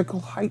physical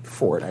height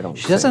for it. I don't.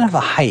 She doesn't have the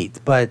height,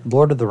 but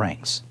Lord of the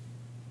Rings.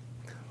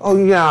 Oh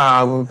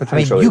yeah,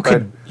 potentially.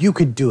 You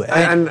could do it.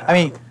 And I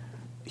mean,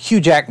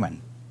 Hugh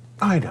Jackman.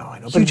 I know.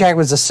 Hugh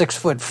Jackman's a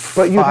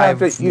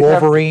 6'5"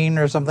 Wolverine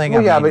or something.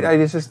 Well, but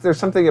it's just there's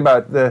something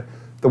about the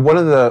one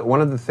of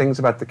the things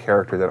about the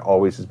character that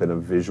always has been a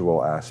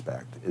visual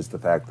aspect is the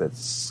fact that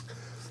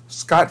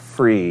Scott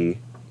Free,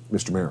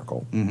 Mr.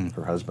 Miracle,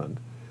 her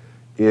husband,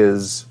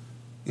 is.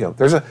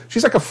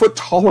 She's like a foot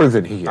taller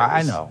than he is.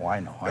 I know.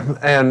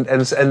 And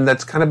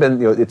that's kind of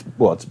been it's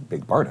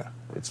Big Barda.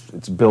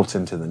 It's built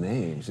into the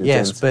name.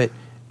 But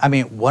I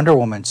mean, Wonder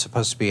Woman's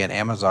supposed to be an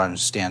Amazon who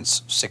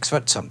stands 6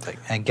 foot something,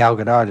 and Gal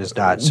Gadot is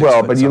not 6 foot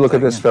Well, but you look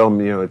at this film,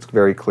 it's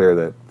very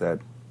clear that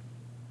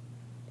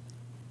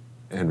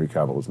Henry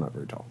Cavill is not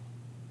very tall.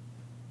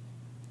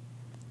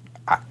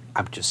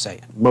 I'm just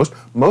saying. Most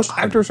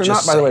actors are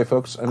not, by the way,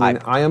 folks. I mean,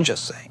 I am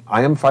just saying.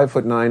 I am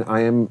 5'9".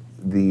 I am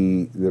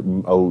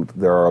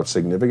there are a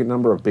significant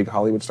number of big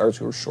Hollywood stars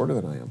who are shorter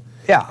than I am.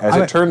 Yeah. As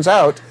it turns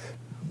out,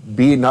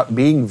 not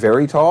being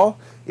very tall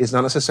is not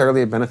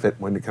necessarily a benefit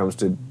when it comes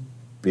to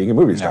being a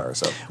movie star.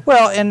 So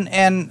well, and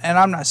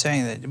I'm not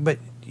saying that, but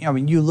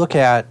you look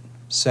at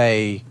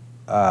say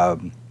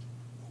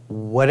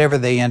whatever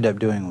they end up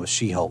doing with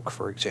She-Hulk,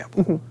 for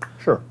example.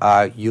 Sure.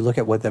 You look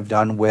at what they've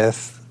done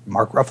with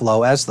Mark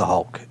Ruffalo as the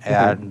Hulk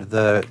and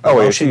the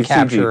motion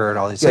capture and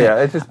all these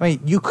things. I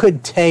mean, you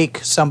could take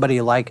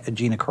somebody like a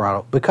Gina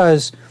Carano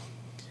because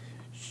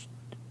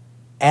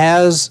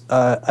as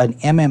an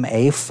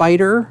MMA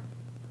fighter,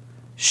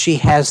 she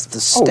has the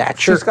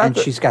stature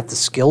she's got the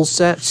skill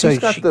set. So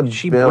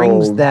she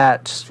brings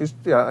that.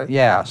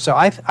 So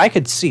I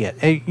could see it.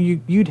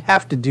 You'd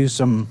have to do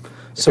some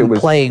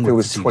playing with it. If it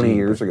was 20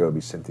 years ago, it'd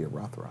be Cynthia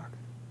Rothrock.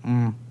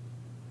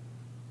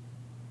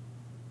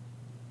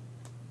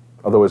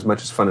 Although as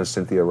much as fun as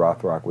Cynthia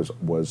Rothrock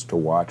was to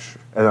watch,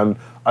 and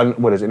on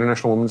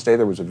International Women's Day,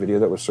 there was a video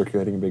that was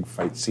circulating, a big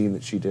fight scene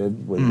that she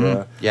did with,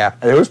 and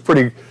it was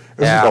pretty. It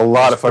was a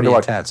lot of fun to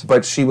watch. Intense.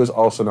 But she was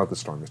also not the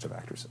strongest of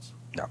actresses.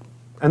 No,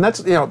 and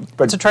that's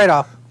but it's a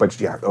trade-off. But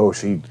she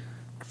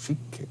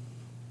kicked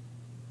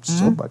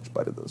so much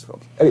butt in those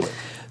films. Anyway,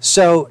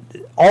 so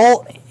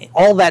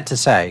all that to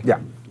say,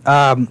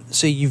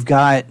 so you've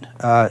got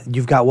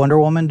Wonder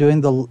Woman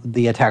doing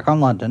the attack on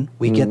London.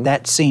 We get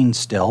that scene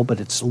still, but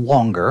it's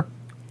longer.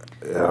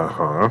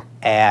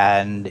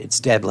 And it's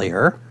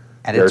deadlier,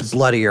 and it's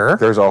bloodier.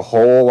 There's a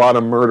whole lot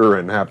of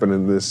murdering happening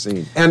in this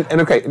scene. And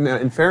okay, now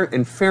in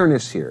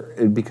fairness here,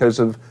 because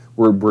of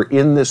we're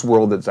in this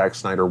world that Zack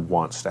Snyder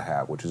wants to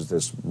have, which is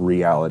this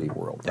reality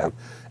world, right?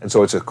 And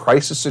so it's a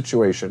crisis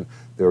situation.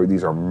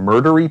 These are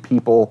murdery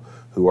people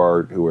who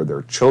are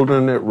their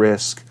children at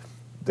risk.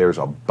 There's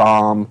a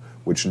bomb,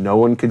 which no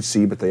one can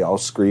see, but they all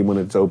scream when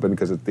it's open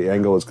because the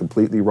angle is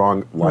completely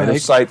wrong. Line of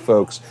sight,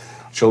 folks.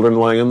 Children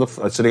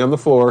sitting on the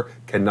floor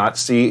cannot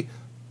see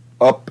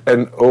up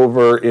and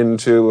over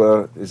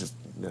into.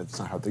 That's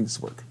not how things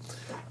work.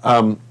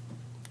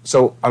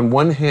 So on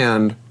one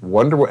hand,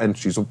 and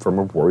she's from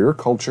a warrior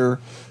culture.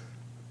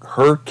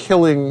 Her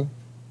killing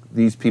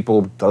these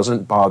people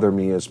doesn't bother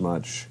me as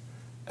much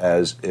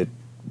as it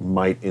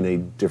might in a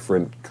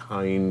different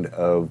kind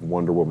of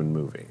Wonder Woman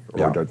movie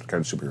or a kind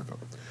of superhero film.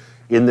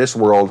 In this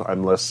world,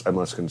 I'm less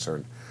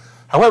concerned.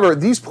 However,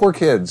 these poor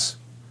kids,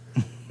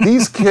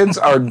 these kids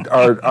are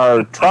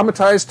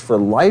traumatized for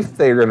life.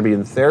 They are going to be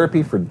in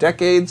therapy for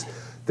decades.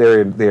 They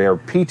are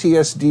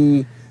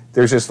PTSD.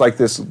 There's just like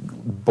this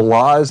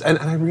blase, and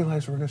I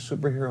realize we're in a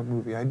superhero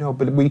movie. I know,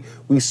 but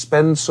we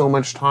spend so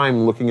much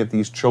time looking at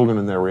these children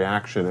and their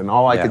reaction, and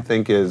all I could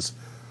think is,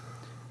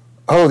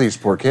 oh, these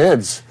poor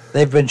kids.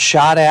 They've been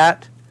shot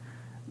at.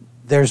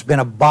 There's been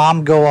a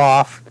bomb go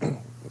off,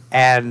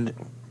 and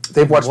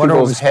they've watched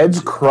people's heads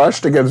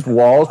crushed against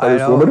walls by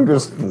this woman who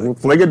just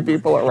flinging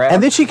people around.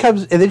 And then she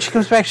comes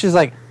back. She's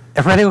like,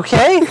 "Everybody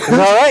okay? Is it all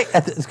right?"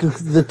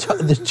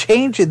 The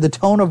change in the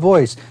tone of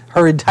voice,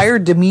 her entire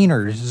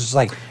demeanor is just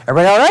like,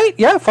 "Everybody all right?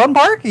 Yeah, fun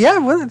park? Yeah,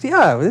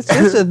 it's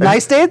a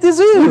nice day at the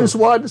zoo." You just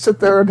wanted to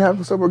sit there and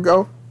have someone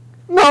go,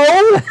 "No,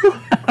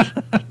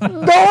 no,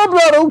 I'm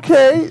not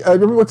okay." I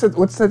remember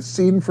what's that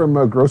scene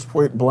from Grosse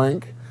Pointe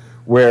Blank,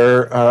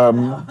 where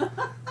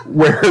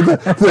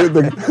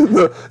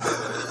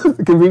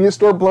the convenience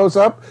store blows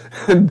up,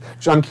 and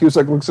John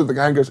Cusack looks at the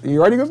guy and goes, "Are you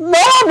all right?" He goes, "No,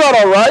 I'm not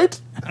all right."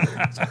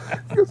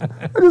 He goes,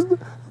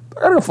 I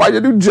gotta find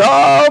a new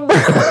job.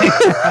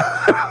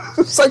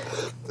 It's like,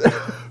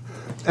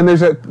 and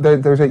there's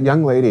a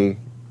young lady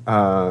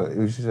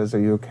who she says, "Are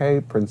you okay,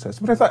 princess?"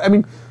 But I thought,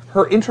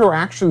 her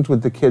interactions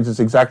with the kids is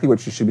exactly what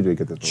she should be doing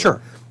at this point.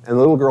 Sure. And the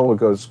little girl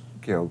goes,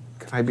 "Can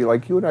and I'd be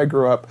like, you and I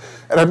grew up,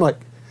 and I'm like,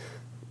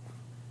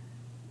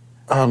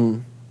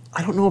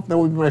 I don't know if that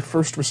would be my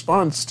first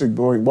response to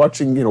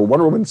watching,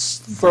 Wonder Woman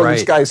throw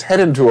this guy's head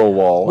into a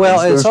wall.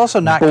 Well, it's also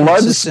not blood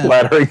consistent.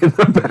 splattering in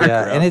the background.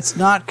 Yeah, and it's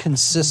not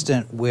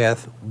consistent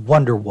with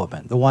Wonder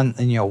Woman, the one,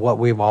 what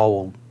we've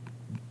all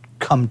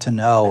come to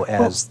know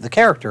as the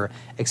character,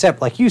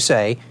 except, like you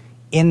say,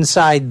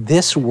 inside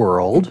this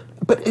world.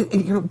 But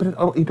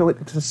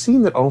it's a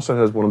scene that also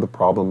has one of the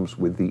problems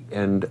with the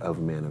end of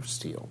Man of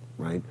Steel,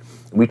 right?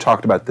 And we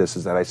talked about this,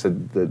 is that I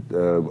said that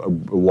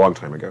a long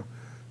time ago,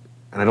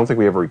 and I don't think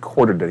we ever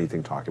recorded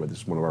anything talking about this,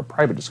 is one of our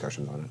private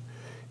discussions on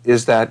it,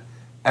 is that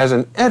as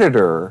an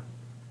editor,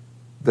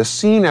 the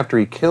scene after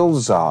he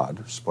kills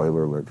Zod,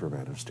 spoiler alert for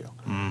Man of Steel,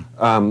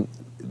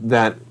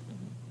 that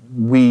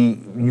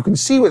you can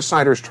see what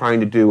Snyder's trying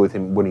to do with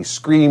him when he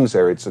screams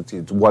there. It's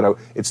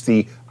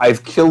the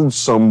I've killed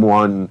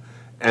someone,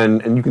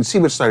 and you can see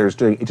what Snyder's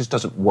doing. It just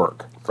doesn't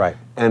work. Right.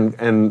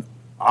 And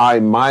I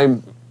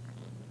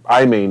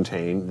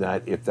maintain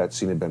that if that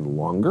scene had been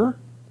longer,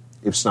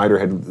 if Snyder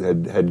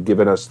had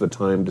given us the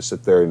time to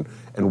sit there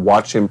and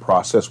watch him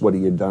process what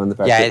he had done, the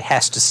fact that it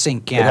has to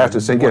sink in. It has to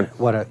sink in.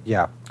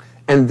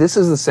 And this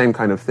is the same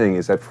kind of thing,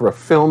 is that for a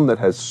film that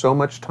has so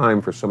much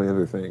time for so many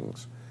other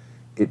things,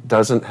 it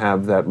doesn't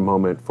have that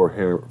moment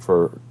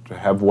to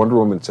have Wonder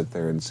Woman sit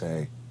there and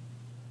say,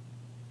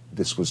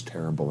 this was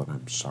terrible and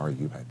I'm sorry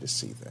you had to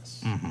see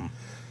this. Mm-hmm.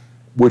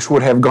 Which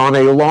would have gone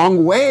a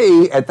long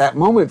way at that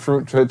moment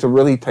to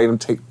really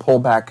pull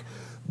back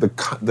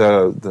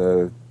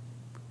the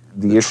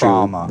issue,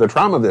 trauma. The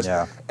trauma of this.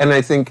 Yeah. And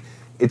I think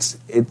it's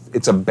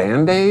a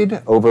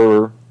Band-Aid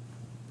over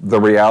the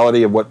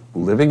reality of what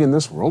living in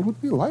this world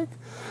would be like.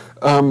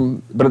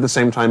 But at the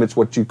same time, it's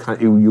what you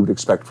would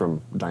expect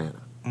from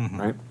Diana,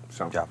 right?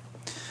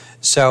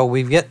 So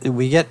we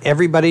get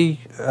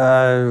everybody.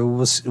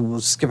 We'll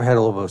skip ahead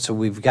a little bit. So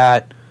we've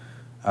got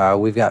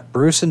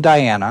Bruce and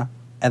Diana,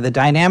 and the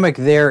dynamic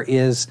there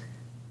is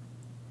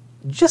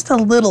just a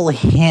little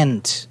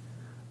hint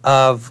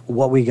of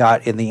what we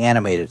got in the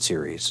animated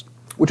series,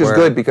 which is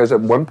good, because at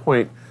one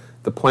point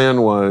the plan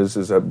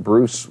is that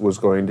Bruce was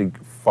going to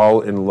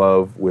fall in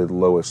love with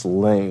Lois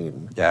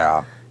Lane.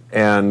 Yeah.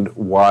 And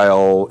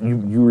while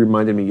you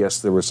reminded me, yes,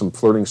 there was some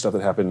flirting stuff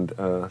that happened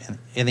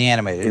in the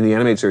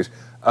animated series.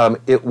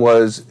 It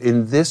was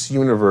in this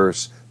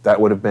universe that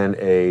would have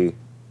been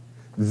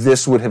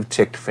this would have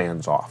ticked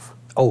fans off.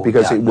 Oh,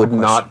 because yeah, it would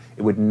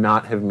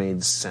not have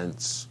made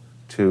sense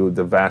to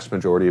the vast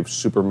majority of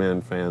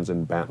Superman fans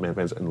and Batman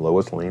fans and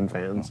Lois Lane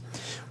fans.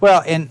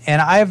 Well, and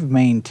I've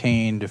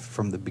maintained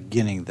from the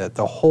beginning that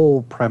the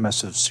whole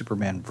premise of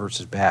Superman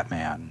versus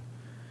Batman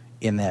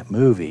in that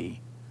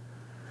movie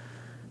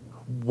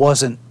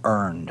wasn't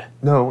earned.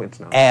 No, it's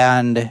not.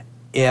 And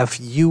if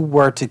you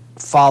were to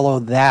follow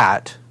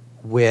that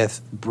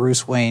with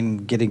Bruce Wayne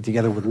getting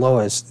together with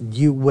Lois,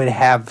 you would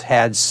have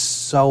had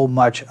so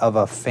much of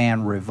a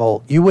fan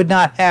revolt. You would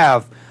not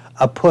have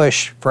a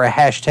push for a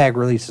hashtag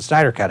release the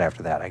Snyder Cut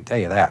after that, I can tell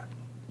you that.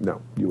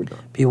 No, you would not.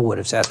 People would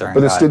have sat there and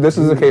But this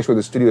is the case where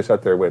the studio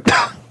sat there and went,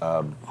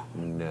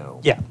 no.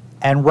 Yeah,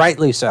 and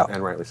rightly so.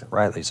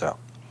 Rightly so.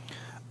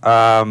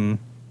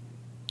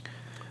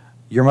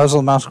 Your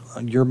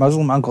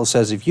Muslim uncle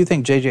says, if you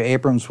think J.J.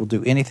 Abrams will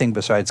do anything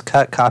besides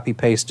cut, copy,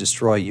 paste,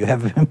 destroy, you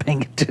haven't been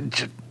paying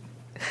attention.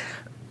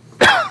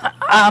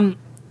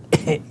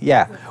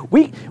 Yeah,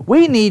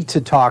 we need to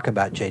talk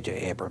about J.J.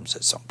 Abrams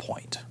at some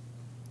point.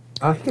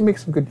 He can make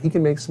some good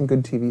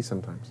TV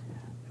sometimes.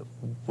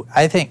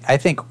 I think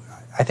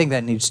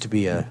that needs to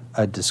be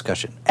a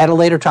discussion at a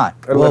later time.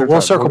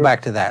 We'll circle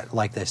back to that,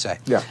 like they say.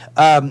 Yeah.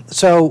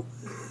 So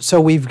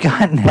we've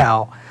got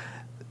now.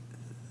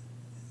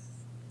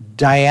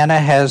 Diana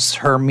has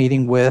her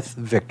meeting with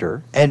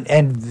Victor,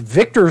 and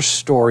Victor's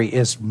story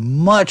is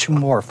much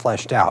more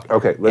fleshed out.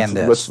 Okay, let's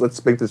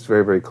make this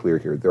very, very clear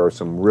here. There are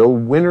some real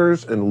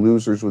winners and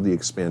losers with the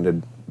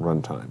expanded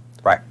runtime.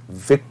 Right.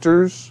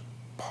 Victor's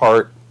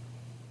part.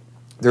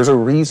 There's a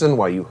reason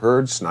why you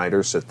heard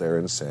Snyder sit there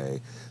and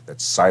say that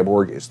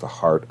Cyborg is the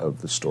heart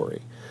of the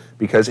story,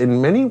 because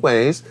in many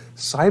ways,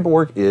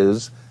 Cyborg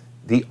is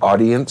the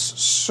audience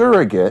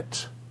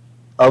surrogate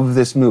of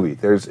this movie.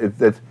 It's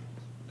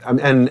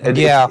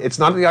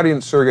not the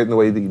audience surrogate in the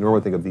way that you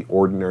normally think of the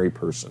ordinary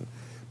person,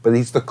 but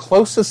he's the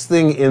closest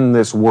thing in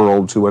this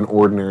world to an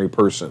ordinary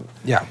person.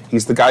 Yeah.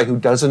 He's the guy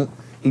who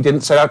he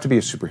didn't set out to be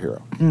a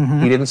superhero. Mm-hmm.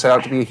 He didn't set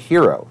out to be a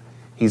hero.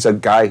 He's a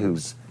guy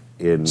who's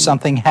in...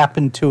 Something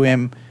happened to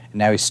him, and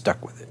now he's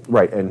stuck with it.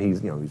 Right, and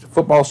he's a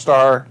football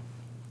star.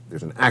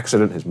 There's an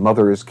accident. His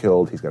mother is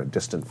killed. He's got a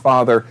distant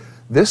father.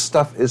 This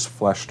stuff is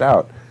fleshed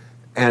out.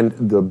 And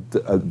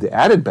the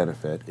added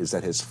benefit is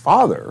that his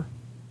father,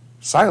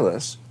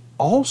 Silas,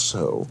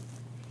 also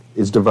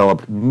is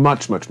developed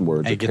much, much more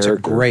as a character. He gets a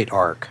great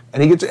arc.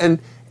 And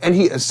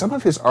some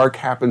of his arc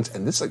happens,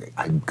 and this,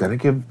 I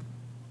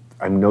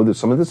know that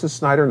some of this is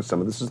Snyder and some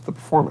of this is the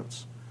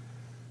performance.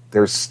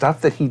 There's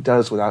stuff that he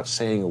does without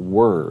saying a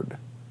word.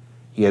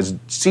 He has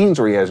scenes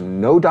where he has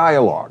no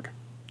dialogue.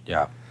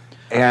 Yeah.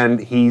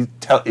 and you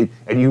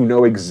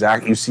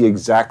see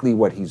exactly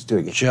what he's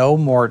doing. Joe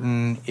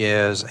Morton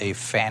is a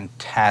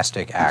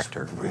fantastic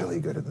actor. He's really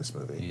good in this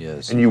movie. He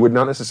is. And you would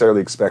not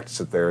necessarily expect to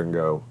sit there and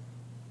go,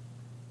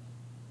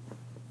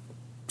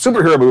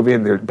 superhero movie,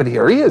 but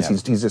here he is.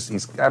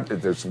 Yeah.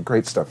 There's some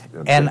great stuff.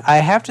 And I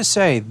have to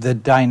say, the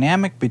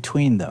dynamic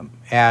between them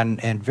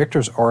and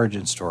Victor's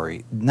origin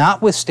story,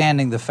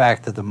 notwithstanding the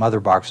fact that the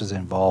mother box is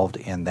involved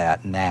in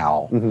that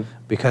now,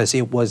 because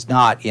it was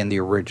not in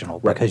the original.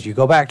 Right. Because you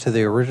go back to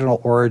the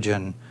original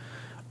origin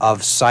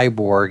of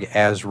Cyborg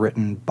as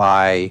written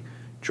by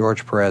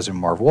George Perez and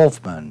Marv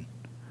Wolfman,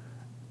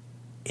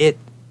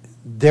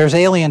 there's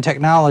alien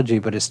technology,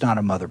 but it's not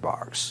a mother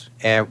box.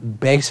 And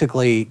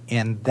basically,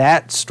 in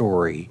that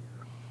story,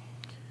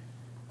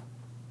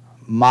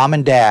 mom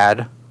and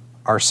dad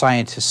are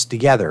scientists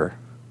together,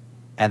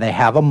 and they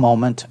have a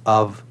moment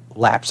of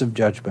lapse of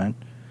judgment,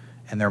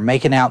 and they're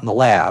making out in the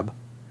lab,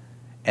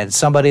 and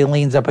somebody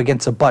leans up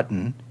against a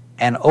button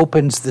and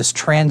opens this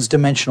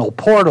trans-dimensional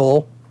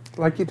portal.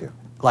 Like you do.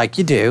 Like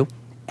you do.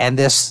 And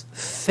this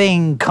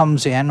thing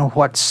comes in,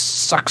 what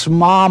sucks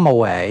mom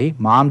away.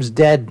 Mom's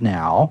dead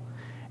now.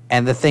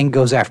 And the thing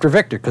goes after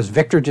Victor, because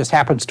Victor just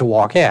happens to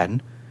walk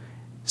in,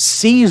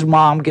 sees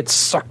mom get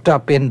sucked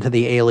up into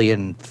the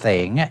alien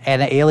thing,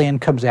 and the alien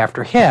comes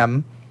after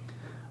him,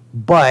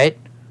 but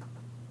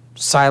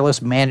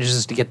Silas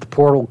manages to get the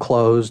portal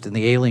closed, and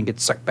the alien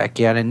gets sucked back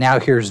in, and now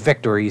here's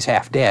Victor, he's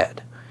half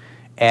dead.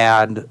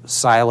 And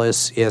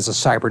Silas is a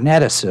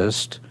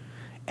cyberneticist,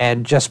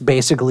 and just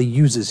basically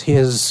uses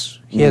his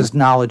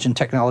knowledge and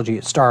technology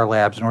at Star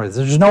Labs in order.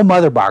 There's no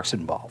mother box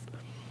involved.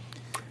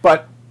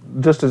 But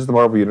just as the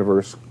Marvel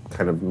Universe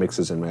kind of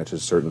mixes and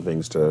matches certain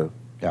things to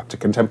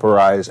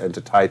contemporize and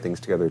to tie things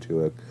together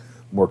to a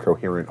more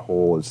coherent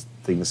whole as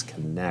things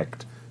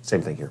connect,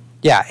 same thing here.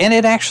 Yeah, and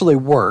it actually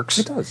works.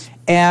 It does.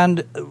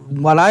 And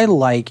what I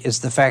like is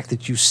the fact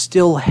that you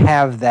still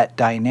have that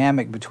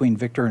dynamic between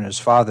Victor and his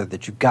father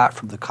that you got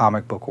from the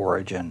comic book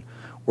origin,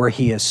 where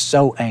he is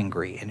so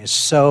angry and is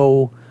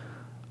so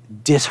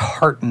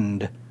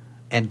disheartened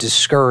and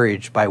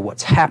discouraged by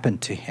what's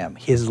happened to him.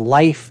 His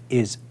life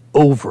is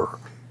over.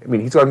 I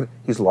mean,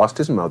 he's lost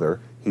his mother.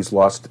 He's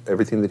lost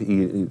everything that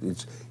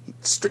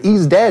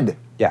he's dead.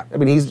 Yeah. I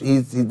mean,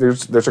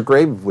 there's a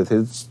grave with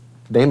his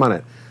name on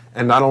it,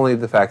 and not only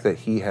the fact that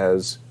he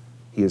is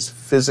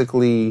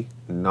physically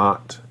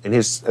not,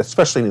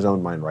 especially in his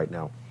own mind right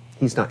now,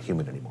 he's not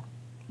human anymore.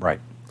 Right.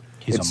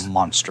 He's a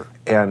monster.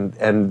 And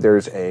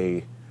there's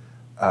a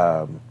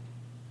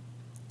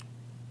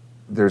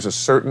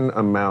certain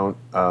amount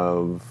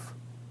of.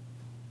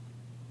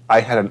 I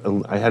had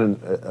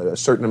a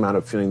certain amount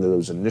of feeling that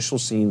those initial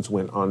scenes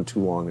went on too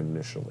long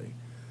initially.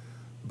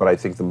 But I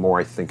think the more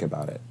I think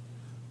about it,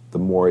 the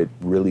more it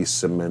really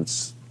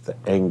cements the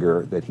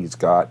anger that he's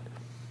got.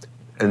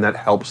 And that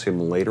helps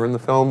him later in the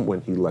film when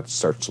he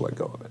starts to let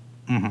go of it.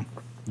 Mm-hmm.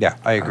 Yeah,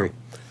 I agree.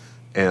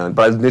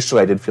 But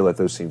initially I did feel that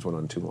those scenes went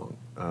on too long.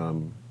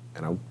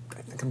 And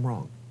I think I'm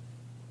wrong.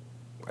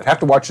 I'd have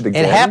to watch it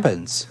again. It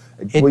happens.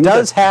 It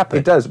does happen.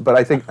 It does, but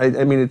I think I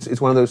mean it's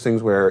one of those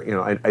things where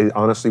I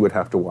honestly would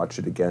have to watch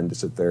it again to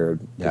sit there.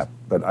 Yeah.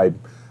 But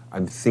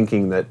I'm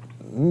thinking that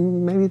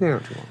maybe they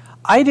aren't too long.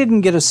 I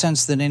didn't get a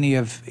sense that any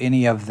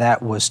of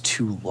that was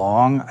too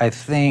long. I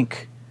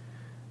think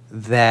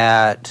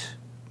that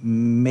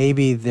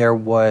maybe there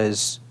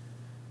were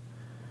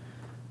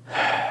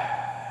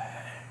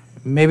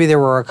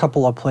a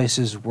couple of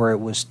places where it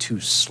was too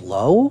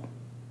slow.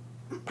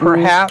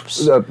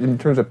 Perhaps in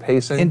terms of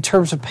pacing.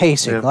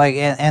 Yeah. Like,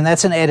 and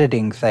that's an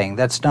editing thing.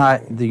 That's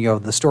not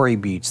the story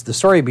beats. The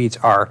story beats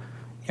are,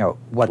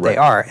 what they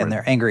are, and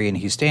they're angry, and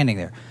he's standing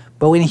there.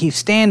 But when he's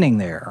standing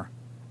there,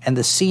 and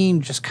the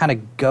scene just kind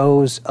of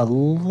goes a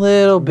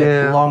little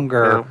bit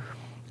longer,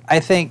 I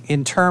think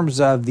in terms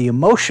of the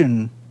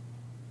emotion,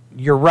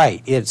 you're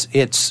right. It's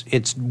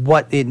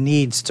what it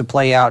needs to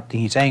play out.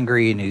 He's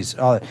angry, and he's.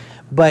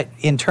 But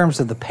in terms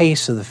of the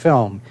pace of the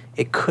film,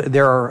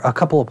 there are a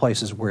couple of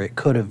places where it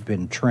could have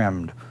been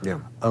trimmed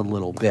a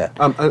little bit.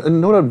 A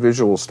note on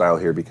visual style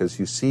here, because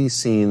you see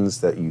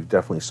scenes that you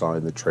definitely saw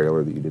in the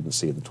trailer that you didn't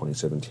see in the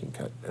 2017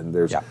 cut. And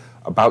there's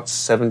about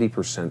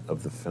 70%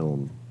 of the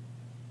film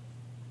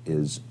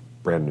is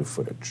brand new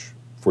footage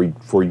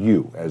for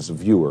you as a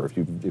viewer,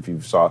 if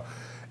you saw.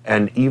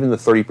 And even the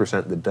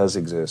 30% that does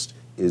exist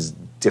is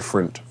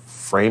different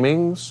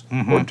framings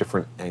or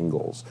different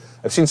angles.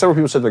 I've seen several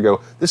people sit there and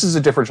go, this is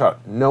a different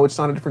shot. No, it's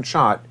not a different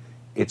shot.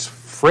 It's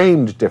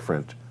framed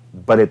different,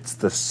 but it's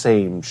the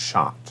same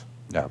shot.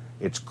 Yeah.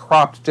 It's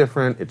cropped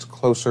different, it's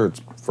closer,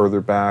 it's further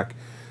back.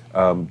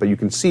 But you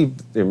can see,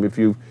 if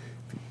you've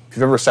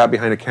ever sat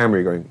behind a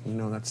camera, you're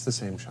going, that's the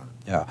same shot.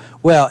 Yeah.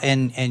 Well,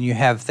 and you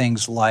have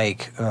things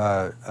like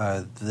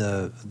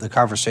the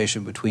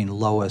conversation between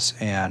Lois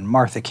and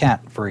Martha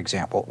Kent, for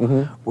example,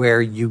 where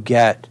you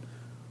get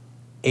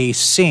a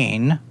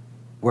scene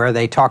where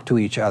they talk to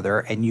each other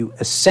and you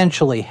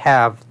essentially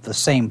have the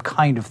same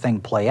kind of thing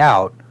play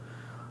out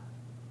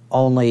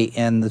only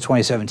in the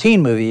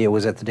 2017 movie it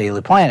was at the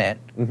Daily Planet,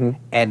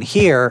 and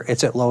here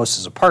it's at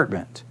Lois's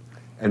apartment.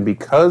 And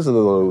because of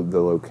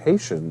the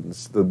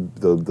locations, the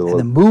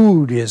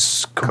mood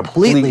is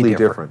completely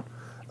different.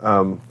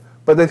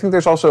 But I think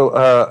there's also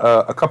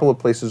a couple of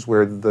places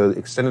where the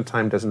extended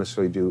time doesn't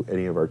necessarily do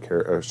any of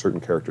our certain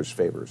characters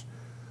favors.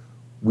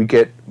 We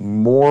get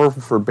more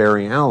for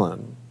Barry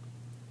Allen,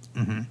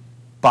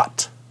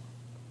 but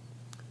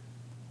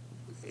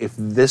if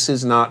this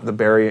is not the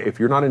Barry, if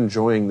you're not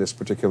enjoying this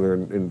particular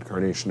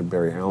incarnation of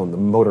Barry Allen, the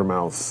motor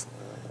mouth,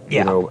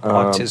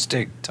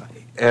 autistic type,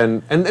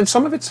 and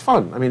some of it's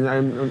fun. I mean,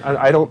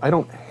 I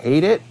don't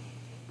hate it.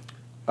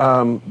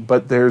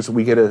 But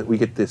we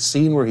get this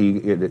scene where he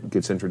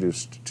gets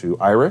introduced to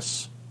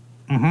Iris,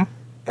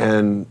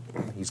 and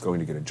he's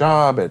going to get a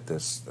job at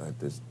this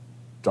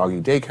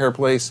doggy daycare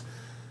place,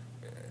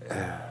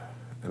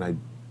 and I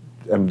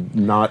am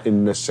not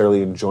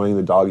necessarily enjoying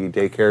the doggy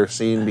daycare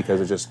scene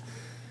because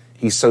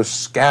he's so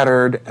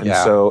scattered, and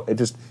so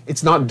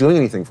it's not doing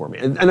anything for me.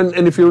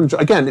 And if you're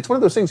again, it's one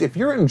of those things. If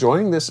you're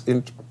enjoying this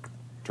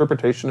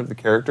interpretation of the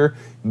character,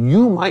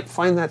 you might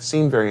find that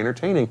scene very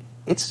entertaining.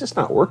 It's just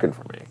not working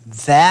for me.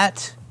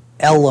 That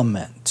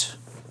element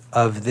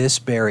of this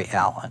Barry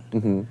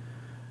Allen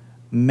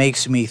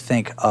makes me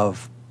think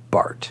of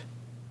Bart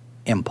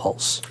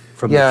Impulse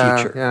from the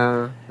future.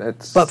 Yeah,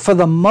 But for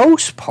the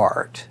most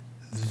part,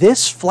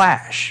 this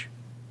Flash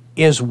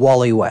is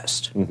Wally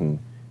West,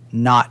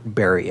 not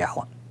Barry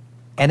Allen.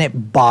 And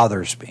it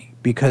bothers me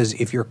because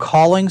if you're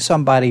calling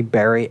somebody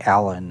Barry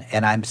Allen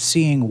and I'm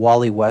seeing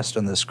Wally West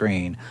on the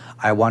screen,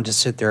 I want to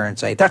sit there and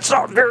say, that's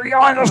not Barry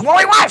Allen, that's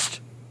Wally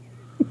West!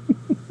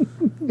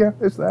 Yeah,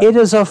 there's that. It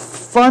is a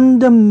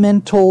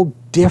fundamental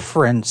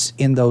difference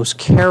in those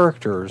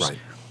characters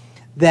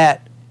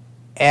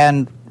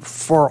and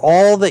for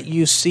all that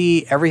you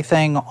see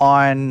everything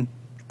on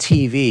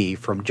TV,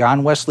 from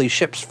John Wesley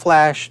Shipp's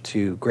Flash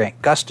to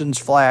Grant Gustin's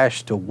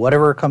Flash to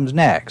whatever comes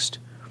next,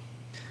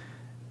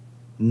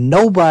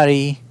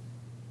 nobody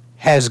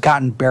has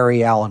gotten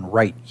Barry Allen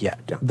right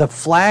yet. Yeah. The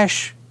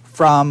Flash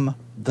from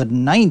the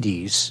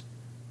 90s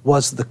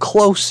was the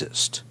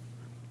closest,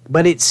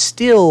 but it's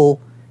still...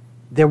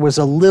 There was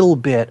a little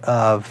bit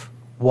of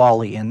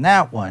Wally in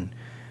that one,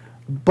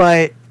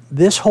 but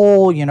this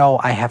whole,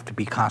 I have to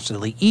be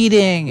constantly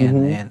eating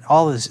and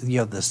all this,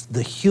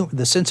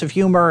 the sense of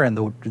humor and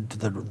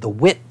the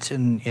wit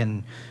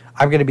and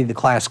I'm going to be the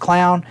class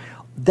clown.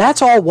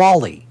 That's all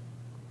Wally.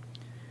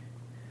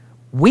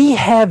 We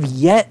have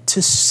yet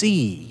to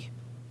see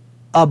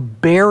a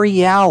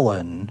Barry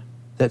Allen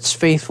that's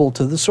faithful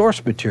to the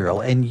source material,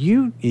 and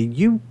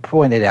you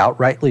pointed out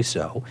rightly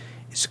so.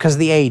 It's because of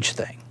the age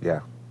thing.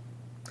 Yeah.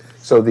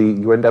 So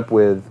you end up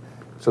with,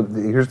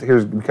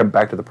 here's we come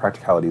back to the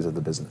practicalities of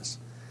the business,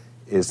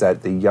 is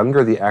that the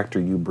younger the actor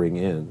you bring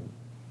in,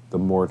 the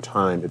more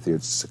time, if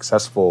it's a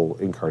successful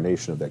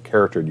incarnation of that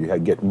character, and you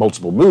get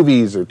multiple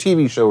movies or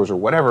TV shows or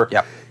whatever,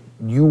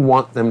 you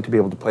want them to be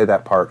able to play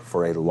that part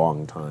for a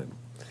long time.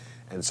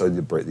 And so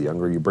the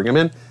younger you bring them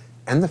in,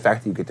 and the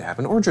fact that you get to have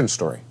an origin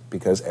story,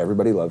 because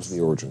everybody loves the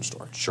origin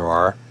story.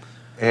 Sure.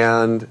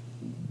 And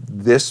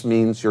this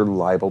means you're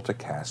liable to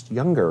cast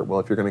younger. Well,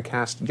 if you're going to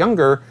cast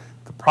younger,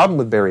 the problem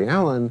with Barry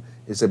Allen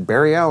is that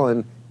Barry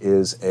Allen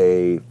is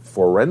a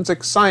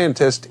forensic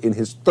scientist in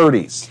his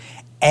 30s.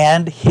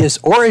 And his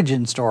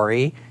origin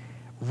story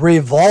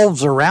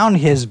revolves around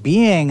his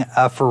being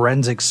a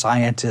forensic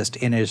scientist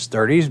in his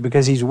 30s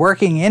because he's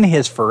working in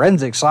his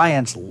forensic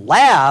science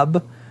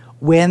lab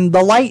when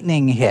the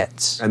lightning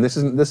hits. And this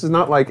is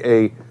not like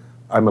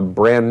I'm a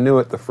brand new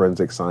at the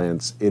forensic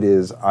science. It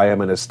is, I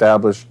am an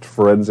established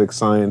forensic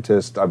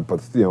scientist.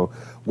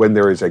 When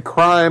there is a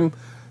crime,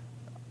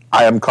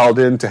 I am called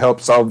in to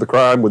help solve the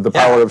crime with the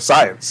power of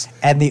science.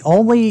 And the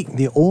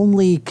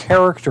only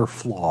character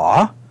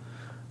flaw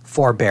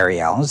for Barry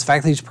Allen is the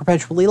fact that he's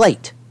perpetually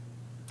late.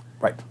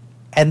 Right.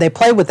 And they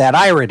play with that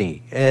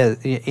irony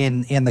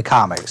in the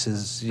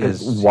comics.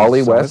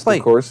 Wally West,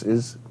 of course,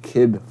 is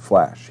Kid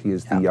Flash. He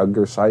is the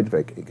younger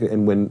sidekick.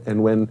 And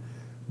when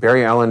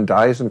Barry Allen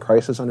dies in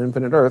Crisis on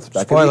Infinite Earth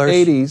back in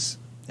the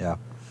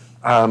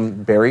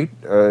 80s, Barry,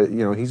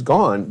 he's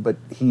gone, but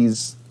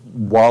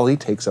Wally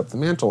takes up the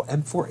mantle.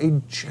 And for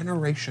a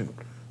generation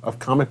of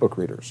comic book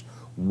readers,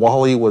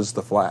 Wally was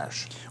the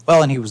Flash.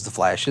 Well, and he was the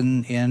Flash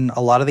in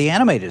a lot of the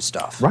animated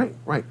stuff. Right.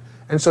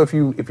 And so if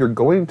you're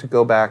going to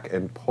go back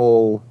and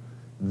pull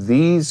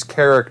these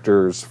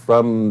characters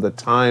from the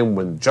time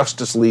when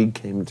Justice League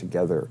came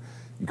together,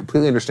 you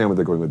completely understand where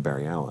they're going with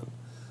Barry Allen.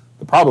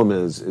 The problem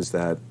is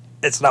that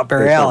it's not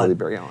Barry Allen. Not really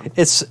Barry Allen.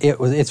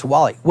 It's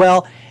Wally.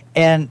 Well,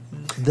 and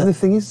the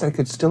thing is that it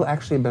could still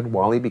actually have been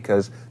Wally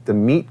because the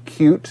meet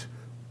cute,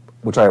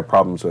 which I have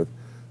problems with,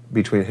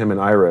 between him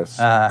and Iris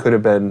could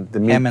have been the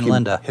meet him and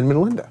Linda. Him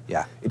and Linda.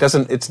 Yeah. It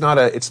doesn't. It's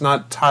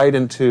not tied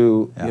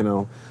into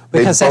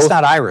because that's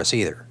not Iris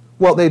either.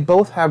 Well, they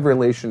both have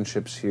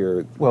relationships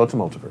here. Well, it's a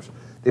multiverse.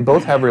 They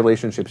both have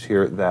relationships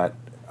here that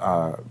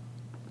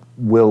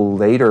will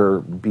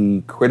later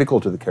be critical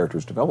to the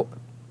character's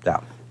development. Yeah.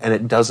 And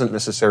it doesn't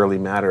necessarily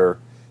matter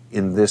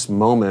in this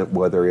moment,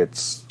 whether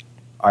it's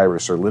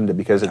Iris or Linda,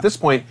 because at this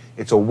point,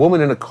 it's a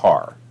woman in a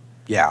car.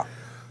 Yeah.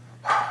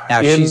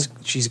 Now,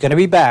 she's going to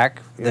be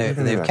back.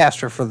 They've cast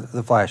her for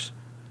the Flash.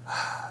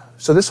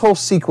 So this whole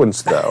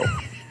sequence, though...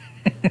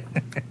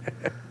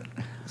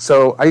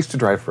 So I used to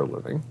drive for a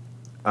living,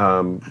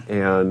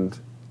 and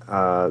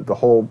the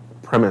whole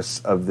premise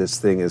of this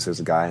thing is there's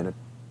a guy in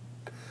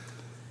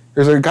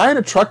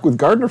a truck with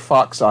Gardner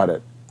Fox on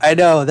it. I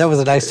know, that was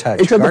a nice touch.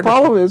 Except the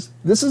problem is,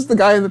 this is the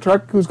guy in the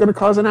truck who's going to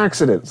cause an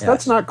accident. So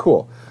that's not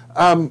cool.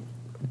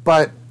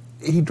 But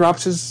he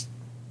drops his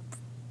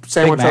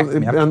sandwich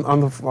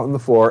on the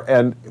floor.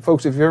 And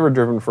folks, if you've ever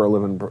driven for a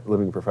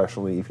living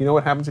professionally, if you know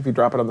what happens if you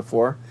drop it on the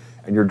floor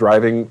and you're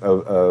driving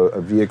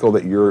a vehicle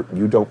that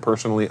you don't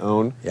personally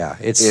own,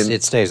 it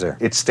stays there.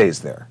 It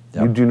stays there.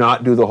 Yep. You do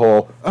not do the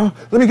whole,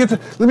 let me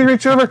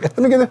reach over, let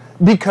me get the,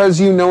 because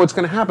you know what's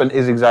going to happen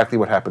is exactly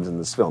what happens in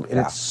this film. And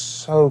it's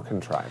so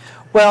contrived.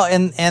 Well,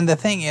 and the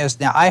thing is,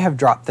 now I have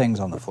dropped things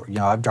on the floor. You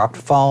know, I've dropped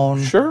a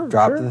phone,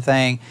 dropped the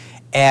thing,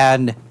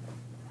 and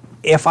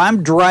if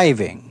I'm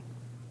driving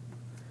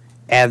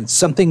and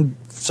something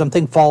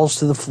falls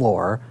to the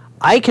floor,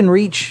 I can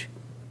reach,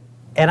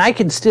 and I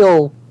can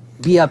still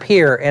be up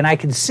here, and I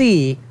can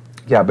see.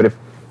 Yeah, but if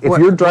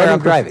you're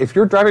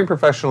driving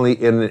professionally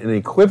in an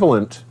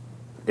equivalent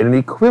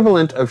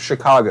of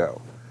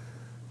Chicago,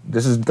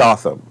 this is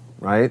Gotham,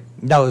 right?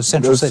 No, it's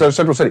Central City.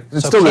 Central City.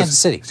 It's still Kansas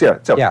City.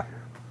 Yeah.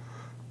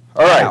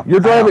 All right,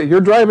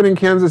 you're driving in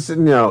Kansas City.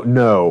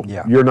 No,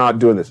 you're not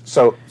doing this.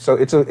 So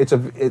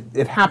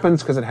it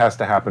happens because it has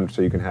to happen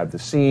so you can have the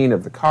scene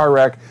of the car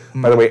wreck.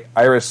 By the way,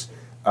 Iris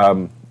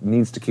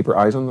needs to keep her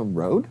eyes on the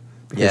road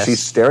because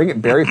she's staring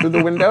at Barry through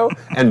the window,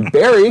 and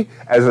Barry,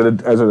 as a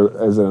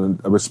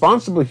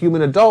responsible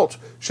human adult,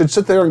 should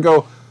sit there and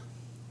go,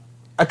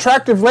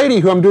 "Attractive lady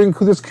who I'm doing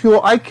this cool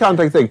eye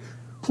contact thing.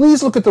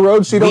 Please look at the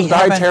road so you don't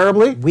die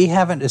terribly." We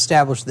haven't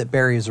established that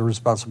Barry is a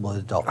responsible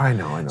adult. I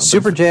know.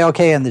 Super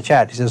JLK in the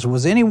chat, he says,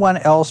 was anyone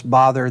else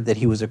bothered that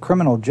he was a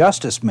criminal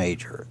justice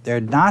major?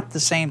 They're not the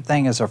same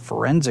thing as a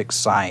forensic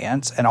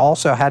science. And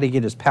also, how to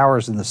get his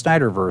powers in the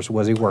Snyderverse?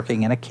 Was he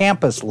working in a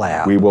campus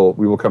lab? We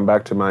will come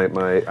back to my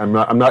I'm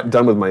not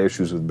done with my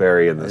issues with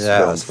Barry in this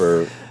film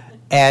for...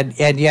 And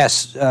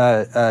yes,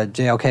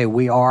 JLK,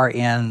 we are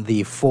in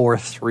the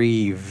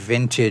 4:3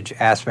 vintage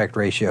aspect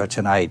ratio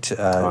tonight.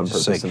 On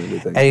purpose and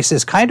everything. And he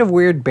says, kind of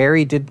weird,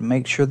 Barry didn't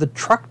make sure the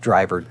truck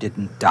driver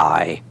didn't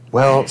die.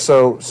 Well,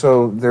 so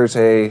there's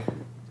a...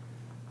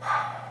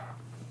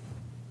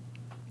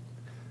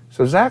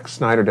 So Zack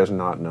Snyder does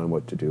not know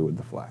what to do with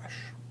the Flash.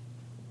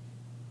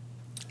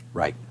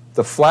 Right.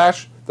 The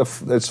Flash,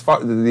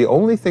 the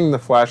only thing the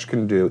Flash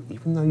can do,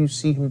 even though you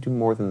see him do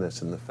more than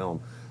this in the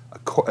film...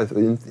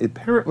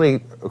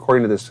 Apparently,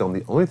 according to this film,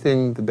 the only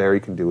thing that Barry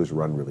can do is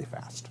run really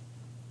fast.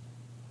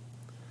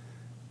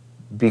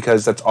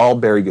 Because that's all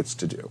Barry gets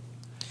to do.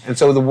 And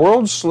so the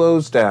world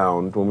slows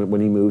down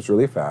when he moves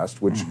really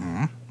fast, which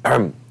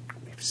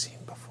we've seen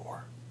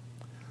before.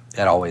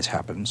 That always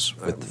happens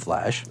with the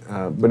Flash.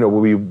 But no,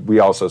 we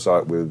also saw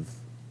it with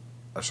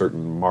a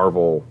certain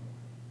Marvel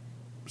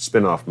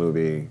spin-off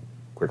movie,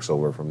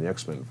 Quicksilver from the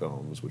X-Men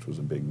films, which was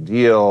a big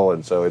deal,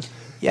 and so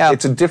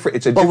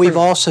But we've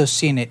also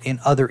seen it in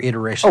other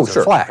iterations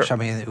of Flash. Sure. I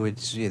mean,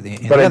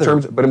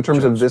 in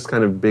terms of this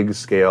kind of big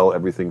scale,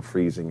 everything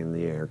freezing in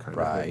the air kind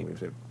of thing, we've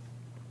seen.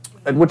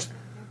 And which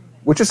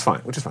is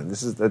fine.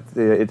 This is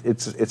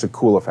it's a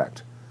cool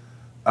effect.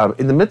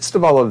 In the midst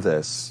of all of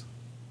this,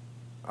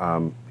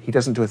 he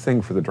doesn't do a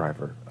thing for the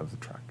driver of the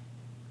truck.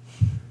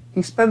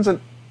 He spends an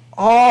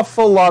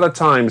awful lot of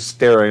time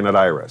staring at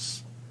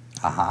Iris.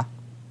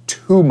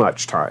 Too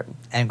much time.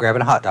 And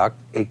grabbing a hot dog.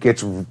 It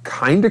gets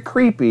kind of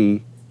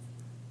creepy.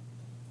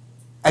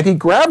 And he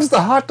grabs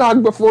the hot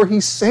dog before he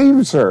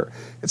saves her.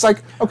 It's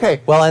like,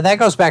 okay. Well, and that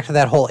goes back to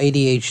that whole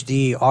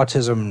ADHD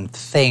autism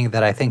thing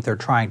that I think they're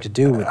trying to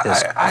do with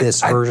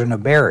this version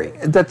of Barry.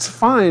 That's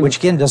fine. Which,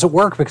 again, doesn't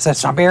work because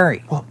that's not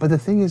Barry. Well, but the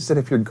thing is that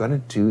if you're going to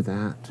do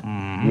that,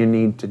 you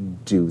need to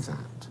do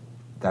that.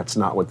 That's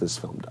not what this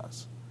film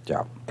does.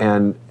 Yeah.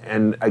 And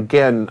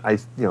again,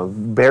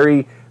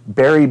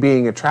 Barry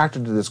being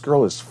attracted to this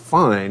girl is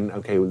fine.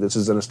 Okay, this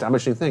is an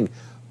establishing thing.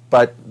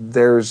 But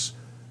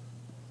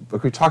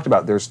like we talked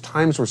about, there's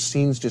times where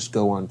scenes just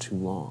go on too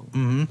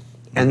long.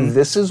 And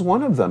this is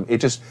one of them.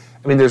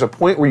 There's a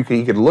point where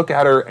he could look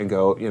at her and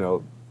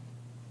go,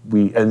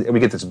 we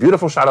get this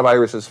beautiful shot of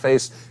Iris's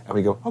face, and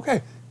we go,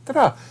 okay,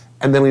 ta-da.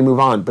 And then we move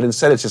on. But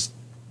instead it's just...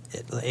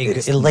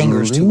 It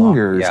lingers too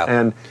long. Yeah.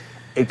 And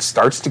it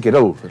starts to get a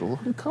little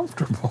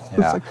uncomfortable.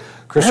 Yeah.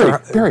 It's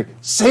like, Barry,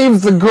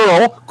 save the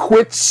girl,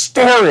 quit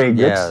staring.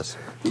 Yes.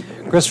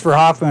 Christopher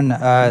Hoffman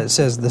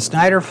says, the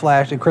Snyder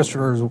Flash, and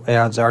Christopher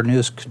is our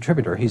news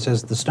contributor, he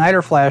says, the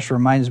Snyder Flash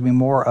reminds me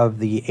more of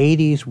the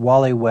 80s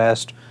Wally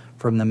West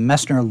from the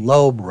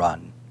Messner-Loeb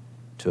run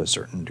to a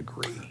certain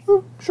degree.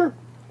 Sure.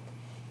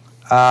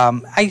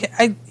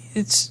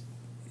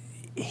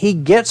 He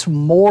gets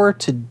more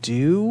to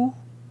do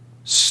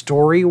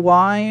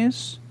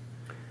story-wise.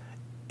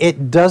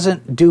 It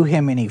doesn't do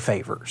him any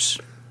favors.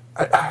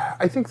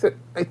 I think that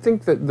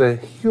the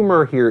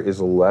humor here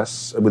is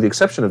less, with the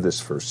exception of this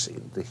first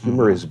scene. The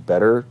humor is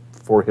better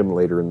for him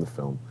later in the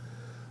film.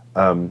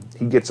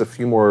 He gets a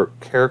few more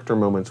character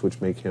moments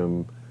which make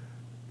him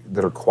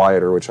that are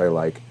quieter, which I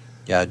like.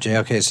 Yeah,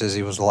 JOK says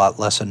he was a lot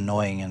less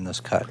annoying in this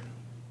cut.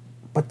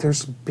 But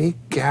there's big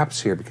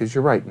gaps here because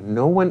you're right. He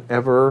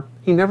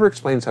never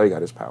explains how he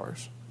got his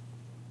powers.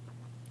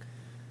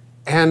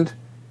 And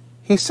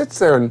he sits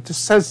there and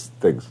just says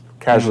things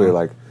casually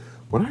like,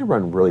 when I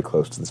run really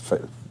close to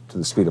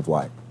the speed of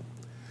light.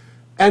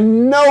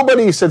 And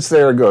nobody sits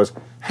there and goes,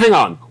 hang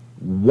on,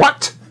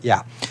 what?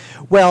 Yeah.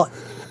 Well,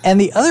 and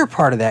the other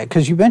part of that,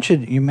 because you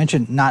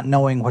mentioned not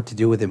knowing what to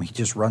do with him, he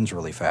just runs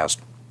really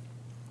fast.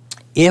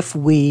 If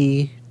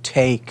we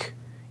take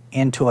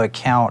into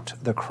account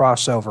the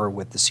crossover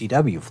with the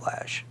CW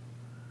Flash,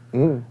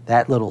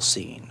 that little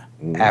scene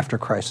after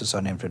Crisis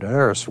on Infinite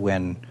Earths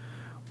when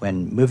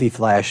Movie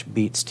Flash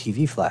beats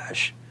TV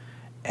Flash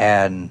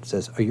and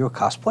says, "Are you a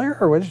cosplayer?"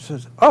 Or what? He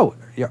says, "Oh,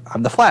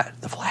 I'm the Flash."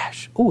 The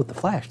Flash. Oh, the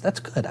Flash. That's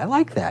good. I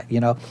like that.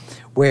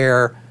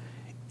 Where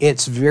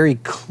it's very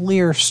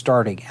clear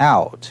starting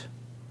out,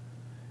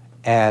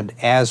 and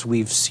as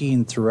we've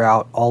seen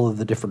throughout all of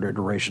the different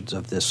iterations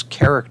of this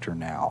character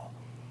now,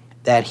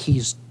 that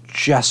he's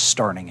just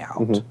starting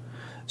out.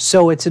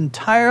 So it's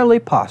entirely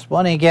possible.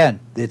 And again,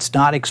 it's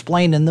not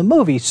explained in the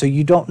movie, so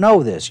you don't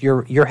know this.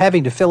 You're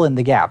having to fill in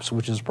the gaps,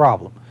 which is a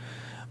problem.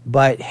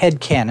 But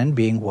headcanon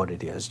being what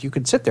it is, you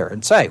could sit there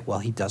and say, well,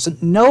 he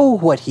doesn't know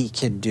what he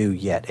can do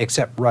yet,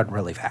 except run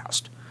really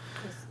fast.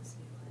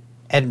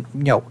 And,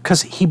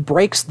 because he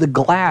breaks the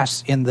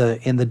glass in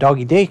the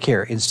doggy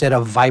daycare instead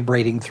of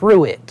vibrating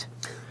through it.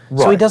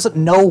 Right. So he doesn't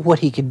know what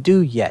he can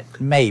do yet,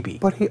 maybe.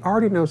 But he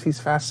already knows he's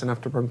fast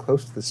enough to run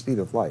close to the speed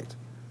of light.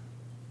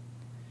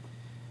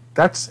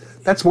 That's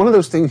one of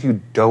those things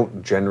you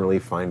don't generally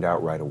find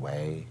out right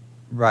away.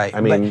 Right. I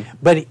mean,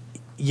 but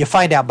you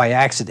find out by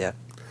accident.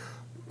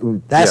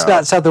 That's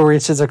not something where he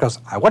sits there and goes,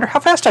 I wonder how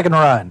fast I can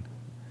run.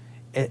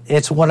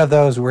 It's one of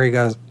those where he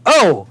goes,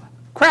 oh,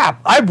 crap,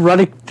 I'm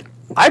running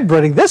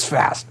this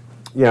fast.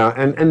 Yeah,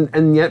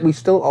 and yet we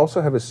still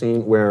also have a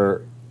scene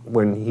where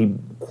when he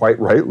quite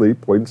rightly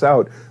points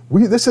out,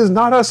 this is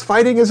not us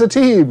fighting as a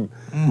team.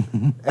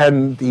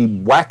 And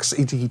he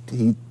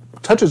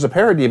touches a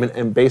parademon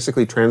and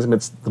basically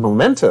transmits the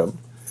momentum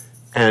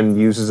and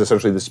uses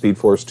essentially the Speed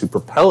Force to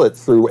propel it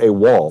through a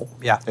wall.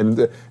 Yeah.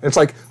 And it's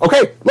like,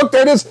 okay, look,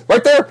 there it is,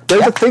 right there.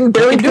 There's a thing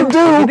Barry can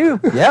do.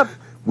 Yep.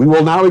 We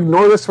will now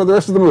ignore this for the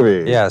rest of the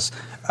movie. Yes.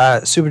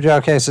 Super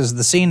Jockey says,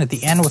 the scene at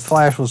the end with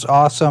Flash was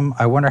awesome.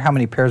 I wonder how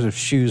many pairs of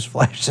shoes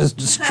Flash has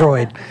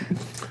destroyed.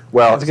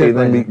 Well,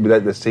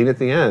 the scene at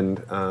the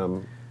end,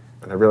 and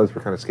I realize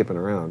we're kind of skipping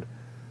around,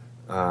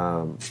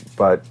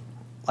 but...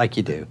 Like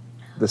you do.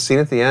 The scene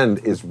at the end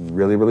is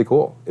really, really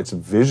cool. It's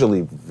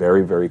visually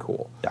very, very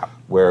cool. Yeah.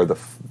 Where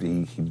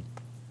he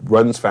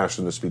runs faster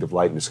than the speed of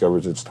light and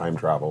discovers it's time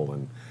travel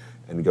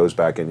and goes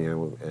back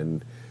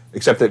and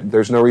except that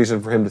there's no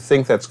reason for him to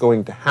think that's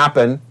going to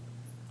happen.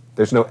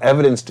 There's no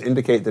evidence to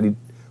indicate that he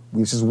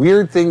says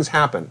weird things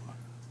happen.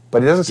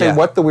 But he doesn't say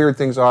what the weird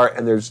things are,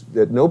 and there's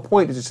at no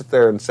point does he sit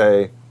there and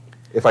say,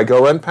 if I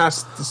go run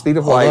past the speed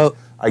of light,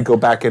 I go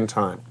back in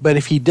time. But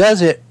if he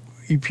does it,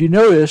 if you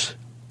notice,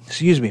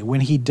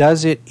 when he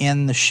does it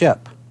in the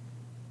ship,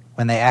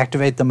 when they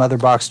activate the mother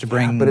box to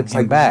bring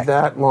him back.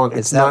 That long.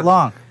 It's that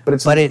long.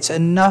 But it's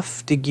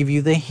enough to give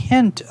you the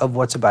hint of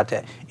what's about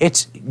to...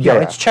 It's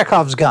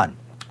Chekhov's gun.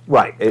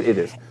 Right, it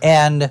is.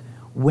 And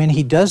when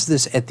he does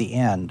this at the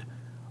end,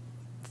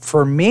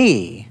 for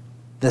me,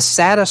 the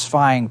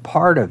satisfying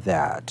part of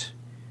that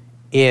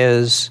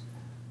is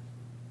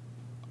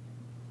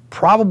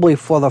probably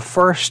for the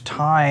first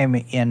time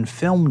in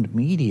filmed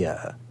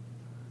media,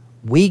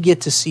 we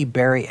get to see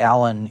Barry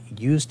Allen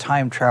use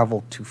time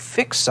travel to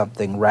fix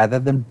something rather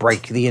than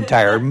break the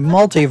entire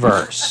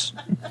multiverse.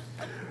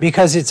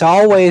 Because it's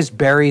always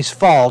Barry's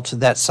fault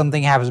that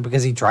something happens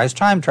because he tries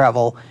time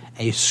travel and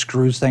he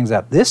screws things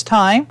up. This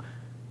time,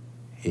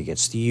 he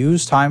gets to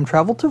use time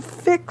travel to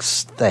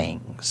fix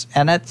things.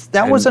 And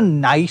that was a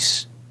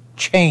nice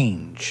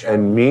change.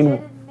 And he did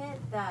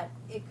admit that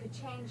it could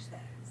change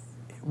things.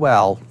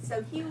 Well...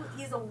 So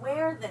he's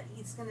aware that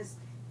he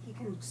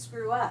can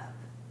screw up.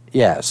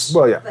 Yes.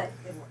 Well, yeah.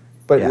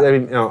 But yeah. I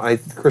mean,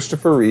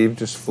 Christopher Reeve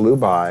just flew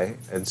by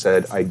and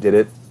said, I did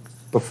it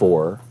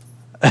before.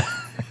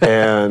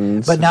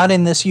 And but not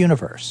in this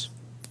universe.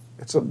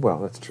 That's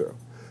true.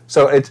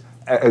 So it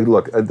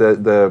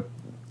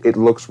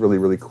looks really,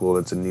 really cool.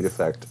 It's a neat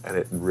effect, and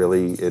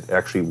it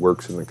actually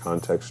works in the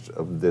context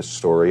of this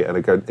story, and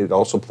it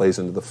also plays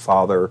into the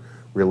father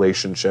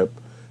relationship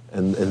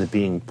and the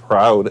being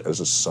proud as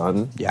a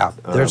son. Yeah,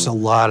 there's a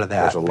lot of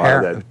that. There's a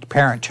lot of that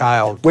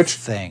parent-child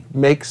thing.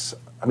 Makes,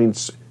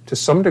 to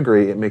some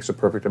degree, it makes a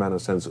perfect amount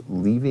of sense.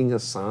 Leaving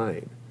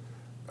aside,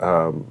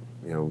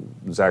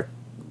 Zach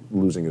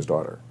losing his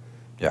daughter.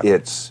 Yeah.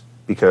 It's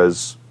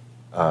because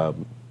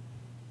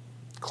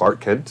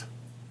Clark Kent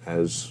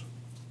has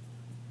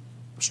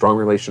strong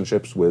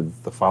relationships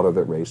with the father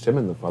that raised him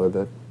and the father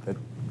that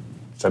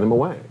send him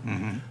away.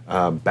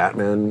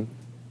 Batman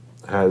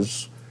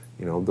has,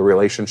 the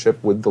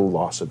relationship with the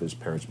loss of his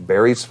parents.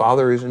 Barry's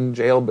father is in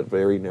jail, but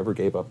Barry never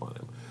gave up on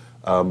him.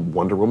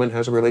 Wonder Woman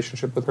has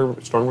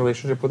a strong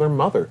relationship with her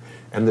mother,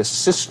 and the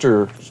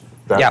sisters.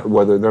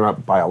 Whether they're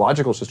not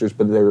biological sisters,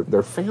 but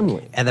they're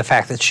family. And the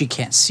fact that she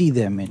can't see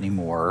them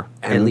anymore,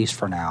 at least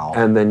for now.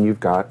 And then you've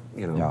got,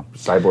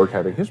 Cyborg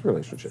having his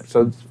relationship.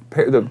 So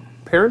the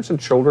parents and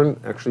children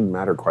actually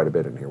matter quite a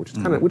bit in here, which is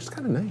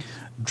kind of nice.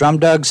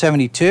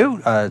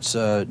 Drumdug72, it's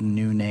a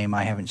new name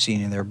I haven't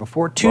seen in there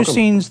before. Two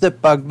scenes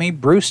that bug me.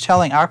 Bruce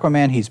telling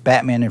Aquaman he's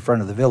Batman in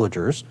front of the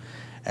villagers,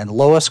 and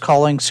Lois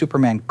calling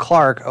Superman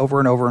Clark over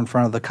and over in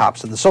front of the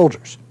cops and the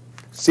soldiers.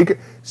 Secret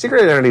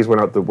identities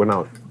went out the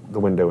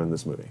window in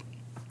this movie.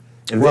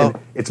 And then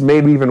it's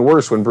maybe even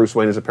worse when Bruce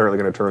Wayne is apparently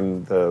going to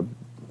turn the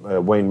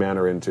Wayne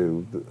Manor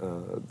into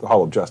the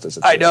Hall of Justice.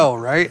 I know,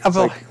 right?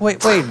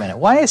 Wait a minute.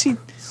 Why is he...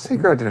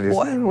 Secret identities.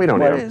 We don't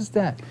know. What is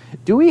that?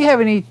 Do we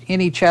have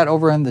any chat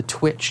over on the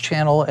Twitch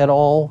channel at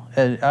all?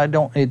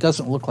 It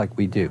doesn't look like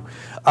we do.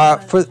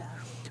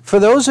 For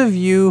those of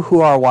you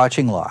who are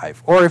watching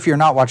live, or if you're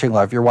not watching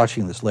live, you're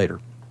watching this later,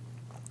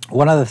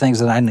 one of the things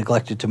that I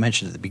neglected to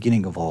mention at the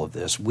beginning of all of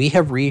this, we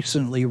have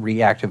recently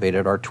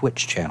reactivated our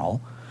Twitch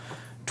channel,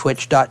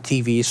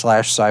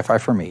 twitch.tv/sci-fi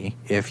for me.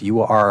 If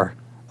you are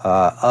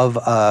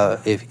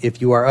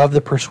if you are of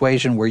the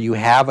persuasion where you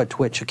have a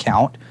Twitch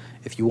account,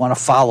 if you want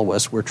to follow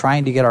us, we're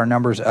trying to get our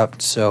numbers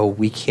up so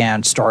we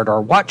can start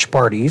our watch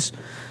parties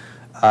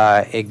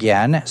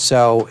again.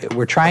 So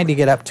we're trying to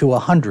get up to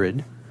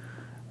 100,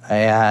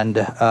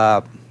 and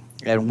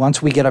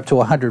once we get up to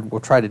 100,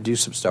 we'll try to do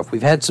some stuff.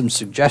 We've had some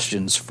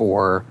suggestions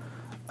for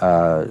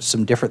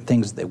some different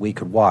things that we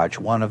could watch,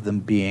 one of them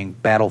being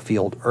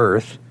Battlefield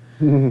Earth.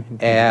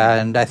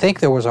 And I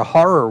think there was a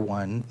horror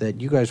one that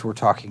you guys were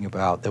talking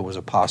about that was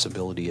a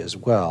possibility as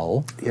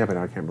well. Yeah, but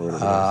I can't remember what it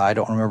was. I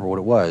don't remember what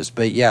it was.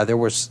 But yeah,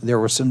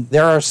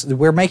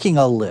 we're making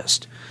a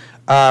list.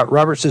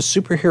 Robert says,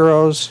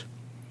 superheroes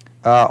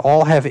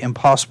all have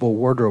impossible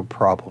wardrobe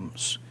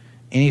problems.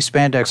 Any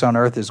spandex on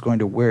Earth is going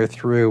to wear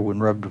through when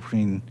rubbed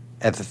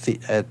at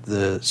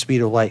the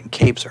speed of light, and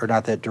capes are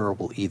not that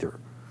durable either.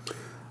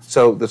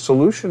 So the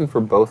solution for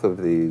both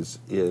of these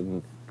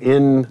in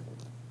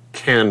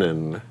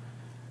canon,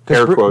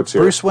 air quotes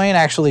here. Bruce Wayne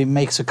actually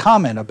makes a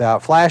comment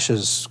about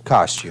Flash's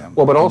costume.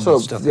 Well, but also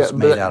stuff that's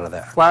made out of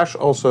that. Flash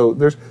also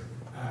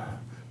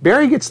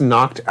Barry gets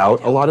knocked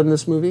out a lot in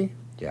this movie.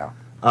 Yeah.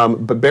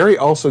 But Barry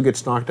also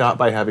gets knocked out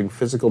by having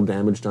physical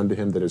damage done to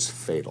him that is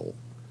fatal.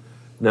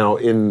 Now,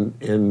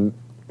 in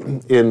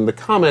the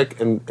comic,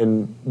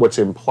 and what's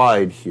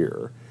implied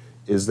here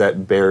is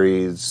that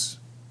Barry's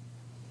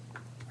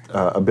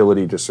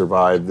ability to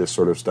survive this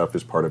sort of stuff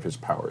is part of his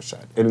power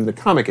set. And in the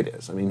comic it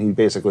is. I mean, he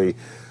basically...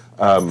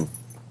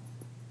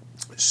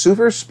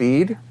 super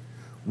speed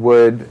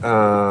would...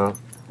 well,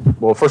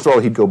 first of all,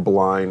 he'd go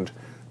blind.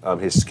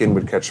 His skin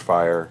would catch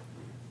fire.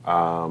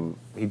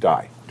 He'd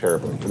die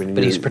terribly. I mean,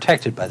 but he's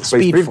protected by the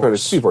Speed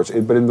Force.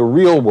 But in the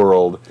real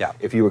world, yeah,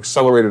 if you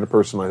accelerated a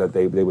person like that,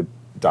 they would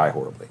die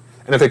horribly.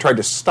 And if they tried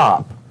to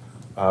stop,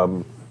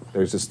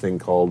 there's this thing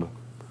called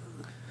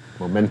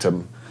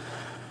momentum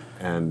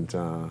and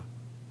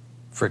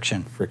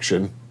friction.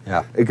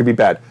 Yeah, it could be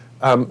bad.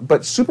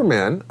 But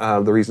Superman,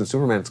 the reason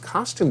Superman's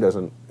costume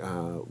doesn't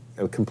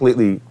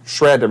completely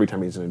shred every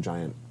time he's in a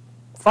giant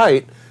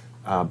fight,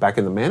 back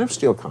in the Man of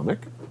Steel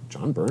comic,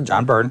 John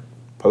Byrne,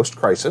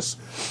 post-crisis,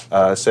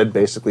 said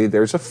basically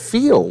there's a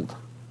field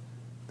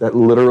that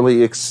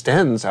literally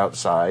extends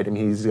outside, and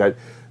he's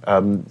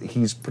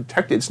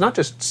protected. It's not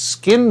just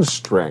skin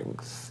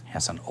strength. He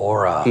has an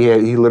aura.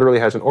 He literally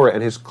has an aura,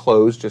 and his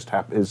clothes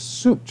his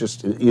suit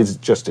is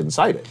just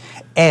inside it.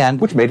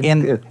 And which made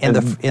in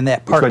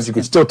that part, which means you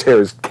could still tear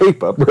his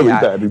cape up really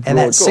bad. And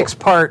that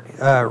 6-part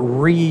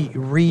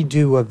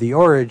redo of the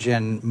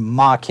origin,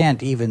 Ma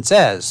Kent even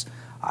says,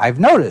 I've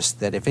noticed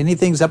that if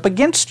anything's up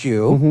against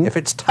you, if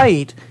it's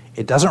tight,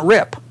 it doesn't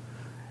rip.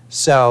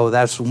 So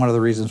that's one of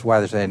the reasons why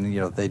they're saying,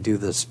 they do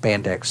the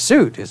spandex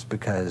suit, is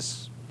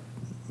because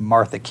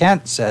Martha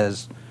Kent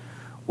says,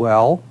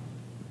 well,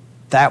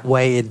 that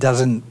way it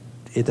doesn't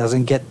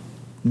get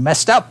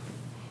messed up.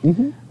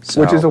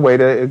 So, which is a way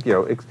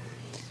to,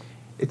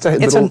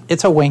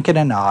 it's a wink and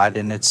a nod,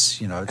 and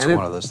it's one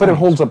of those. But things. it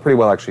holds up pretty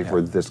well actually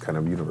for this kind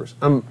of universe.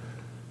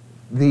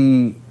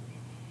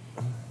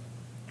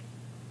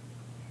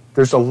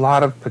 There's a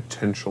lot of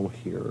potential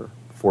here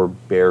for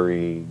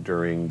Barry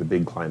during the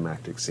big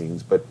climactic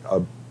scenes, but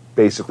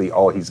basically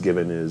all he's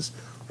given is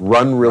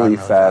run really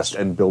fast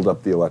and build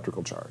up the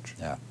electrical charge.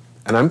 Yeah.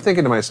 And I'm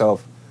thinking to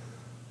myself,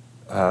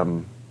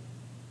 that's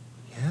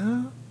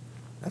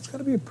got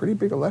to be a pretty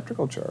big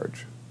electrical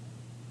charge.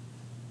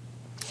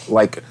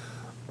 Like,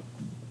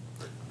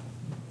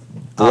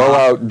 blow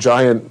out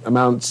giant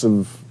amounts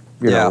of,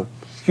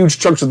 huge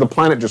chunks of the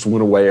planet just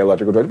went away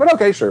electrical charge. But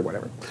okay, sure,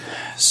 whatever.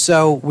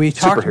 So we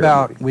talked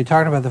about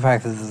the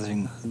fact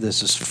that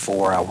this is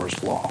 4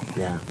 hours long.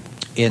 Yeah.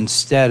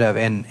 instead of,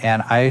 and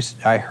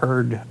I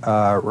heard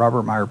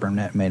Robert Meyer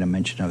Burnett made a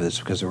mention of this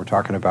because they were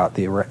talking about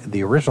the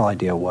original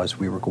idea was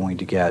we were going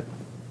to get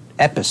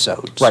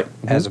episodes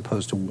as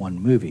opposed to one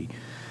movie.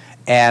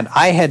 And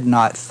I had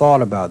not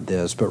thought about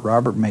this, but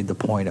Robert made the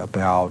point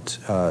about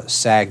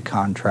SAG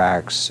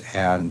contracts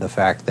and the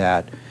fact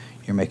that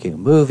you're making a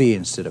movie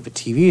instead of a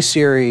TV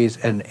series,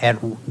 and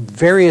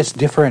various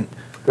different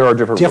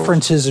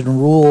differences in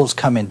rules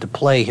come into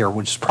play here,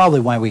 which is probably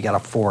why we got a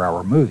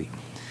 4-hour movie.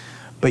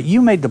 But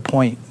you made the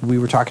point, we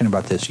were talking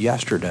about this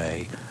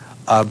yesterday,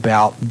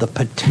 about the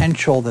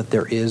potential that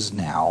there is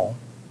now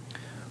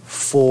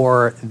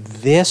for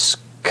this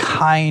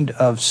kind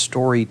of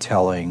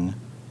storytelling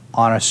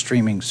on a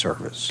streaming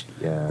service,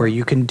 where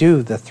you can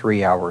do the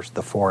 3 hours,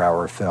 the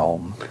 4-hour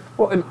film,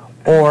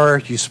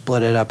 or you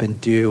split it up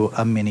and do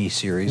a mini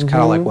series,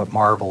 kind of like what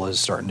Marvel is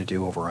starting to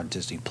do over on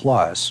Disney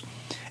Plus.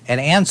 And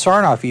Ann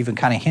Sarnoff even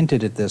kind of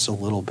hinted at this a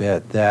little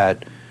bit,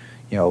 that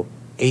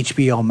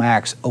HBO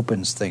Max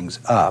opens things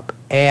up,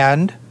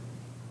 and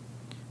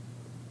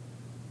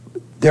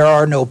there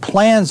are no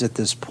plans at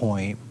this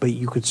point, but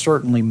you could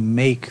certainly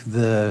make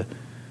the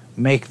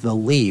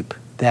leap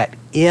that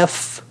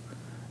if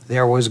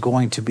there was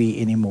going to be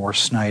any more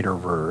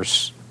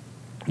Snyderverse,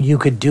 you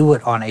could do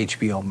it on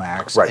HBO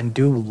Max and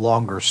do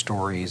longer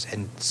stories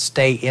and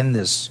stay in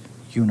this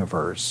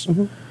universe.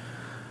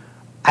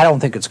 I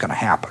don't think it's going to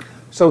happen.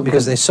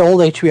 Because they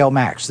sold HBO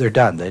Max, they're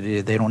done.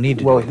 They don't need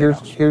to. Well,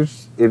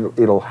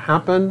 it'll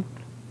happen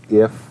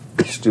if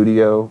the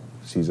studio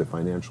sees a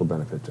financial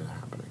benefit to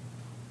happening.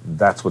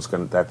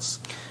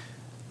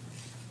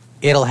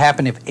 It'll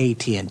happen if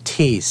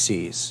AT&T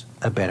sees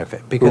a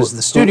benefit, because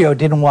the studio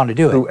didn't want to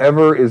do it.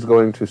 Whoever is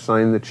going to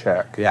sign the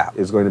check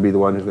is going to be the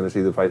one who's going to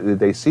see if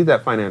they see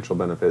that financial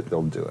benefit,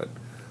 they'll do it.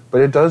 But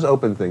it does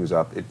open things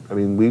up.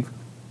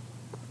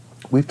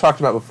 We've talked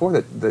about before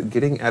that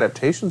getting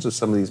adaptations of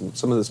some of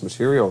this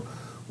material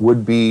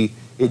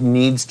it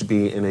needs to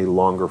be in a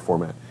longer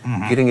format.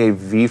 Getting a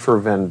V for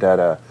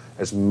Vendetta,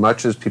 as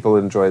much as people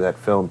enjoy that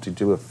film, to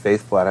do a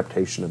faithful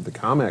adaptation of the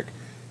comic,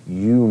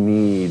 you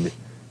need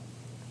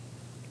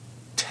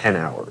 10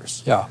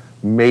 hours. Yeah.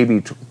 Maybe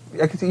you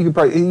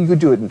could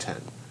do it in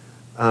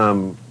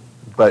 10.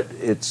 But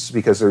it's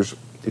because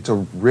it's a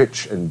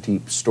rich and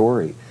deep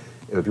story.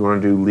 If you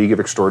want to do League of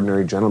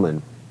Extraordinary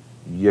Gentlemen,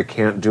 you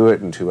can't do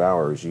it in 2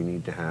 hours. You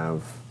need to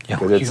have.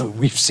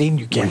 We've seen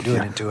you can't do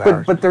it in 2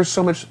 hours. But there's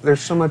so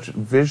much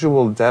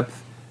visual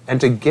depth, and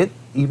to get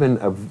even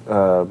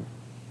an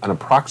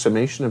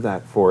approximation of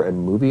that for a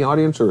movie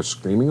audience or a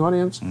streaming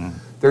audience,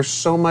 there's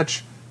so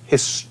much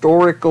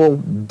historical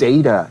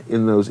data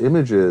in those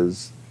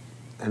images,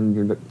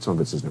 and some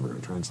of it's never going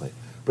to translate.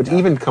 But to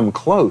even come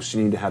close,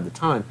 you need to have the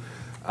time.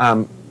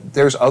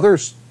 There's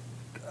others.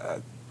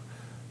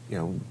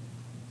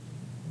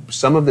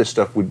 Some of this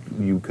stuff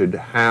you could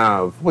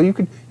have. Well, you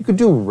could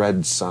do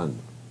Red Sun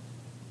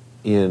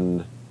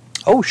in.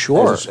 Oh,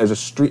 sure.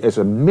 As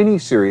a mini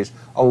series,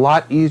 a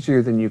lot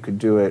easier than you could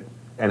do it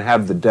and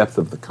have the depth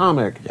of the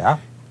comic. Yeah.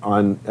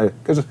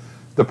 Because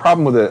the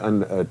problem with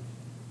a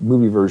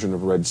movie version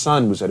of Red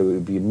Sun was that it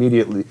would be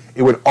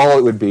all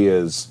it would be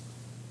is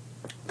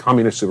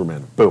communist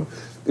Superman. Boom.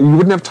 You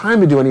wouldn't have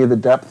time to do any of the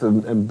depth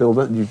and build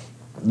it. You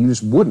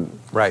just wouldn't.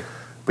 Right.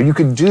 But you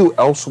could do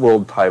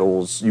Elseworld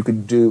titles. You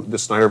could do the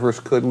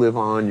Snyderverse could live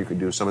on. You could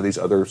do some of these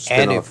other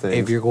spin-off things.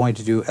 And if you're going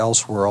to do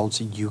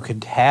Elseworlds, you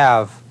could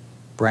have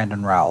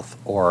Brandon Routh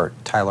or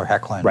Tyler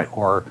Hoechlin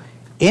or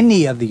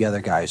any of the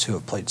other guys who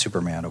have played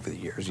Superman over the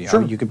years.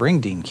 You could bring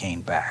Dean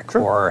Cain back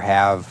or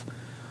have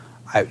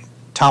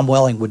Tom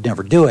Welling would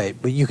never do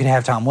it, but you could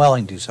have Tom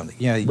Welling do something.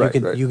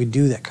 You could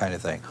do that kind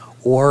of thing.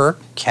 Or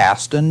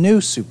cast a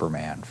new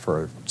Superman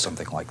for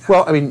something like that.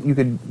 Well, you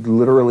could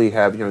literally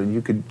have,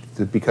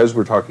 because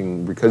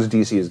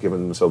DC has given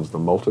themselves the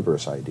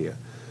multiverse idea,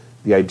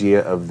 the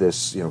idea of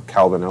this,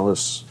 Calvin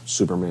Ellis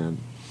Superman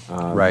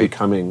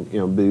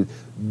becoming,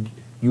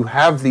 you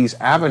have these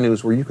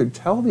avenues where you could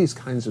tell these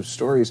kinds of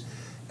stories,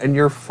 and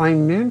your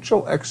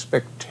financial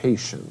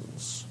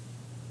expectations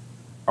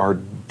are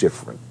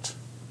different.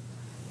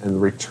 And the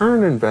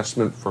return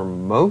investment for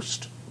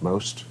most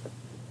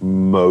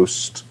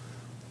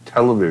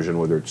television,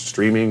 whether it's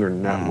streaming or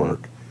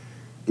network,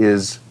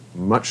 is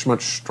much,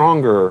 much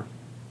stronger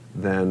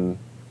than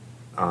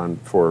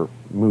for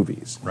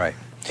movies. Right.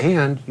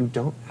 And you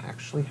don't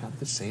actually have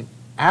the same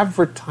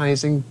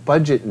advertising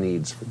budget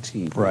needs for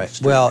TV. Right.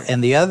 Streaming. Well,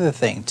 and the other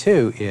thing,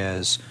 too,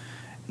 is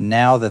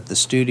now that the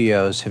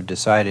studios have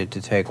decided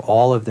to take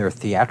all of their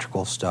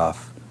theatrical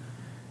stuff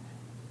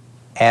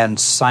and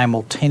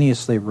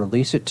simultaneously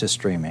release it to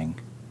streaming,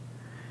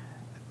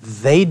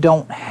 they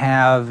don't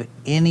have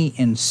any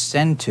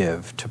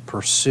incentive to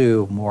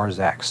pursue more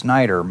Zack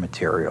Snyder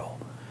material.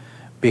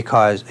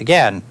 Because,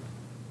 again,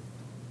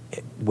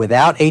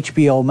 without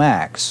HBO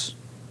Max,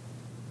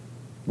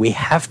 we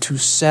have to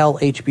sell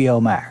HBO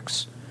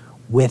Max.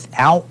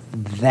 Without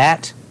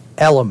that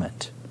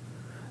element,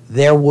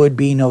 there would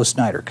be no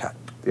Snyder Cut.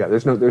 Yeah,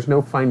 there's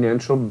no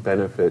financial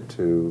benefit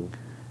to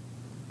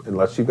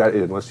unless you've got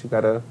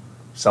a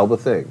Sell the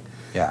thing.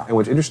 Yeah. And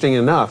what's interesting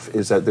enough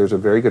is that there's a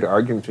very good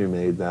argument to be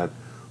made that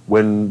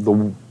when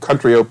the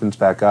country opens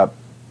back up,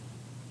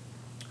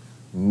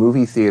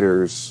 movie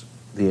theaters,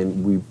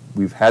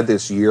 we've had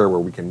this year where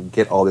we can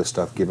get all this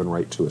stuff given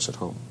right to us at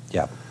home.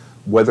 Yeah.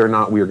 Whether or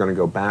not we are going to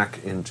go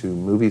back into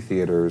movie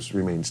theaters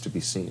remains to be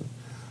seen.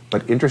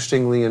 But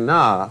interestingly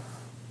enough,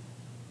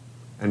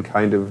 and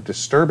kind of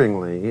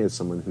disturbingly, as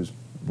someone who's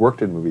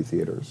worked in movie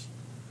theaters,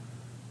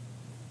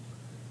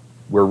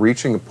 we're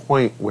reaching a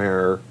point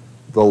where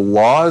the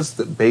laws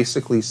that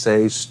basically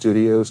say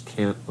studios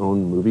can't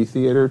own movie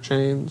theater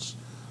chains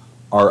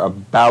are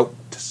about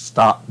to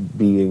stop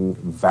being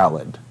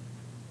valid.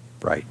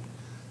 Right.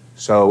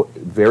 So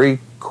very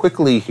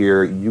quickly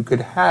here, you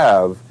could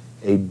have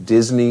a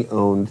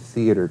Disney-owned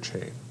theater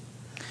chain.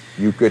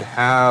 You could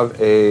have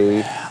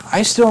a...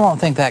 I still don't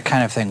think that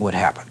kind of thing would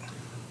happen.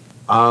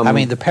 I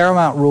mean, the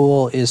Paramount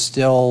rule is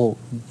still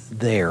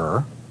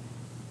there.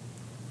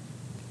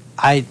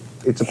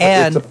 It's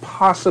a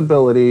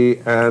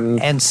possibility,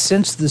 and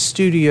since the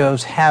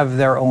studios have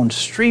their own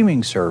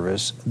streaming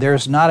service,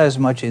 there's not as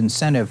much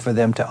incentive for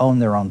them to own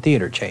their own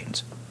theater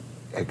chains.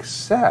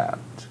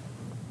 Except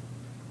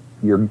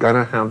you're going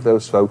to have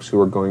those folks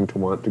who are going to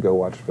want to go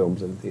watch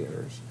films in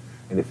theaters.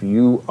 And if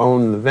you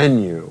own the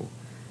venue,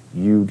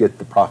 you get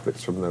the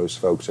profits from those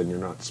folks, and you're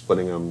not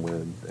splitting them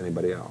with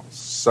anybody else.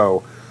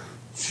 So,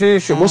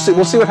 we'll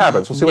see what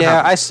happens. We'll see what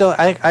happens.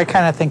 I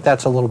kind of think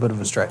that's a little bit of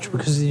a stretch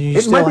because you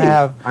It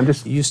might be.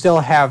 you still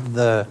have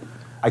the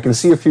I can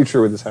see a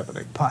future with this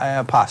happening.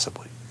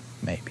 Possibly,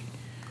 maybe.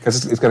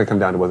 Because it's going to come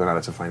down to whether or not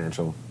it's a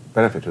financial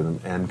benefit to them.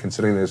 And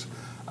considering there's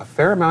a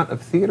fair amount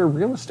of theater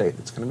real estate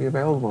that's going to be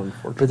available,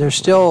 unfortunately. But there's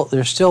still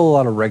a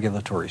lot of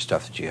regulatory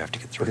stuff that you have to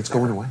get through. But it's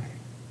going away.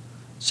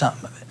 Some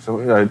of it. So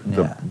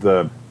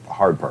the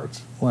hard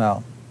parts.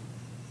 Well,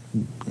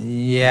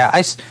 yeah,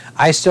 I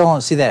still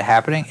don't see that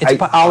happening.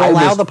 I'll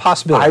allow the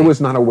possibility. I was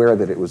not aware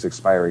that it was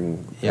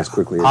expiring as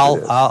quickly as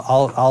it is. I'll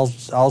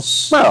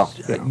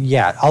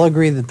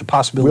agree that the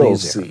possibility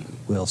is there. See.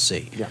 We'll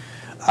see. Yeah.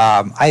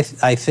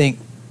 I think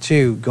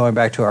too, going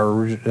back to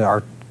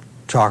our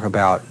talk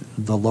about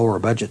the lower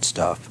budget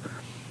stuff,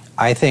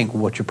 I think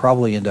what you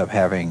probably end up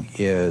having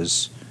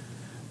is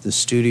the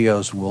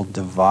studios will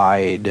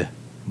divide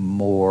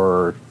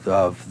more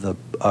of the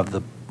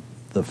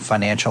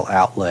financial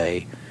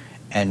outlay,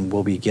 and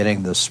we'll be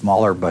getting the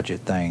smaller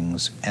budget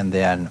things, and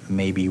then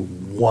maybe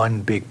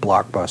one big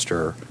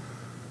blockbuster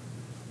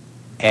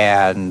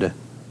and a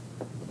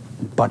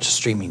bunch of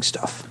streaming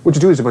stuff. What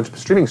you do is a bunch of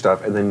streaming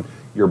stuff, and then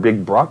your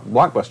big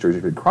blockbuster is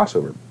your big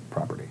crossover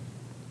property.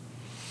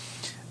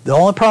 The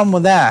only problem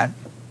with that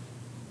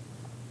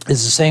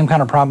is the same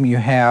kind of problem you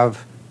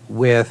have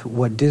with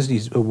what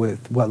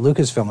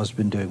Lucasfilm has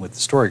been doing with the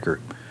Story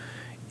Group.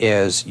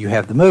 Is you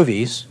have the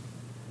movies,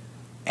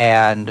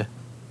 and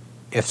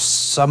if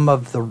some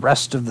of the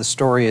rest of the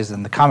story is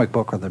in the comic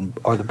book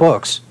or the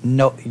books,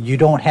 no, you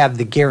don't have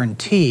the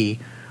guarantee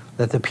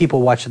that the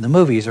people watching the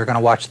movies are going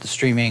to watch the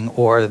streaming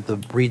or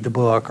read the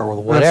book or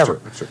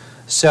whatever. That's true.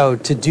 So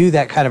to do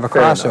that kind of a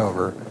Fair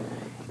crossover,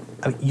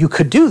 you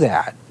could do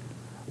that,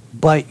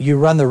 but you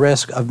run the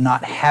risk of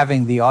not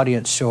having the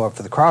audience show up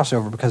for the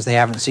crossover because they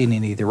haven't seen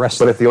any of the rest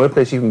of it. But if the only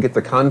place you can get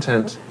the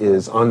content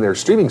is on their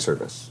streaming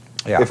service,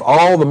 yeah. If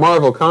all the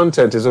Marvel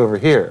content is over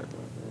here,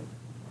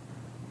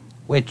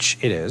 which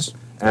it is,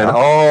 and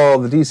all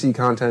the DC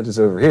content is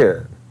over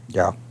here.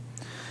 Yeah.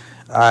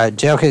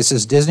 JLK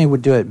says Disney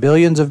would do it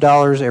billions of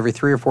dollars every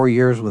 3 or 4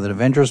 years with an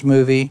Avengers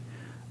movie.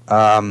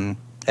 And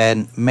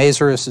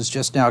Mazurus is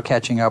just now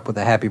catching up with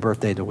a happy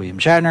birthday to William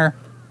Shatner.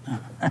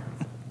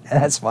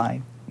 That's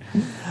fine.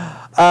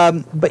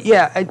 But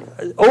yeah,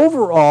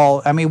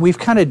 overall, I mean, we've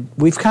kind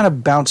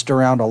of bounced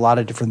around a lot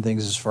of different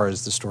things as far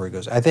as the story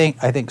goes. I think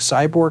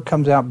Cyborg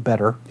comes out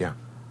better. Yeah.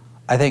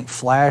 I think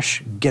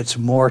Flash gets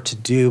more to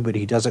do, but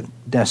he doesn't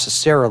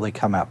necessarily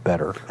come out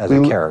better as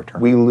a character.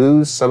 We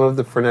lose some of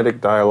the frenetic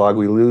dialogue.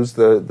 We lose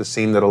the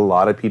scene that a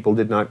lot of people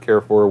did not care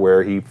for,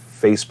 where he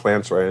face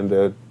plants right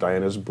into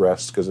Diana's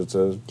breast because it's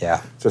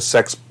a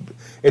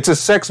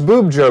sex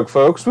boob joke,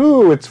 folks.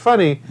 Ooh, it's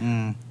funny.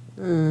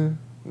 Yeah.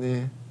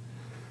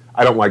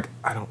 I don't like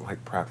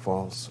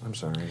pratfalls. I'm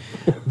sorry.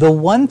 The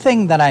one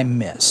thing that I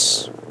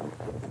miss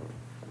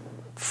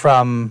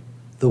from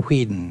the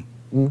Whedon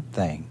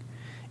thing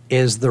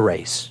is the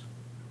race.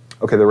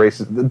 Okay, the race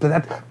is,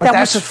 that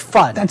was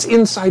fun. That's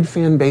inside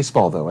fan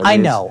baseball, though. I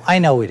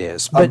know it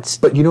is, but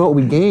you know what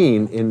we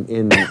gain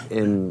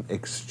in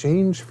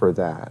exchange for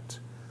that?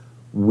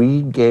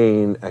 We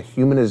gain a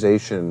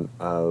humanization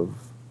of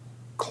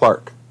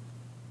Clark.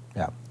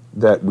 Yeah.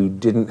 That we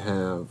didn't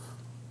have.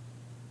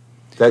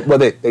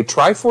 They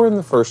try for in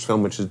the first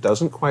film, which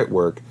doesn't quite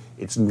work.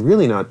 It's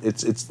really not.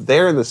 It's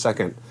there in the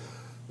second.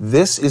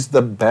 This is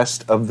the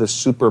best of the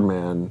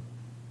Superman.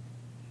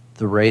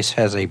 The race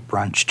has a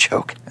brunch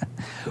joke.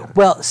 Yeah.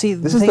 Well, see,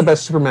 this is the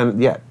best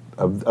Superman yet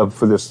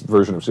for this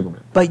version of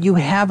Superman. But you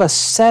have a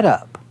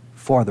setup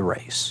for the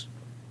race,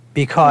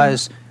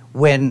 because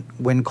when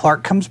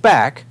Clark comes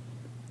back,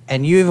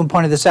 and you even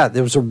pointed this out,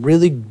 there was a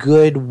really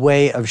good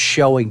way of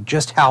showing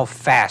just how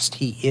fast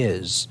he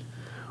is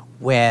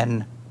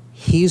when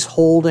he's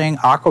holding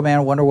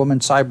Aquaman, Wonder Woman,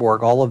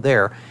 Cyborg, all of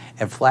there,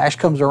 and Flash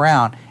comes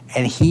around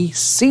and he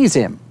sees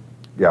him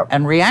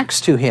and reacts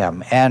to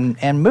him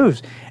and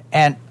moves.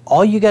 And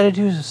all you got to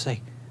do is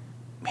say,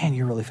 man,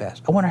 you're really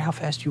fast. I wonder how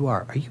fast you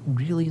are. Are you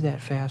really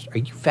that fast? Are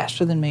you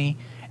faster than me?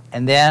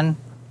 And then...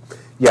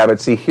 Yeah,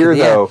 but see here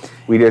though,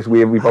 you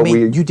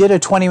did a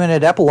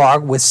 20-minute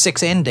epilogue with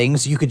 6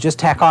 endings. You could just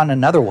tack on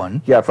another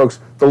one. Yeah, folks,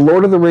 The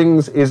Lord of the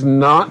Rings is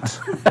not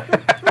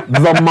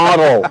the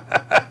model.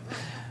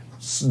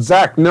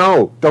 Zach,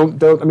 no,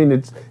 don't. I mean,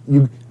 it's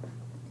you.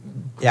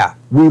 Yeah,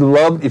 we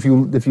love if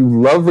you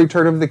love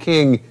Return of the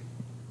King,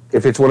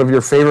 if it's one of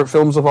your favorite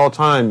films of all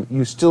time,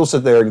 you still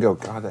sit there and go,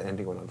 God, that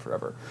ending went on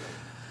forever.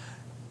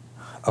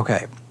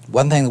 Okay,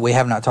 one thing that we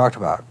have not talked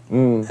about.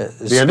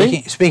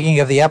 The speaking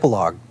of the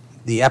epilogue.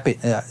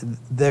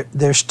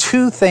 There's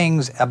 2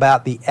 things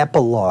about the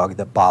epilogue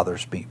that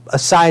bothers me,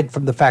 aside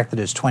from the fact that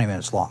it's 20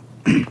 minutes long.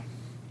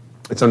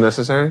 It's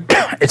unnecessary?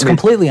 It's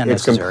completely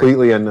unnecessary. It's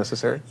completely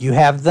unnecessary? You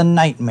have the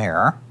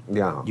nightmare.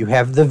 Yeah. You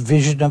have the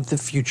vision of the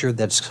future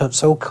that's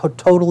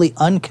totally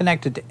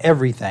unconnected to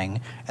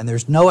everything, and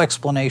there's no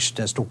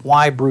explanation as to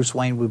why Bruce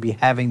Wayne would be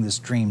having this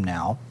dream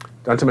now.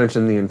 Not to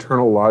mention the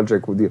internal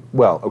logic with the...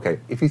 Well, okay,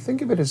 if you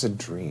think of it as a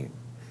dream,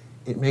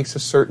 it makes a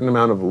certain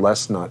amount of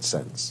less not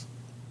sense.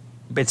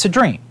 It's a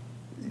dream.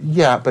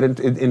 Yeah, but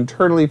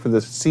internally for the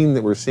scene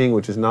that we're seeing,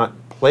 which is not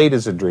played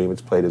as a dream,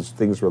 it's played as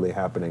things really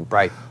happening.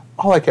 Right.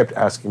 All I kept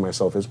asking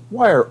myself is,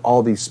 why are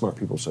all these smart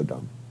people so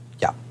dumb?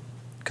 Yeah,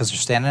 because they're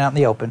standing out in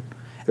the open,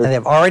 and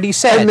they've already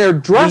said... And they're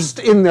dressed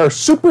in their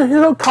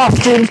superhero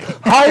costumes,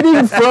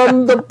 hiding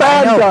from the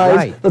bad guys.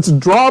 Right. Let's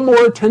draw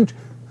more attention.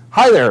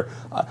 Hi there.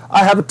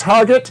 I have a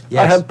target.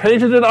 Yes. I have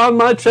painted it on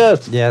my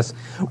chest. Yes.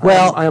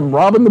 Well, I am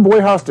robbing the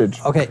boy hostage.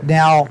 Okay,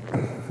 now...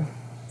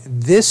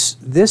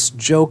 This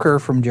Joker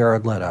from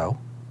Jared Leto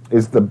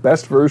is the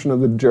best version of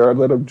the Jared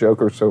Leto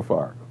Joker so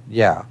far.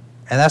 Yeah,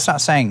 and that's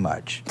not saying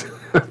much.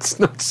 That's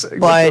not saying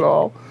much at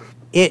all.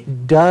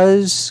 It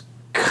does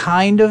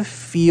kind of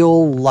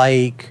feel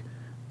like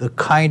the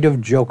kind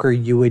of Joker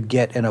you would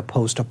get in a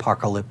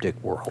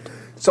post-apocalyptic world.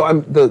 So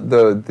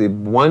the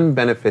one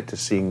benefit to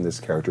seeing this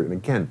character, and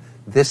again,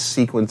 this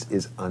sequence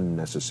is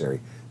unnecessary.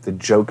 The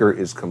Joker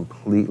is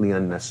completely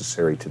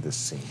unnecessary to this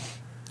scene.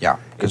 Yeah,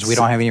 because we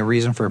don't have any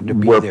reason for him to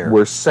be there.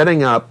 We're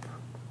setting up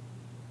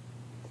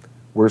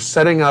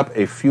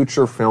a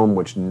future film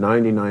which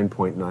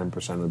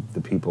 99.9% of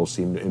the people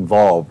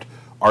involved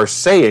are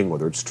saying,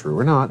 whether it's true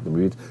or not,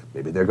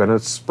 maybe they're going to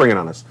spring it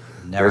on us.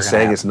 They're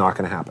saying it's not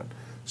going to happen.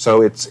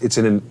 So it's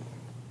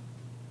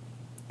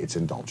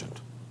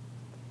indulgent.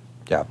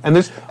 Yeah, and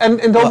this and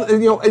the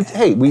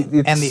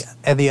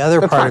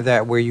other part of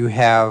that where you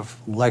have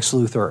Lex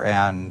Luthor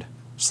and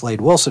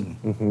Slade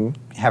Wilson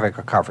having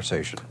a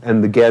conversation.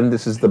 And again,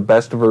 this is the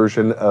best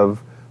version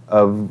of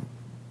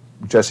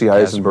Jesse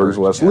Eisenberg's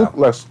Lex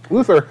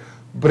Luthor.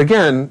 But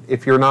again,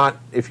 if you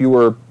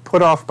were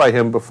put off by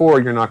him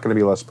before, you're not going to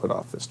be less put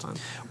off this time.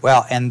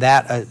 Well, and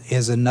that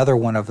is another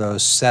one of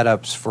those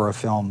setups for a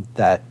film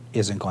that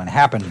isn't going to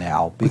happen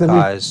now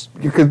because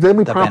then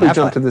we probably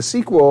jump to the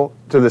sequel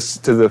to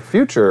the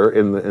future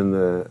in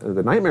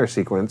the Nightmare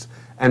sequence,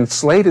 and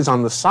Slade is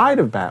on the side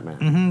of Batman.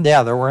 Mm-hmm.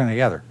 Yeah, they're working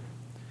together.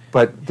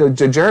 But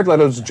Jared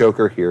Leto's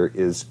Joker here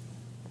is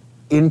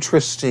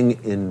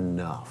interesting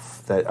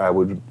enough that I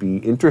would be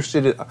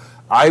interested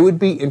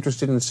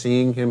in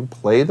seeing him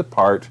play the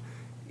part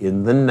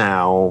in the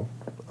now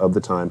of the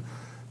time.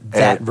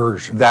 That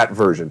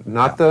version,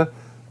 not the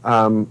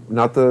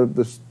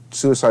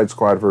Suicide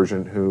Squad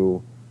version.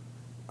 Who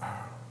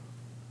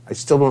I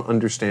still don't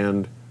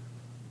understand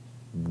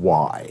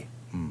why,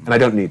 and I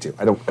don't need to.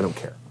 I don't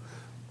care.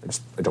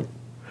 I don't.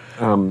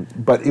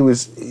 But it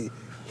was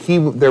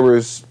there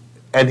was.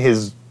 And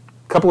his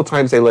couple of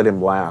times they let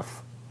him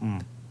laugh.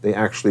 They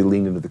actually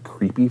leaned into the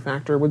creepy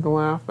factor with the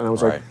laugh, and I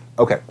was like,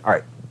 okay, all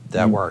right,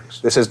 that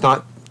works. This is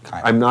not.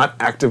 I'm not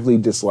actively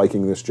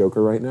disliking this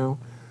Joker right now,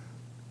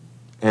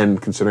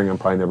 and considering I'm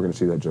probably never going to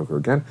see that Joker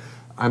again,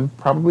 I'm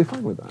probably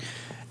fine with that.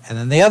 And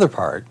then the other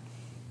part,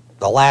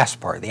 the last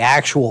part, the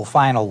actual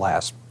final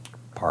last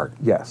part.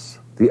 Yes,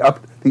 the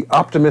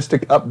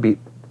optimistic, upbeat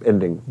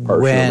ending part.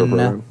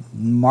 When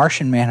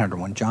Martian Manhunter,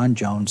 when John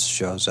Jones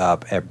shows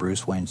up at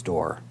Bruce Wayne's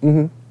door.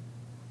 Mm-hmm.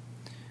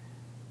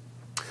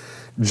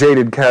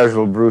 Jaded,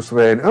 casual Bruce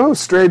Wayne. Oh,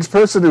 strange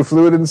person who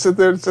flew in and sit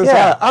there and says,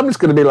 "Hi." I'm just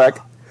going to be like,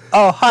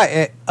 "Oh,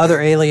 hi,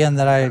 other alien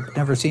that I've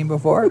never seen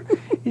before."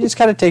 He just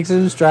kind of takes it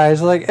in stride.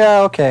 He's like,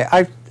 "Yeah, okay,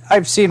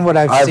 I've seen what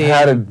I've seen. I've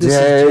had a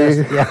day."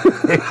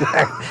 Exactly.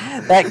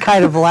 That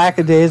kind of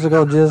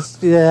lackadaisical.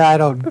 I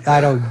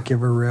don't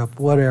give a rip.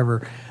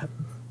 Whatever.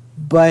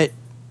 But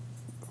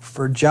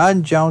for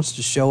John Jones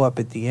to show up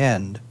at the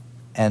end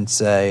and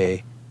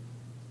say,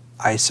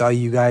 I saw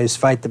you guys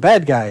fight the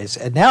bad guys,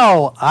 and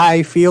now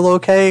I feel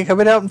okay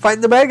coming out and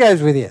fighting the bad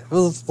guys with you. It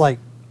was like,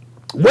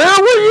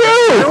 where were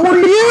you? Where were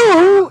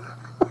you?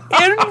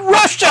 In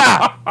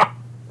Russia!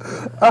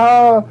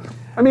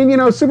 I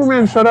mean,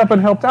 Superman shut up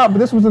and helped out, but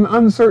this was an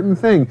uncertain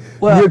thing.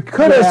 Well, you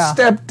could have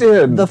stepped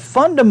in. The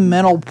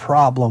fundamental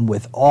problem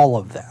with all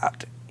of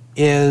that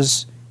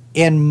is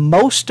in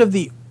most of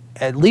the,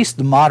 at least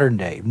the modern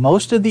day,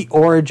 most of the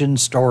origin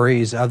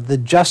stories of the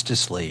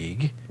Justice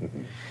League,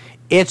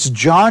 it's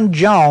John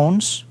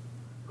Jones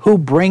who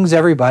brings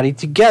everybody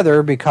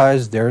together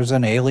because there's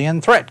an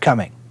alien threat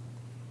coming.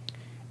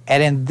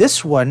 And in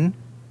this one,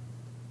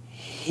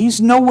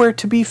 he's nowhere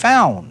to be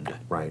found.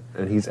 Right.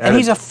 And he's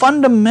a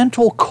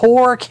fundamental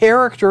core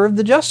character of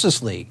the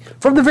Justice League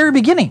from the very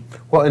beginning.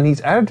 Well, and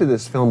he's added to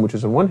this film, which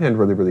is on one hand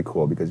really, really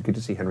cool because you get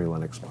to see Henry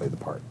Lennox play the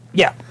part.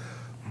 Yeah.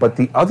 But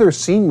the other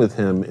scene with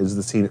him is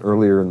the scene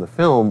earlier in the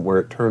film where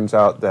it turns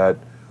out that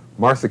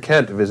Martha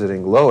Kent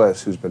visiting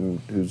Lois,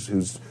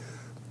 who's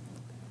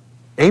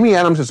Amy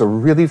Adams is a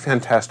really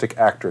fantastic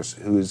actress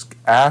who is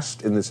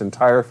asked in this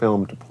entire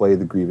film to play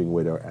the grieving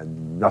widow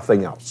and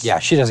nothing else. Yeah,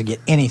 she doesn't get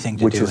anything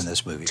to which do is in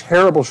this movie.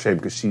 Terrible shame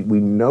because we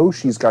know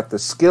she's got the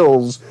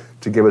skills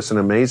to give us an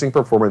amazing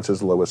performance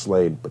as Lois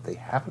Lane, but they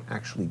haven't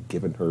actually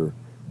given her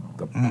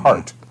the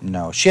part.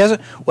 No, she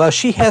hasn't. Well,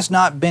 she has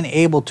not been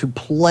able to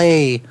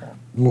play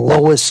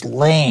Lois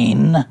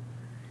Lane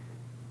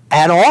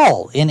at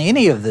all in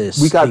any of these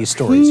We got these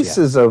stories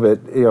pieces of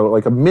it,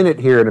 like a minute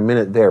here and a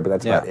minute there, but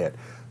that's about it.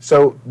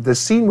 So the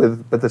scene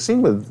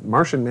with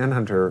Martian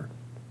Manhunter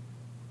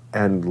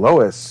and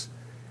Lois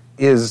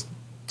is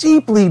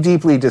deeply,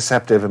 deeply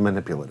deceptive and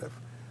manipulative.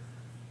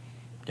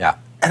 Yeah.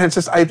 And it's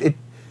just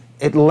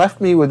it left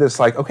me with this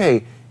like,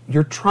 okay,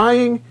 you're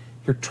trying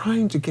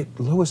to get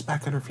Lois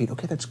back on her feet.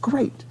 Okay, that's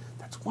great.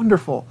 That's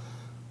wonderful.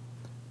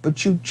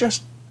 But you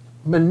just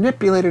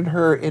manipulated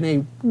her in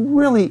a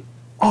really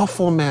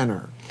awful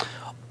manner.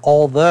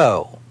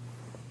 Although,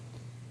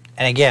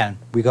 and again,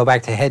 we go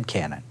back to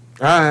headcanon.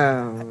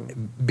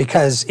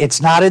 Because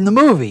it's not in the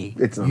movie.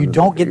 You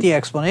don't get the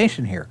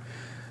explanation here.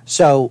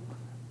 So,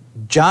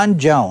 John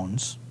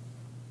Jones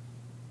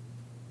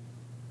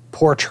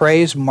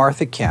portrays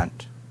Martha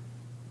Kent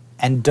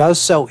and does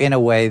so in a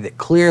way that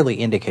clearly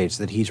indicates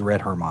that he's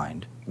read her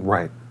mind.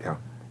 Right, yeah.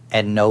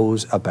 And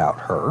knows about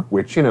her.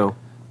 Which,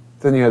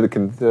 then you have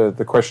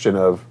the question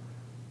of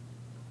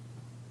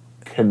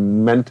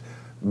can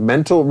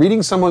mental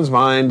reading someone's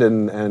mind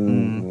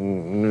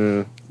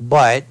and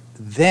But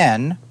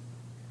then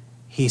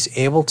he's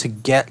able to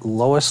get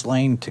Lois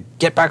Lane to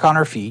get back on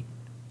her feet.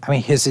 I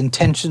mean, his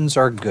intentions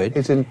are good.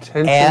 His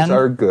intentions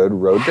are good.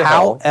 Road to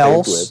hell.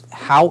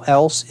 How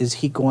else is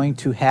he going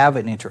to have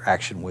an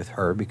interaction with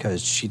her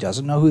because she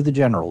doesn't know who the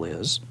general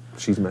is?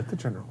 She's met the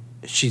general.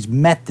 She's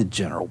met the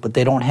general, but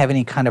they don't have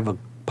any kind of a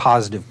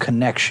positive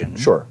connection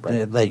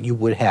that you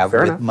would have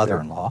with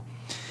mother-in-law.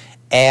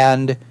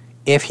 And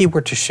if he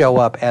were to show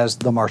up as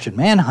the Martian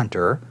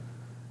Manhunter,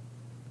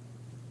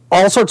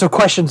 all sorts of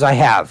questions I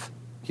have,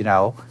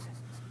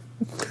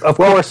 Of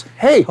course.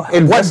 Hey,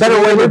 and what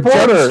better way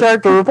to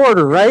start the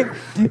reporter, right?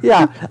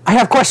 Yeah, I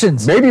have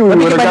questions. Maybe we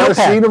would have got a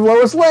scene of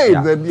Lois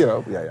Lane. Then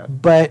yeah.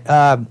 But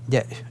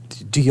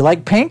do you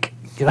like pink?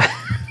 Yeah,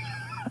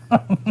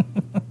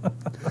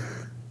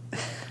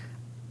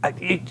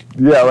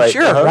 right.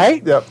 Sure,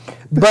 right? Yep.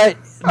 But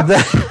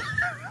the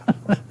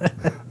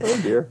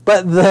oh dear.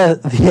 But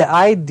the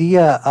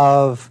idea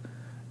of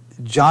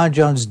John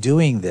Jones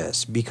doing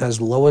this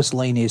because Lois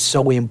Lane is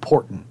so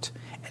important.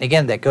 And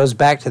again, that goes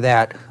back to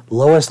that.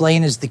 Lois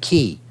Lane is the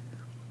key.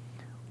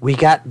 We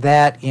got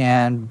that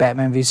in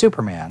Batman v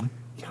Superman.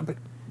 Yeah,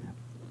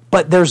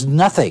 but there's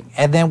nothing.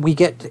 And then we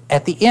get,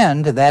 at the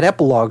end, that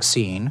epilogue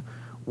scene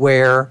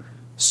where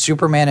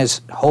Superman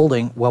is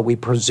holding what we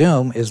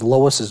presume is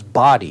Lois's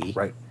body.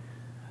 Right.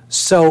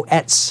 So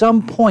at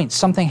some point,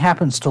 something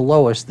happens to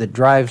Lois that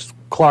drives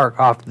Clark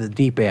off the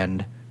deep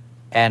end,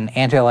 an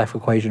anti-life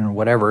equation or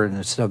whatever,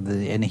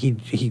 and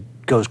he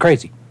goes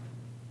crazy.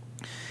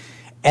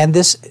 And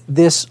this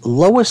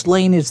Lois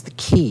Lane is the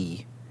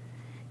key.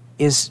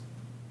 Is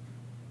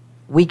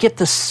we get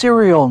the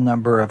serial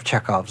number of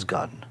Chekhov's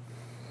gun,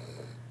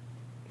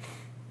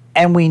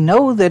 and we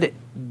know that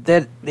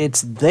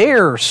it's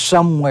there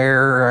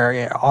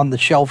somewhere on the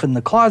shelf in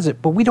the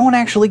closet, but we don't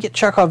actually get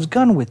Chekhov's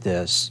gun with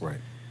this.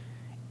 Right.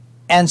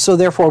 And so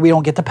therefore we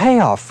don't get the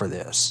payoff for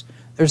this.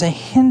 There's a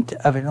hint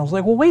of it, and I was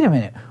like, well, wait a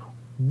minute.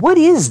 What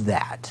is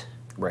that?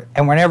 Right.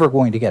 And we're never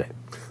going to get it.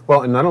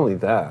 Well, and not only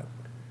that,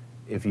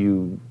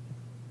 even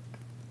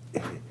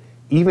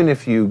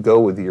if you go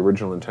with the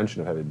original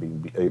intention of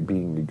having it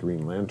being the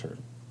Green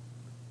Lantern,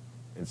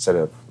 instead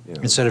of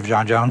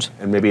John Jones,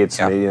 and maybe it's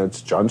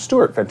John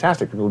Stewart.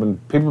 Fantastic. People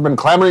have been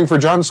clamoring for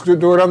John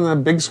Stewart on the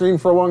big screen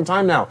for a long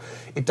time now.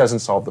 It doesn't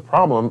solve the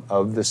problem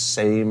of the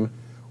same.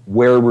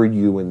 Where were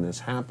you when this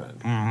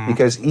happened? Mm-hmm.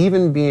 Because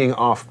even being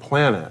off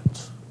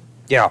planet,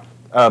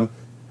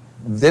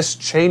 this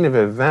chain of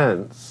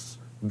events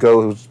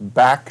goes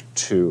back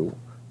to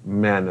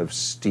Man of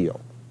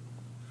Steel.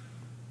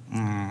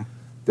 Mm-hmm.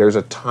 There's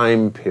a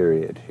time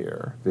period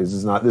here.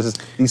 These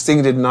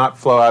things did not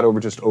flow out over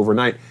just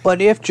overnight.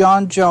 But if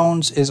John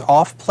Jones is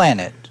off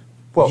planet,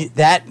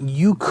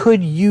 you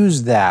could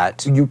use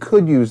that. You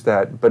could use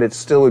that, but it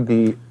still would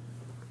be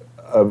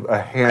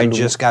a hand. I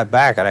just got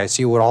back and I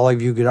see what all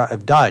of you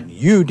have done.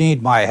 You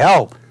need my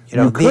help.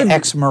 The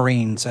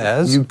ex-Marine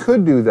says. You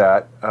could do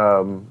that,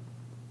 and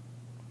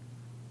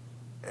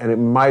it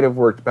might have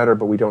worked better,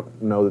 but we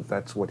don't know that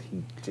that's what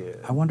he did.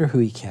 I wonder who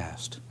he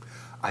cast.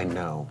 I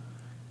know.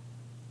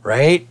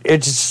 Right?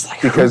 It's just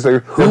like, because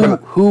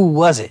who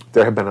was it?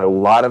 There have been a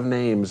lot of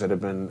names that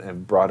have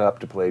been brought up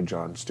to play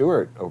Jon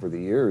Stewart over the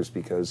years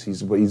because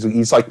he's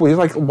like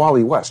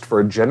Wally West for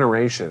a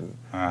generation.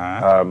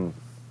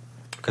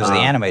 Because the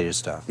animated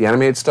stuff. The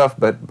animated stuff,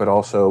 but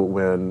also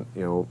when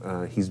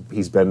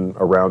he's been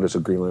around as a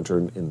Green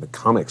Lantern in the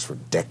comics for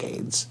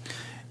decades.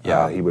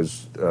 Yeah, he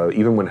was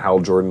even when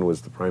Hal Jordan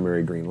was the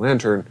primary Green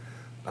Lantern.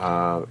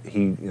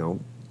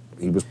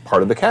 He was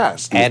part of the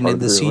cast. And in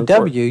the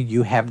CW,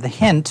 you have the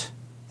hint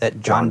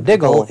that John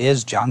Diggle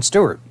is Jon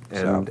Stewart.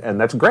 And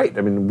that's great.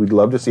 I mean, we'd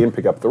love to see him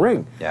pick up the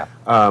ring. Yeah.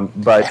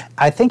 But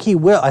I think he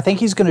will. I think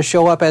he's going to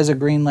show up as a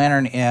Green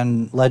Lantern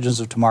in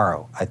Legends of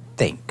Tomorrow. I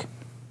think.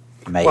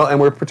 Maybe. Well, and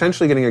we're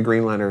potentially getting a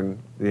Green Lantern.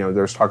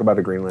 There's talk about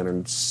a Green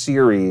Lantern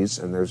series,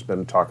 and there's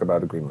been talk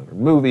about a Green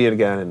Lantern movie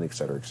again, and et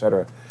cetera, et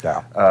cetera.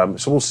 Yeah.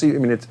 So we'll see. I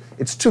mean,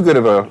 it's too good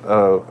of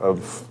a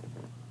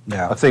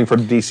thing for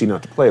DC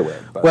not to play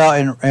with. But.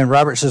 Well, and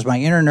Robert says, my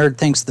inner nerd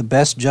thinks the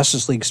best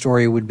Justice League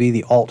story would be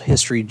the alt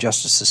history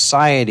Justice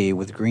Society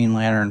with Green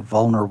Lantern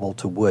vulnerable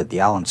to Wood,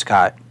 the Alan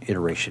Scott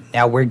iteration.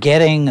 Now, we're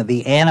getting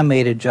the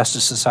animated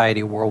Justice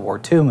Society World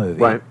War II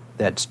movie. Right.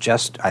 That's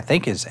just, I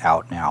think, is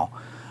out now.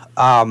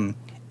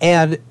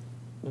 And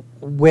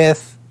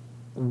with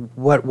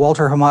what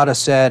Walter Hamada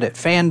said at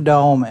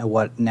Fandom and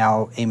what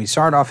now Amy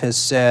Sarnoff has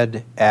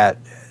said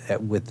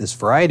with this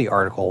Variety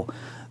article,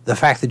 the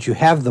fact that you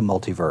have the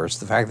multiverse,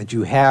 the fact that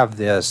you have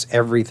this,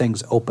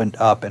 everything's opened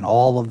up and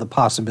all of the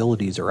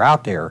possibilities are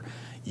out there,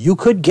 you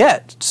could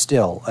get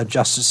still a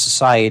Justice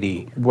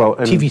Society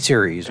TV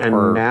series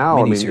or now,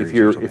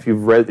 miniseries. if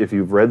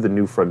you've read the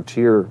New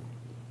Frontier.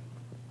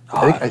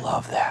 I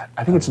love that.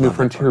 I think it's New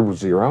Frontier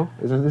Zero.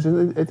 I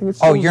think it's.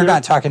 Oh, you're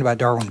not talking about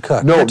Darwin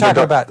Cook. No, I'm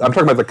talking about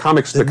the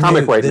comics. The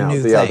comic right now.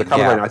 The comic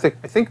right now. I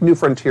think New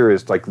Frontier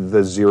is like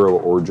the Zero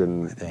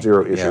origin,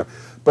 Zero issue. Yeah.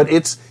 But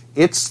it's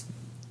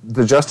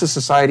the Justice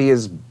Society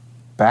is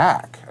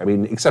back. I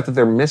mean, except that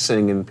they're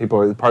missing, and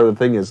people. Part of the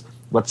thing is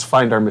let's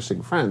find our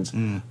missing friends.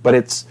 But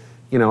it's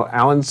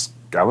Alan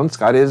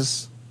Scott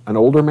is an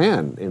older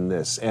man in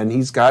this, and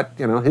he's got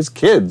his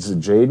kids,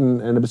 Jade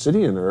and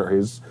Obsidian, or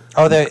his.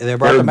 Oh, they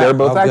brought them back. They're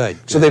both back.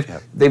 Good. So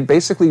they've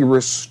basically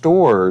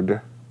restored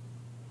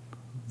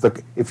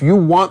the. If you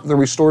want the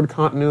restored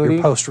continuity,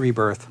 your post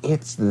rebirth,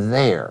 it's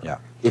there. Yeah.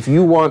 If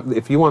you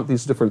want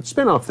these different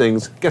spin-off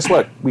things, guess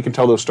what? We can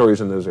tell those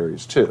stories in those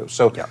areas too.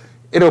 So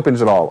it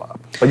opens it all up.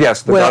 But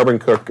yes, the Darwin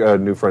Cook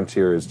New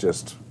Frontier is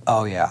just.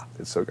 Oh yeah,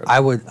 it's so good.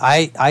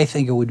 I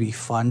think it would be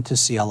fun to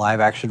see a live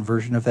action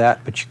version of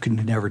that, but you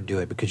could never do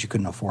it because you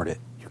couldn't afford it.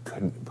 You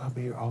couldn't, but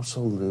you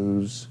also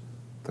lose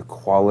the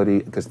quality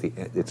because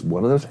it's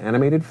one of those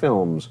animated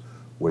films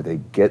where they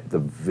get the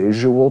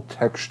visual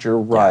texture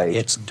right. Yeah,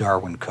 it's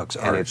Darwin Cook's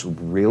art, and it's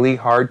really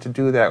hard to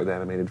do that with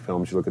animated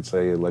films. You look at,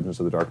 say, Legends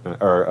of the Dark Knight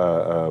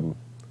or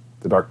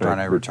The Dark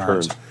Knight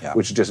Returns,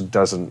 which just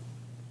doesn't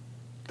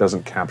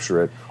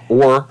capture it.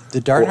 Or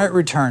The Dark Knight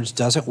Returns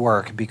doesn't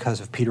work because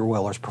of Peter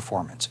Weller's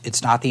performance.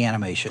 It's not the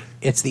animation;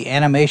 it's the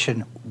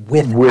animation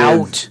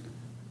without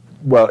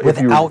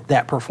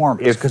that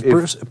performance.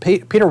 Because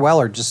Peter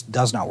Weller just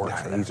does not work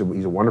for that. He's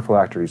a wonderful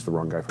actor. He's the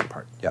wrong guy for the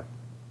part. Yep.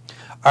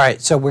 All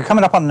right, so we're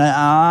coming up on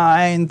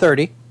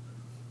 9:30,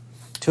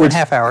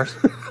 2.5 hours.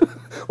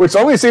 Which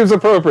only seems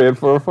appropriate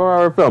for a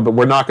 4-hour film, but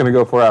we're not going to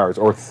go 4 hours,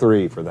 or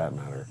 3 for that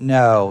matter.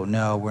 No,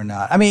 we're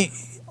not. I mean,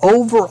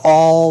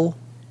 overall,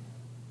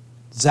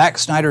 Zack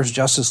Snyder's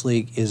Justice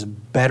League is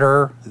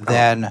better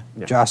than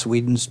Joss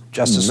Whedon's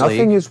Justice League.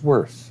 Nothing is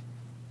worse.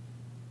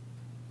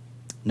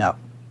 No.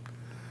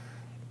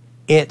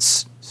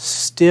 It's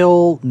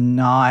still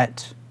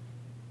not...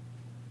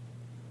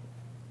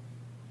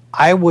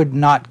 I would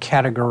not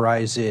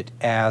categorize it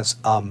as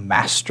a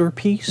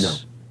masterpiece.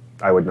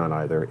 No, I would not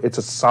either. It's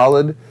a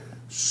solid,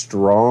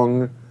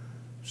 strong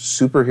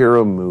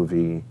superhero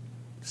movie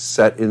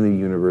set in the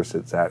universe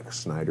that Zack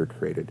Snyder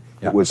created.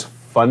 Yep. It was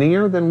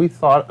funnier than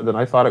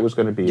I thought it was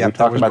going to be. Yep, we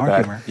talked about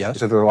that. Humor, yes.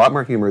 So there's a lot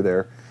more humor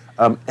there,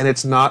 and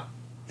it's not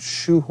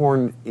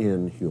shoehorned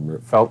in humor.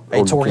 It felt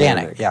it's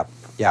organic. Yeah.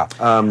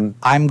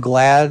 I'm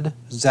glad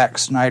Zack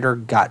Snyder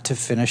got to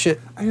finish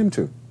it. I am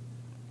too.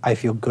 I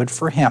feel good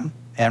for him.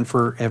 And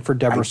for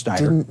Deborah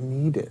Snyder. I didn't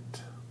need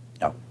it.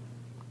 No.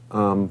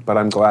 But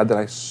I'm glad that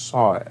I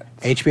saw it.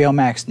 HBO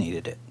Max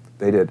needed it.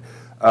 They did.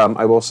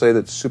 I will say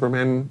that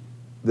Superman,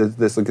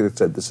 this like I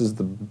said, this is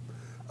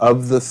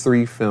of the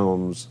 3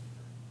 films,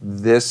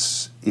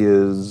 this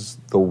is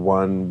the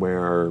one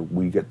where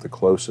we get the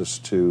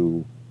closest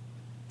to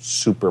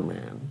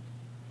Superman.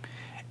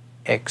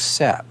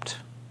 Except,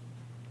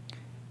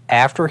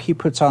 after he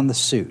puts on the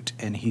suit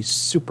and he's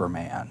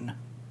Superman...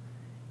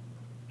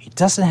 He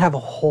doesn't have a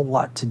whole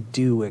lot to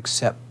do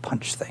except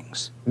punch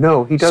things.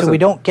 No, he doesn't. So we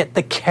don't get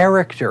the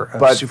character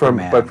of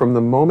Superman. But from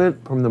the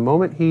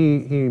moment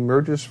he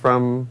emerges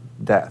from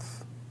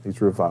death,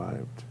 he's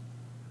revived.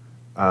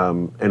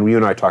 And you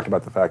and I talked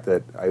about the fact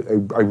that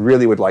I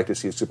really would like to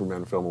see a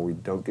Superman film where we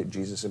don't get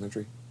Jesus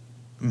imagery.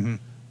 Mm-hmm.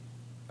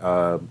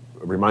 A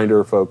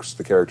reminder, folks,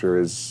 the character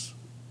is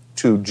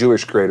two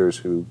Jewish creators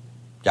who...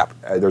 Yep.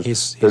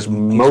 There's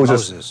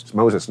Moses. It's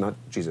Moses, not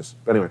Jesus.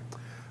 But anyway,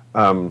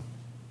 what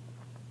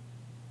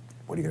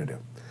are you going to do?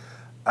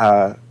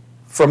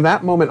 From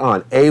that moment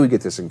on, we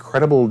get this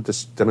incredible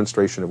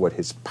demonstration of what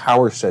his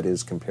power set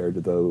is compared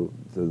to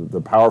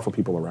the powerful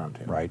people around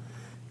him. Right.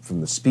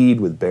 From the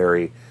speed with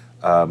Barry,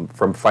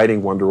 from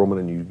fighting Wonder Woman,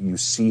 and you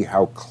see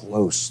how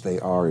close they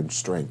are in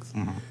strength,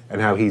 mm-hmm.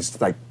 and how he's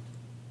like...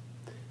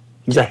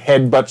 He's a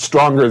head butt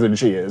stronger than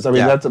she is. I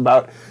mean, that's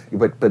about.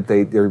 But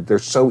they're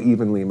so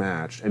evenly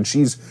matched, and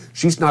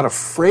she's not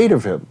afraid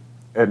of him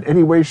in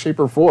any way, shape,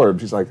 or form.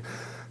 She's like,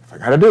 if I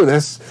got to do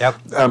this. Yep.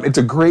 It's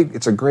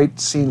a great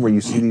scene where you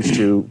see these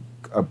two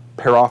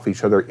pair off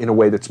each other in a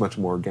way that's much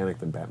more organic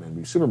than Batman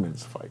v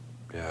Superman's fight.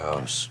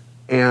 Yes.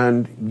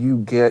 And you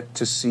get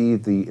to see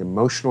the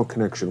emotional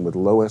connection with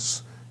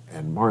Lois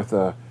and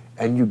Martha,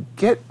 and you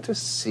get to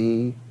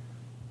see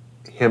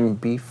him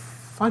be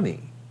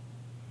funny.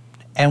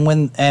 And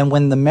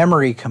when the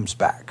memory comes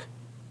back,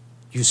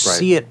 you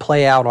see it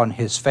play out on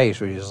his face,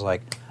 where he's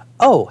like,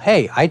 "Oh,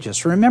 hey, I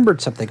just remembered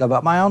something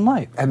about my own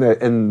life." And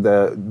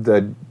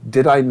the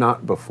did I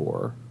not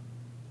before?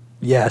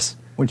 Yes,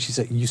 when she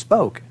said you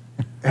spoke,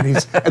 and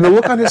the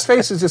look on his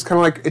face is just kind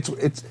of like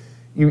it's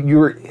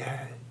you're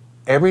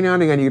every now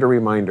and again you get a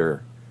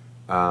reminder,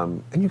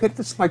 and you get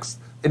this like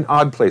in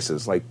odd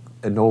places like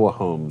Enola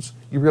Holmes.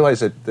 You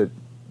realize that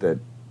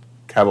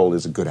Cavill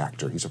is a good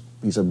actor. He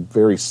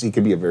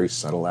can be a very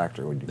subtle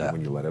actor when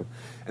you let him.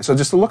 And so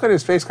just to look at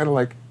his face, kind of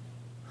like,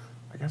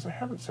 I guess I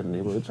haven't said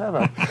any words, have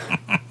I?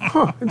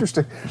 Huh,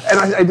 interesting.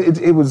 And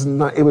it was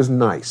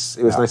nice.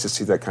 It was nice to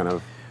see that kind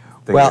of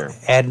thing. Well,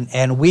 there.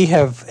 and we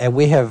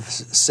have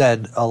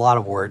said a lot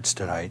of words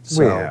tonight.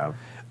 So we have.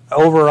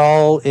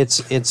 Overall,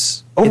 it's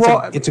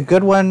a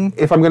good one.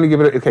 If I'm going to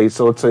give it, okay,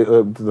 so let's say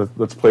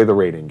let's play the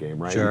rating game,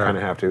 right? Sure. You kind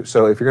of have to.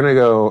 So if you're going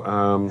to go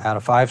out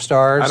of 5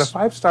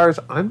 stars,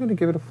 I'm going to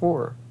give it a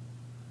 4.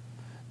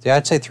 Yeah,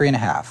 I'd say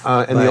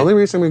 3.5. And the only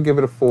reason I'm going to give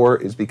it a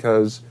 4 is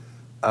because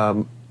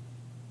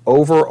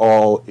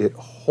overall it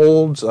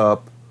holds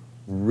up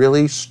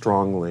really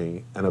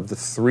strongly. And of the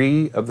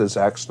 3 of the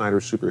Zack Snyder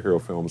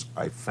superhero films,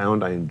 I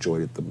found I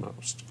enjoyed it the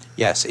most.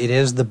 Yes, it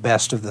is the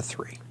best of the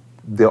 3.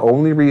 The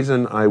only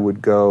reason I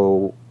would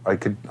go, I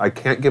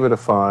can't give it a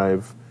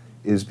 5,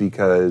 is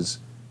because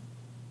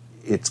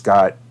it's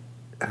got.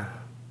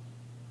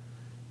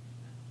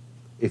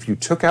 If you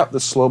took out the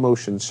slow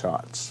motion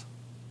shots,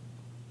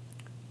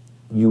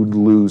 you'd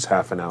lose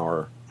half an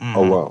hour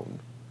alone.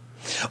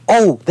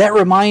 Oh, that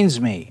reminds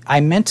me.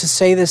 I meant to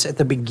say this at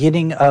the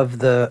beginning of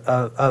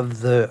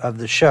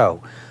the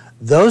show.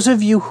 Those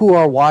of you who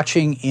are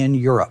watching in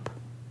Europe,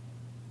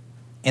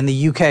 in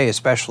the UK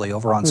especially,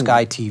 over on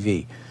Sky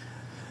TV.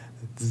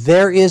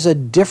 There is a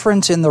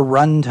difference in the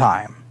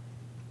runtime.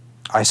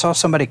 I saw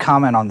somebody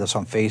comment on this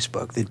on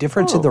Facebook. The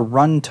difference in the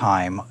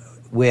runtime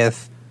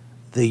with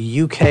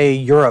the UK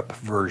Europe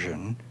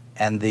version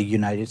and the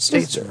United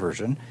States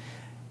version,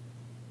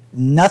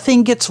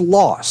 nothing gets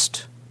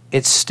lost.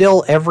 It's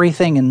still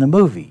everything in the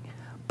movie.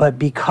 But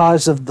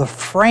because of the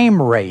frame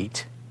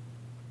rate,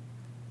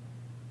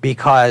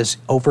 because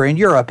over in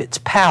Europe it's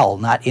PAL,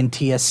 not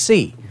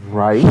NTSC.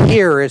 Right.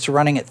 Here it's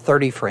running at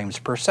 30 frames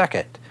per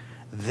second.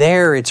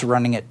 There, it's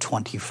running at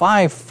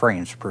 25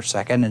 frames per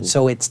second, and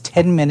so it's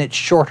 10 minutes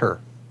shorter.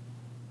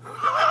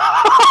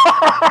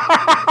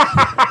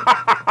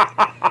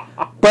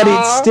 But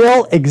it's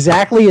still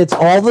it's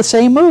all the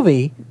same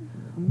movie,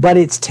 but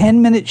it's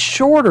 10 minutes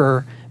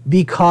shorter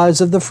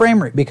because of the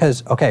frame rate.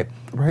 Because, okay,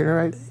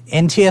 right.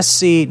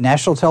 NTSC,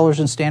 National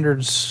Television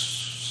Standards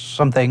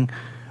something,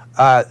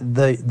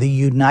 the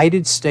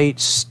United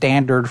States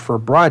standard for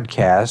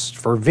broadcast,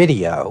 for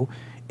video,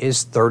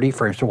 is 30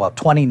 frames per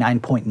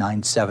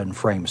 29.97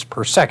 frames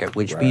per second,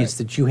 which means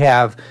that you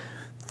have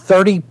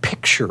 30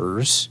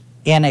 pictures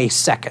in a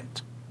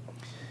second.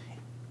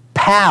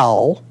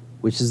 PAL,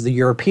 which is the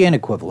European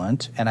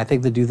equivalent, and I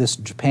think they do this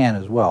in Japan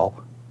as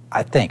well.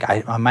 I think.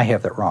 I might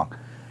have that wrong.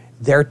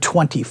 They're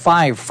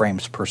 25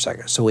 frames per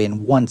second. So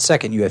in 1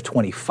 second, you have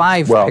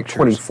 25 pictures.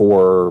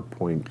 24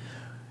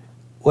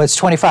 Well, it's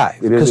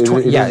 25. It is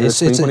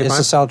it's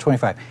a solid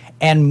 25.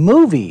 And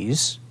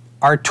movies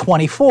are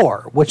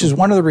 24, which is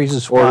one of the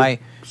reasons why...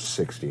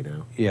 60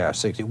 now. Yeah,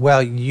 60.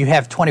 Well, you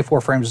have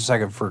 24 frames a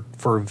second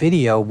for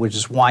video, which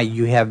is why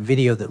you have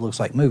video that looks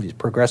like movies,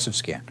 progressive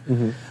scan.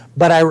 Mm-hmm.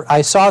 But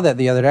I saw that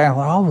the other day. I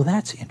thought, oh, well,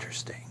 that's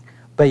interesting.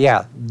 But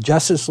yeah,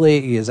 Justice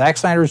League, Zack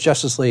Snyder's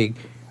Justice League,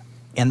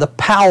 in the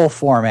PAL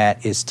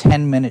format, is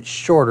 10 minutes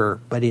shorter,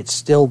 but it's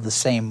still the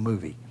same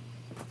movie.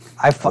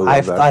 I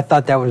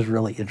thought that was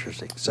really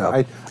interesting.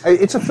 So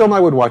it's a film I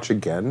would watch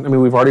again. I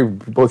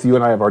mean, both you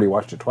and I have already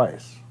watched it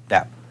twice.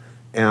 Yeah.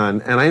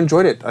 and I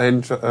enjoyed it. I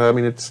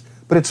mean, it's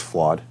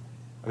flawed.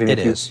 I mean, It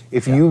is.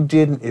 If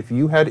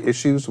you had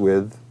issues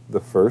with the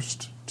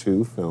first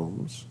two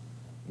films,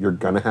 you're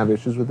gonna have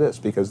issues with this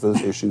because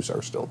those issues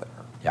are still there.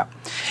 Yeah,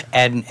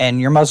 and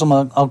your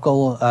Muslim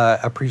uncle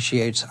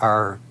appreciates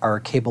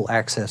our cable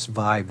access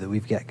vibe that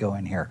we've got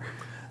going here.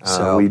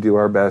 So we do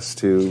our best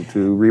to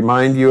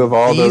remind you of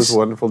all those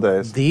wonderful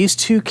days. These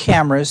two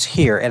cameras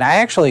here, and I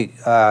actually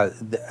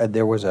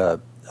there was a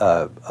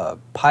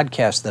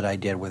podcast that I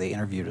did where they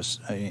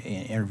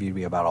interviewed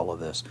me about all of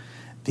this.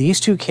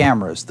 These two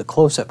cameras, the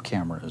close-up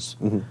cameras,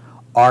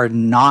 are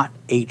not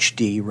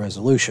HD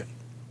resolution.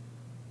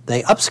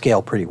 They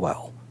upscale pretty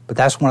well, but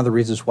that's one of the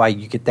reasons why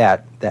you get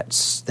that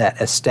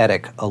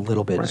aesthetic a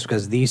little bit, is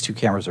because these two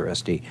cameras are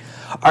SD.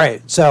 All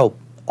right, so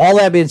all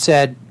that being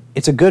said,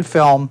 it's a good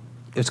film.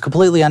 It's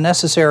completely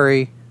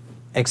unnecessary,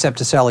 except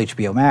to sell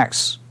HBO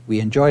Max.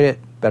 We enjoyed it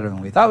better than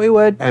we thought we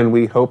would. And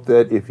we hope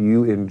that if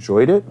you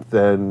enjoyed it,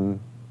 then...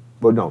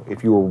 Well, no,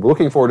 if you were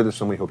looking forward to this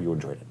film, we hope you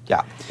enjoyed it.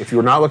 Yeah. If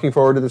you're not looking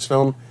forward to this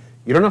film,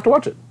 you don't have to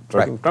watch it. So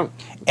Right. don't.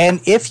 And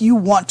if you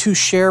want to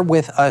share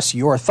with us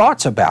your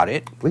thoughts about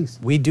it, Please.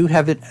 we do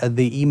have it,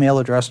 the email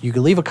address. You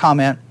can leave a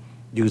comment.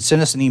 You can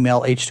send us an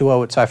email,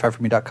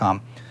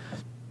 h2o@sci-fi4me.com.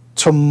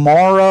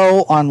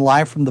 Tomorrow on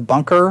Live from the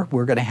Bunker,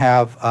 we're going to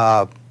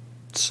have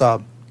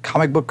some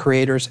comic book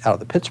creators out of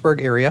the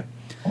Pittsburgh area.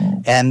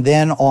 And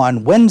then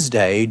on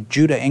Wednesday,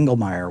 Judah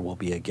Engelmeyer will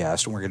be a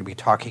guest, and we're going to be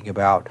talking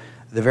about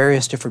the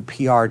various different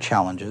PR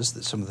challenges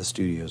that some of the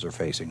studios are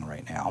facing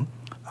right now.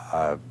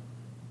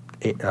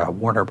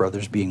 Warner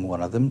Brothers being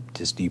one of them,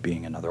 Disney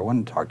being another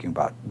one, talking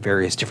about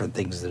various different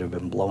things that have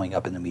been blowing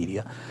up in the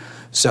media.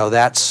 So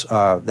that's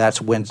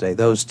Wednesday.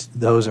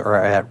 Those are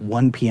at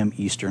 1 p.m.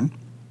 Eastern.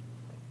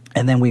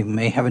 And then we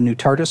may have a new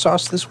tartar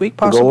sauce this week,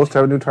 possibly. The goal is to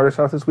have a new tartar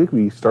sauce this week.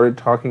 We started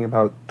talking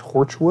about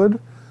Torchwood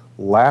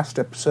last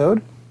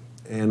episode,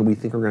 and we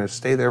think we're going to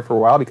stay there for a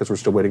while because we're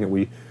still waiting.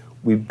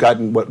 We've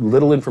gotten what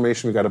little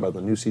information we got about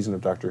the new season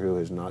of Doctor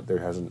Who there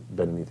hasn't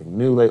been anything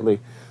new lately.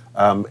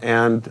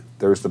 And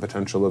there's the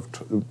potential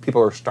of people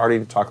are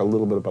starting to talk a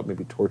little bit about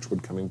maybe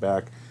Torchwood coming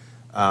back.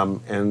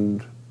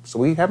 And so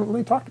we haven't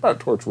really talked about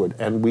Torchwood,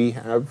 and we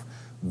have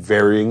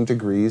varying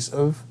degrees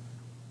of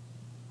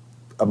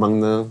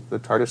among the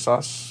tartar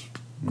sauce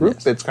group.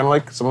 Yes. It's kind of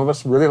like some of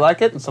us really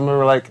like it, and some of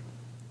us are like,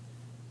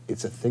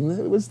 it's a thing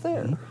that was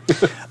there.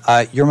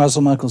 Your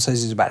Muslim uncle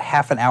says he's about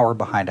half an hour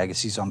behind. I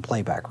guess he's on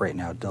playback right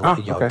now,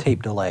 okay.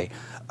 tape delay.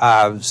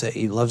 So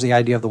he loves the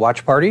idea of the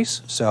watch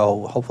parties.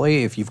 So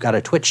hopefully, if you've got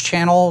a Twitch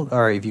channel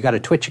or if you've got a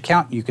Twitch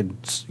account, you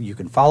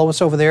can follow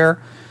us over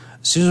there.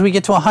 As soon as we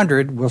get to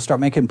 100, we'll start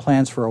making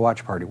plans for a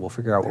watch party. We'll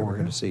figure out what we're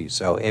going to see.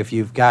 So if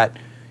you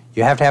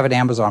have to have an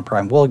Amazon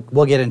Prime.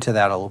 We'll get into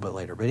that a little bit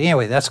later. But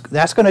anyway, that's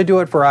going to do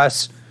it for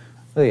us.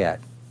 Look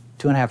at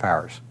that, 2.5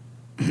 hours.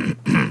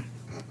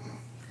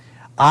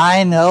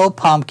 I know,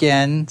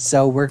 Pumpkin,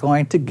 so we're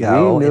going to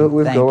go. We knew it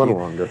was Thank going you.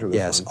 longer for this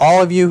Yes, one.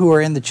 all of you who are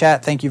in the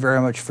chat, thank you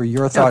very much for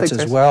your thoughts thanks, as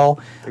guys. well.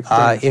 Thanks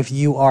very much. If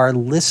you are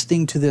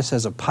listening to this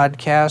as a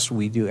podcast,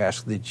 we do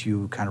ask that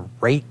you kind of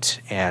rate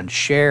and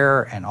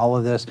share and all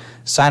of this.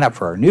 Sign up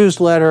for our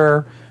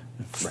newsletter.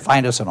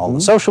 Find us on all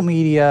the social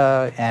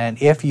media. And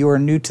if you are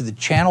new to the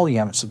channel, you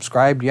haven't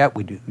subscribed yet,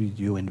 we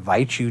do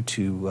invite you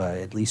to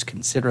at least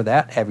consider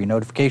that. Have your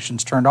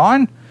notifications turned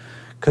on,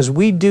 because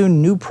we do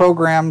new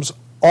programs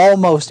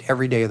almost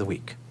every day of the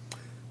week.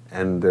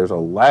 And there's a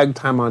lag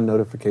time on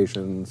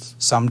notifications.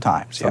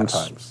 Sometimes, yes.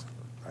 Sometimes.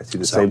 I see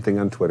the same thing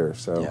on Twitter.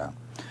 So Yeah.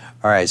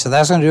 All right, so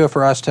that's going to do it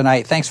for us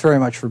tonight. Thanks very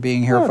much for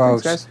being here,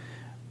 folks. Thanks, guys.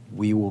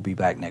 We will be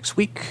back next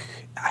week.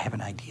 I have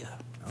an idea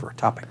for a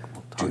topic.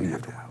 We'll talk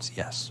afterwards.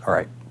 Yes. All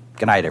right.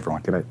 Good night,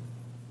 everyone. Good night.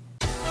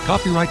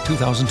 Copyright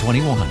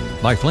 2021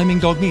 by Flaming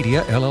Dog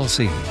Media,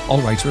 LLC. All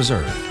rights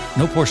reserved.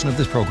 No portion of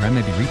this program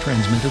may be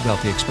retransmitted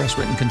without the express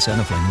written consent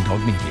of Flaming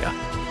Dog Media.